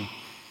that. And,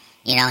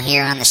 you know,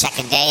 here on the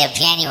 2nd day of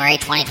January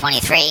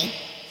 2023.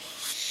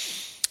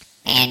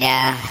 And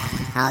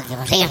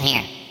I'll take him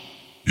here.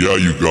 Yeah,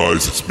 you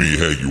guys, it's me,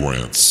 Haggy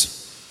Rants.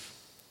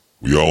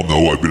 We all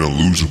know I've been a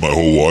loser my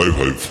whole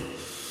life.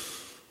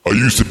 I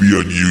used to be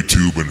on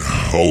YouTube, and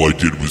all I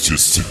did was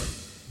just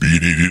be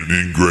an idiot and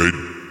ingrate.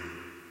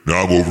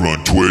 Now I'm over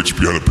on Twitch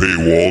behind a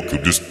paywall. I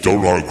just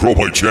don't know how to grow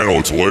my channel.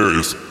 It's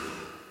hilarious.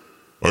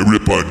 I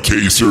rip on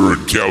Kaser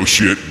and cow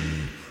shit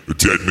and the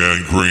Dead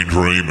Man Green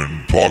Dream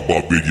and talk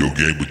about video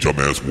games with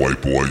dumbass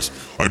white boys.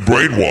 I'm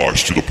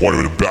brainwashed to the point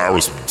of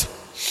embarrassment.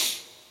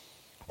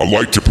 I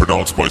like to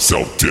pronounce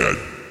myself dead.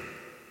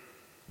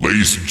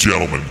 Ladies and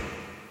gentlemen,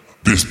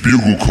 this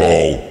bugle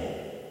call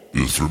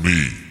is for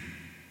me.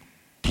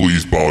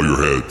 Please bow your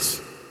heads.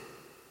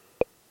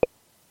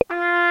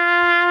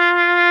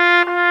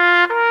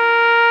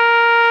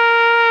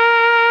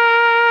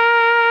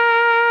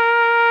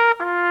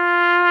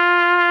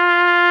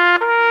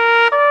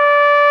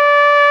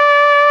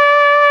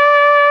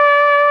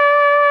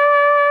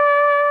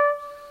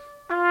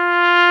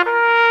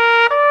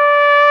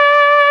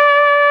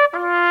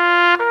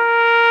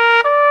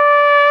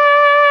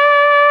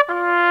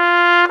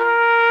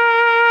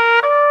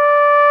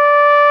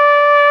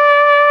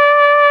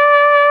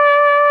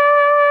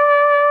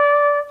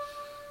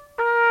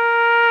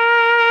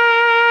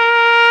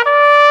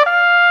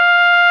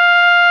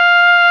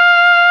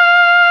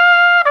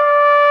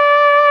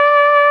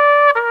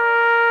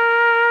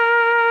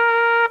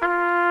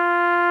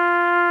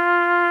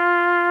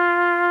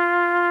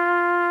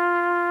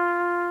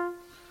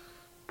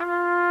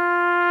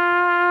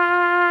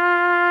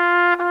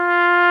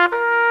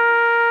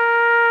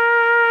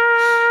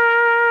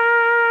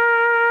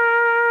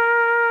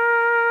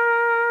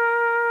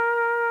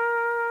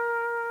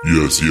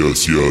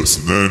 Yes.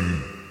 And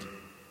then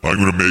I'm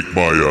gonna make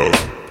my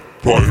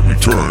private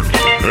return.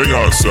 Hang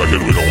on a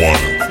second, we don't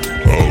want it.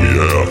 Oh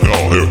yeah, no,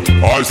 here.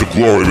 Eyes of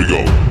glory, we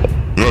go.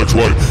 That's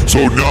right.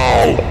 So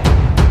now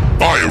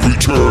I have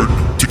returned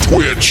to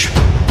Twitch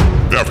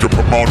after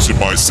pronouncing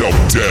myself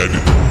dead.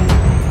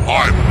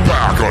 I'm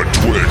back on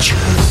Twitch.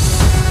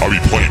 I'll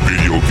be playing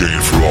video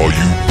games for all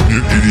you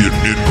idiot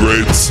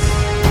ingrates.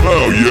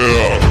 Oh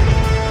yeah,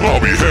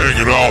 I'll be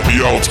hanging out in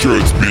the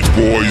outskirts, bitch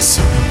boys.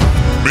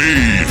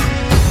 Me,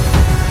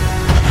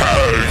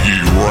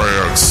 Haggy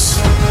Rants,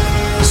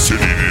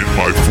 sitting in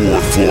my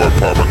 4th floor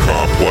apartment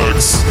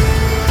complex,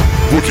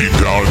 looking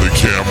down at the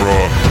camera,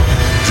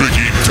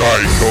 drinking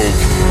Diet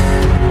Coke,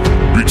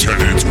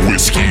 pretending it's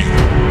whiskey.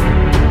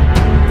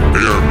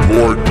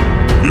 Airport,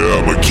 yeah,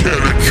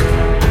 mechanic.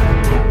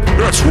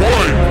 That's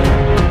right.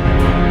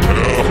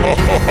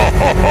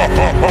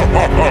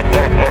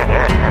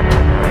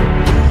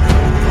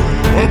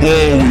 I'm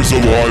always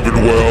alive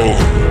and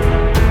well.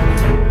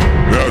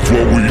 That's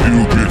what we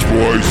do, bitch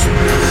boys.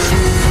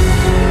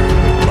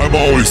 I'm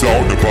always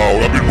out and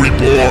about. I've been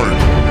reborn.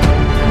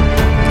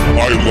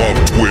 I love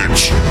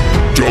Twitch.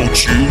 Don't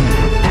you?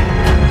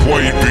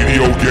 Playing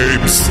video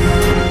games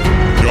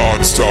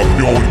non-stop.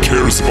 No one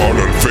cares about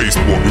it on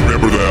Facebook.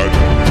 Remember that.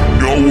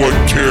 No one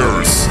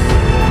cares.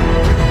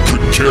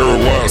 Could care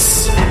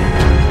less.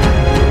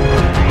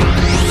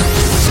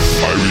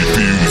 I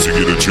refuse to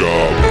get a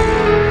job.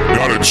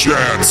 Not a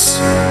chance.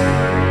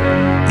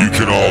 You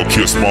can all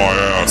kiss my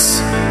ass.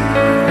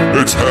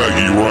 It's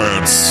Haggy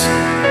Rants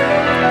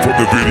from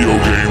the video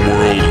game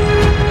world.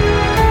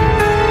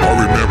 I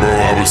remember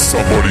I was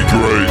somebody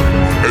great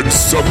and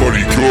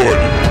somebody good.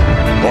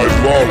 I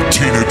love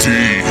Tina D.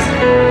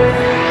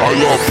 I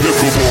love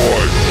Pickle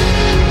Boy.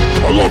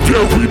 I loved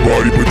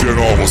everybody, but then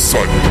all of a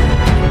sudden,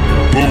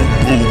 boom,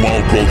 boom,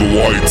 out go the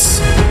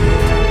lights.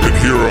 And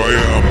here I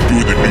am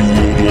doing the New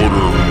World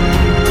Order.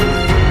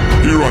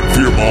 Here on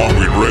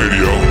Fearmongering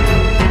Radio.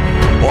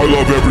 I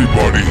love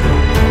everybody.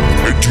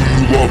 And do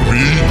you love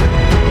me?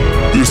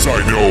 This I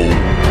know,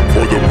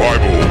 for the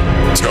Bible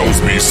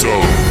tells me so.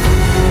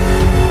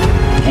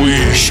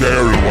 Please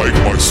share and like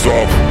my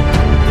stuff.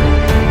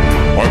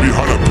 I'm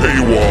behind a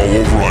paywall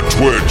over on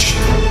Twitch,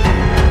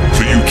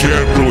 so you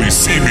can't really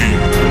see me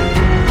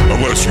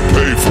unless you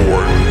pay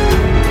for it.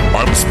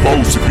 I'm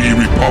supposed to be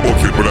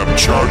Republican, but I'm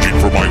charging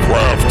for my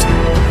craft.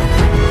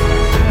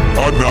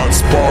 I'm not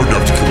smart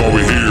enough to come over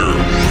here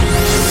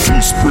to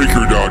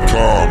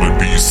Spreaker.com and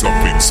be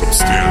something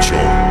substantial.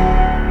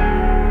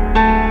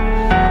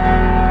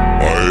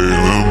 I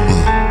am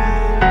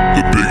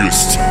the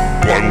biggest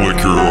butt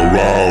licker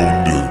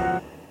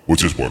around.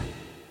 What's this one?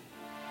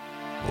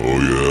 Oh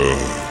yeah.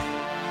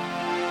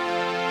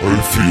 I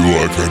feel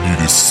like I need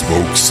to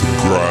smoke some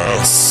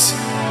grass.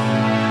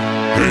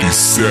 Hey,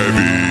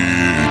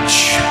 Savage,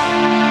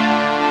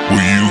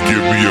 will you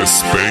give me a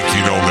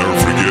spanking I'll never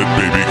forget,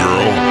 baby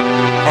girl?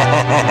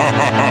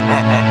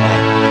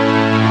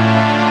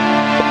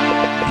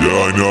 Yeah,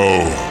 I know.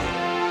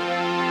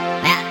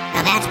 Well,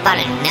 now that's about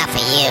enough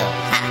of you.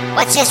 Huh,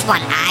 what's this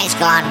one? Eyes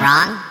gone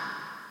wrong?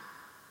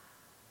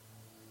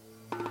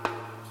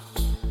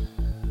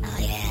 Oh,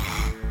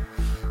 yeah.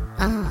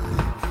 Oh,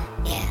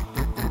 yeah.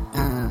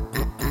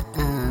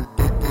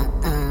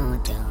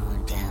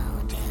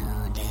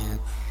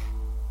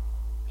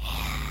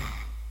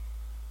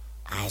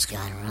 Eyes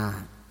gone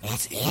wrong.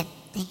 That's it?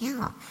 The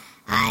hell?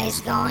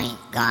 Eyes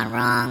gone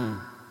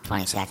wrong.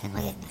 20 seconds.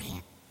 Look at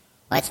it.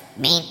 What's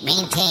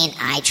maintain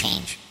eye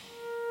change?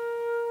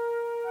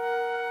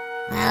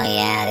 Oh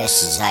yeah,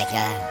 this is like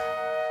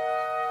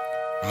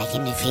I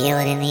can feel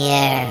it in the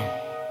air.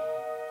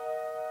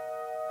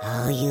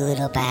 Oh, you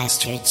little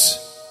bastards.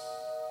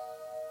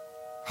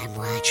 I'm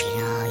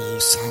watching all you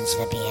sons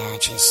of a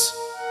biatches.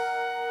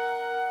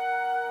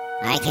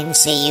 I can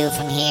see you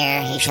from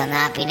here. He shall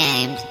not be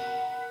named.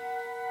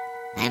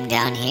 I'm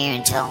down here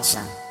in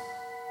Tulsa.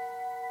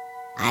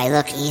 I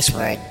look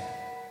eastward.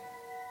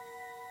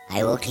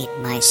 I will keep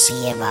my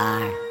C of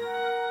R.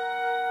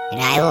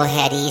 And I will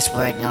head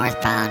eastward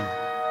northbound.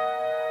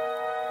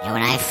 And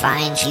when I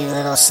find you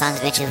little sons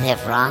of bitches who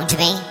have wronged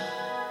me,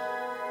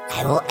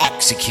 I will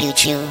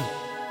execute you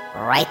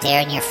right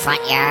there in your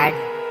front yard,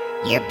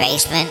 your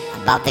basement,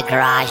 above the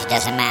garage, it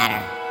doesn't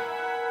matter.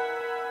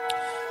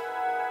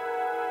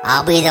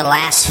 I'll be the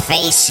last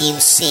face you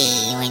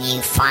see when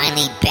you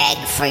finally beg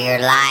for your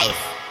life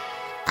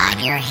on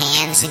your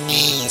hands and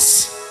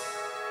knees.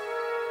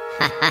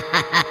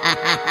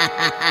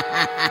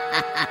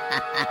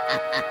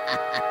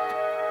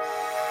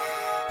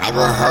 I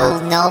will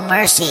hold no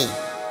mercy.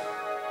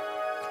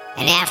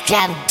 And after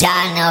I'm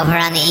done over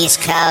on the East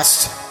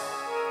Coast,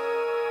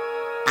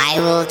 I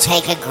will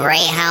take a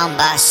Greyhound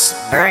bus,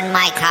 burn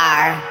my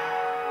car,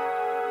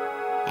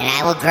 and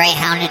I will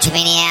Greyhound it to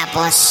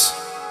Minneapolis.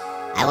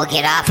 I will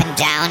get off in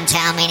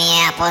downtown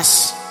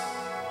Minneapolis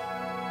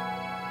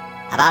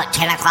about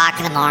 10 o'clock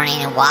in the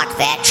morning and walk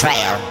that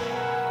trail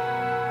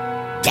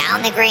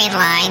down the Green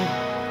Line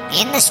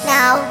in the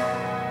snow,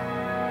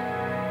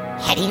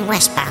 heading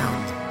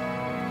westbound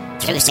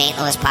through St.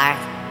 Louis Park,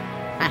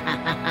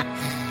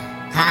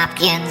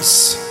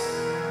 Hopkins,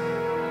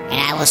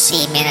 and I will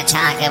see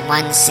Minnetonka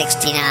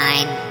 169.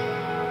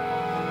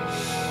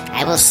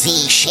 I will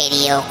see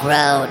Shady Oak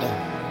Road.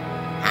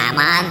 I'm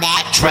on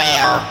that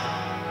trail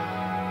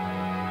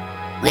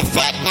with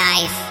that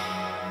knife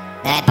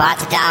that I bought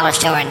at the dollar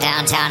store in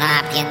downtown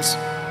Hopkins.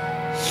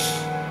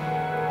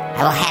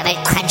 I will have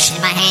it clenched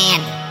in my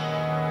hand.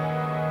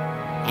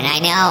 And I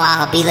know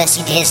I'll be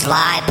listening to his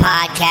live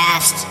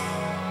podcast.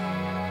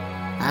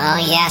 Oh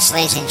yes,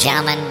 ladies and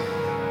gentlemen,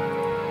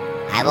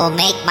 I will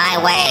make my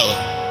way.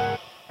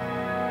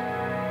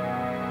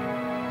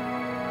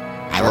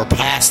 I will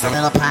pass the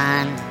little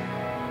pond.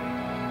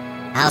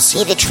 I'll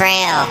see the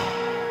trail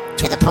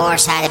to the poor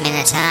side of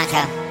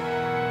Minnetonka.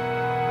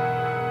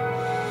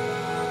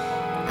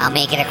 I'll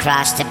make it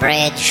across the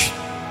bridge.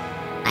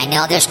 I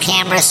know there's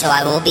cameras, so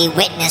I will be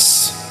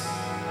witness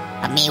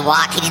of me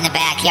walking in the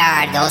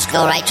backyard. Those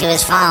go right to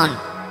his phone.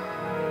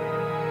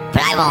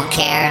 But I won't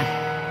care.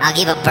 I'll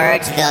give a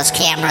bird to those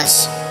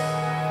cameras.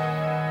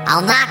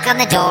 I'll knock on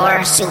the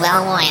door. Sue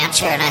Ellen will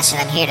answer, and I said,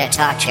 I'm here to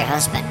talk to your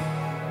husband.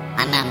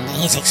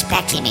 He's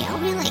expecting me. Oh,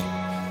 really?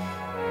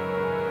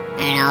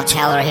 And I'll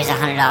tell her, here's a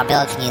 $100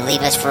 bill. Can you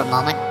leave us for a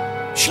moment?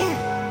 Sure.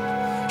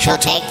 She'll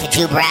take the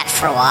two brats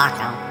for a walk.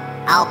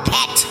 I'll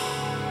pet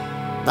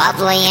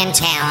lovely and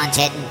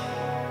talented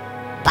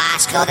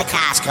Bosco the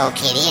Costco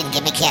kitty and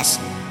give him a kiss.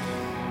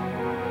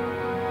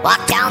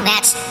 Walk down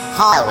that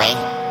hallway.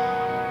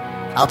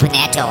 Open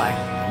that door.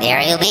 There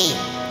he'll be.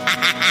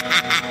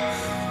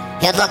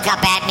 He'll look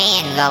up at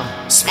me and go,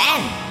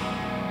 Sven,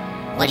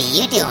 what are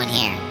you doing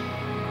here?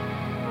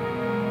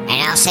 And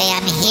I'll say,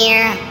 I'm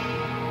here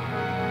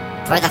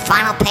for the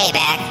final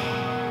payback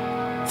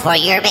for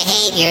your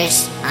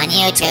behaviors on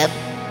YouTube.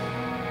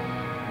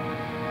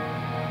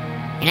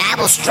 And I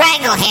will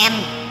strangle him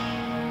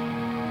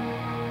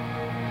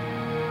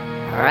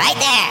right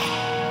there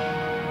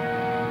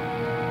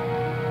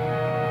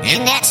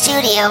in that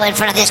studio in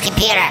front of this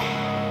computer.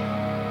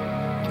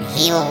 And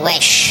he will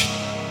wish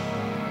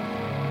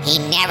he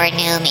never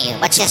knew me.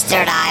 What's his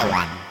third eye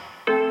one?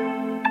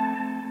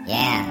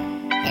 Yeah,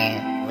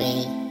 here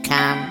we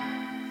come.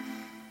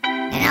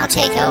 And I'll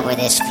take over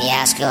this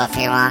fiasco of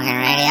Fear Mongering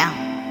Radio.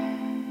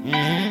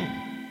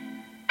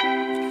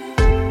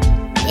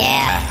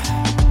 Yeah.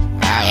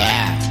 Oh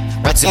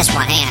yeah. What's this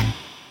one hand?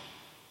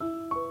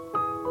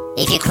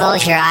 If you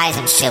close your eyes,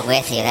 I'm still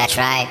with you, that's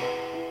right.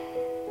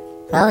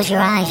 Close your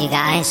eyes, you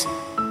guys.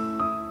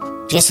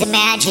 Just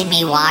imagine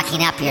me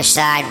walking up your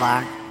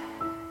sidewalk.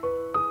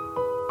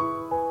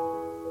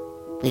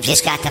 We've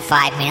just got the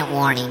 5-minute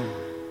warning.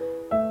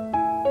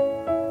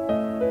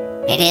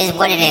 It is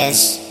what it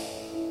is.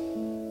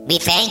 We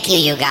thank you,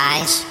 you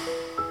guys.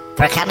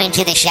 for coming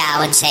to the show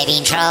and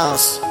saving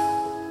trolls.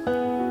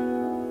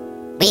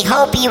 We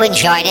hope you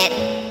enjoyed it.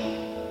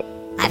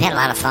 I've had a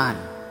lot of fun.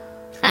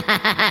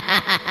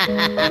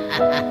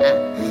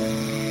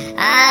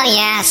 Oh,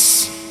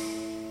 yes.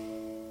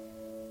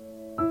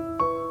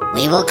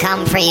 We will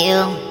come for you,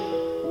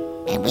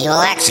 and we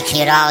will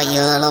execute all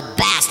you little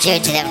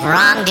bastards that have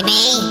wronged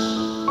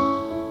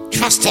me.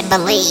 Trust and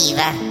believe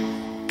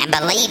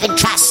and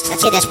trust.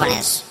 Let's see what this one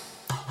is.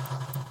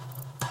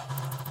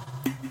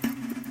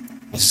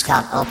 This is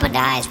called Opened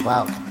Eyes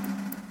Woke.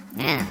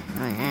 Yeah,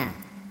 oh yeah.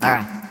 Or,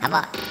 how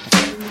about...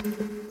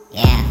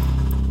 Yeah.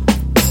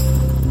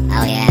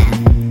 Oh yeah.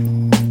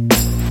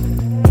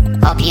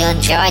 Hope you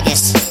enjoyed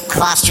this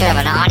cluster of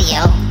an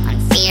audio on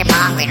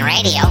Fear-Mongering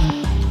Radio.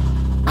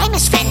 My name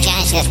is Sven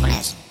Johnson, this one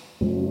is.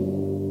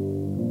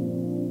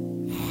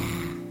 Yeah.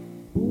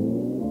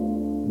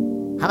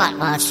 How about,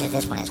 well, let's do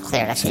this one is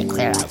clear. Let's see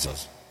Clear Eyes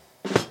is.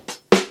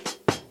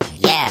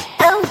 Yeah.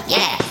 Oh,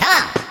 yeah. Come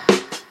on.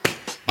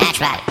 That's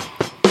right.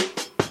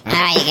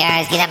 Alright, you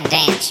guys, get up and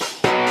dance.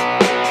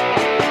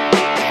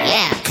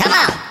 Yeah, come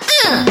on.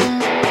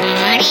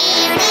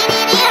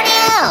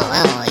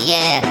 Oh,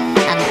 yeah.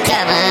 I'm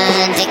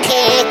coming to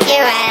kick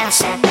your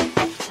ass.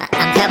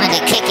 I'm coming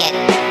to kick it.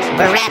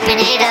 We're wrapping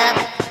it up.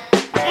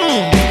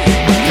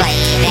 Play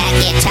that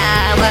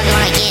guitar. We're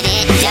gonna get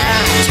it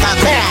done. It's called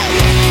Clear Out.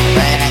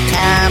 We're gonna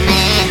come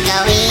and go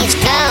East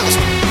Coast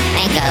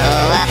and go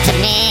up to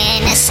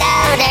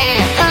Minnesota.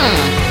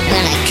 We're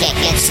gonna kick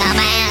it some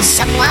ass,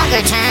 some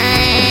longer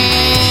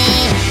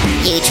time.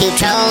 YouTube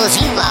trolls,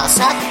 you all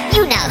suck.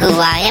 You know who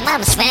I am.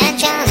 I'm Sven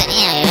Johnson.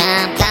 Yeah,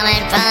 I'm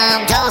coming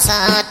from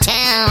Tulsa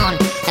Town.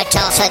 A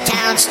Tulsa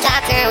Town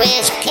stalker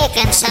is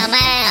kicking some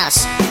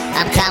ass.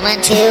 I'm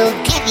coming to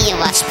give you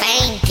a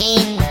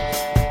spanking.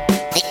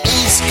 The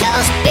East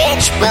Coast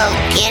bitch will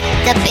get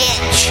the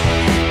bitch.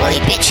 We'll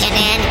be bitching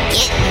and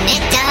getting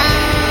it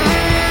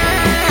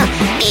done.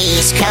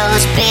 East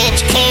Coast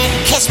bitch can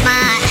kiss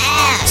my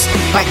ass.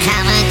 We're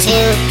coming to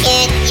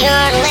get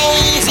your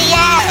lazy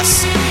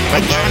ass.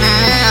 We're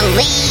gonna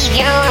leave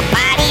your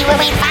body where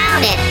we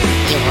found it.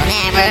 You will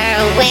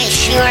never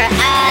wish you were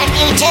on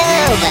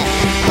YouTube.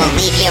 We'll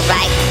leave you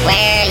right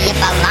where you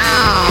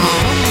belong.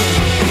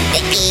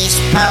 The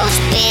East Coast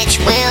bitch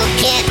will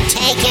get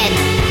taken.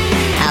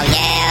 Oh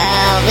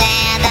yeah,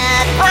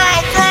 the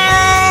quiet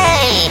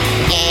way.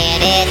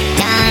 Get it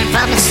done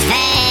from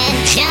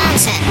Sven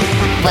Johnson.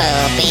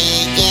 We'll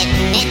be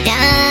getting it done.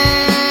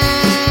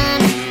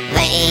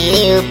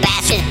 You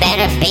bastards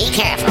better be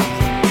careful.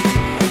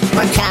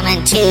 We're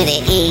coming to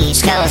the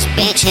East Coast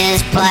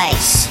bitches'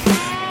 place.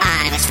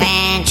 I'm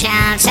Sven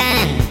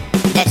Johnson.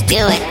 Let's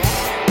do it.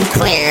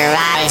 Clear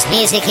Eyes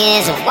Music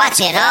is what's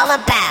it all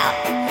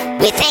about.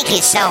 We thank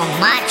you so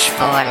much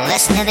for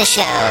listening to the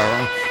show.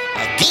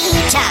 The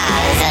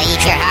guitars will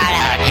eat your heart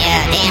out.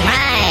 Yeah, damn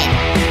right.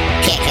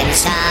 Kicking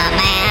some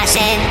ass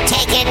and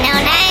taking no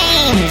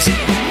names.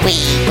 We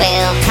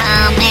will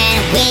come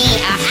and we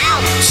are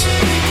out.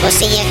 We'll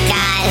see you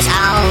guys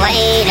all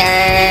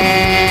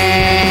later.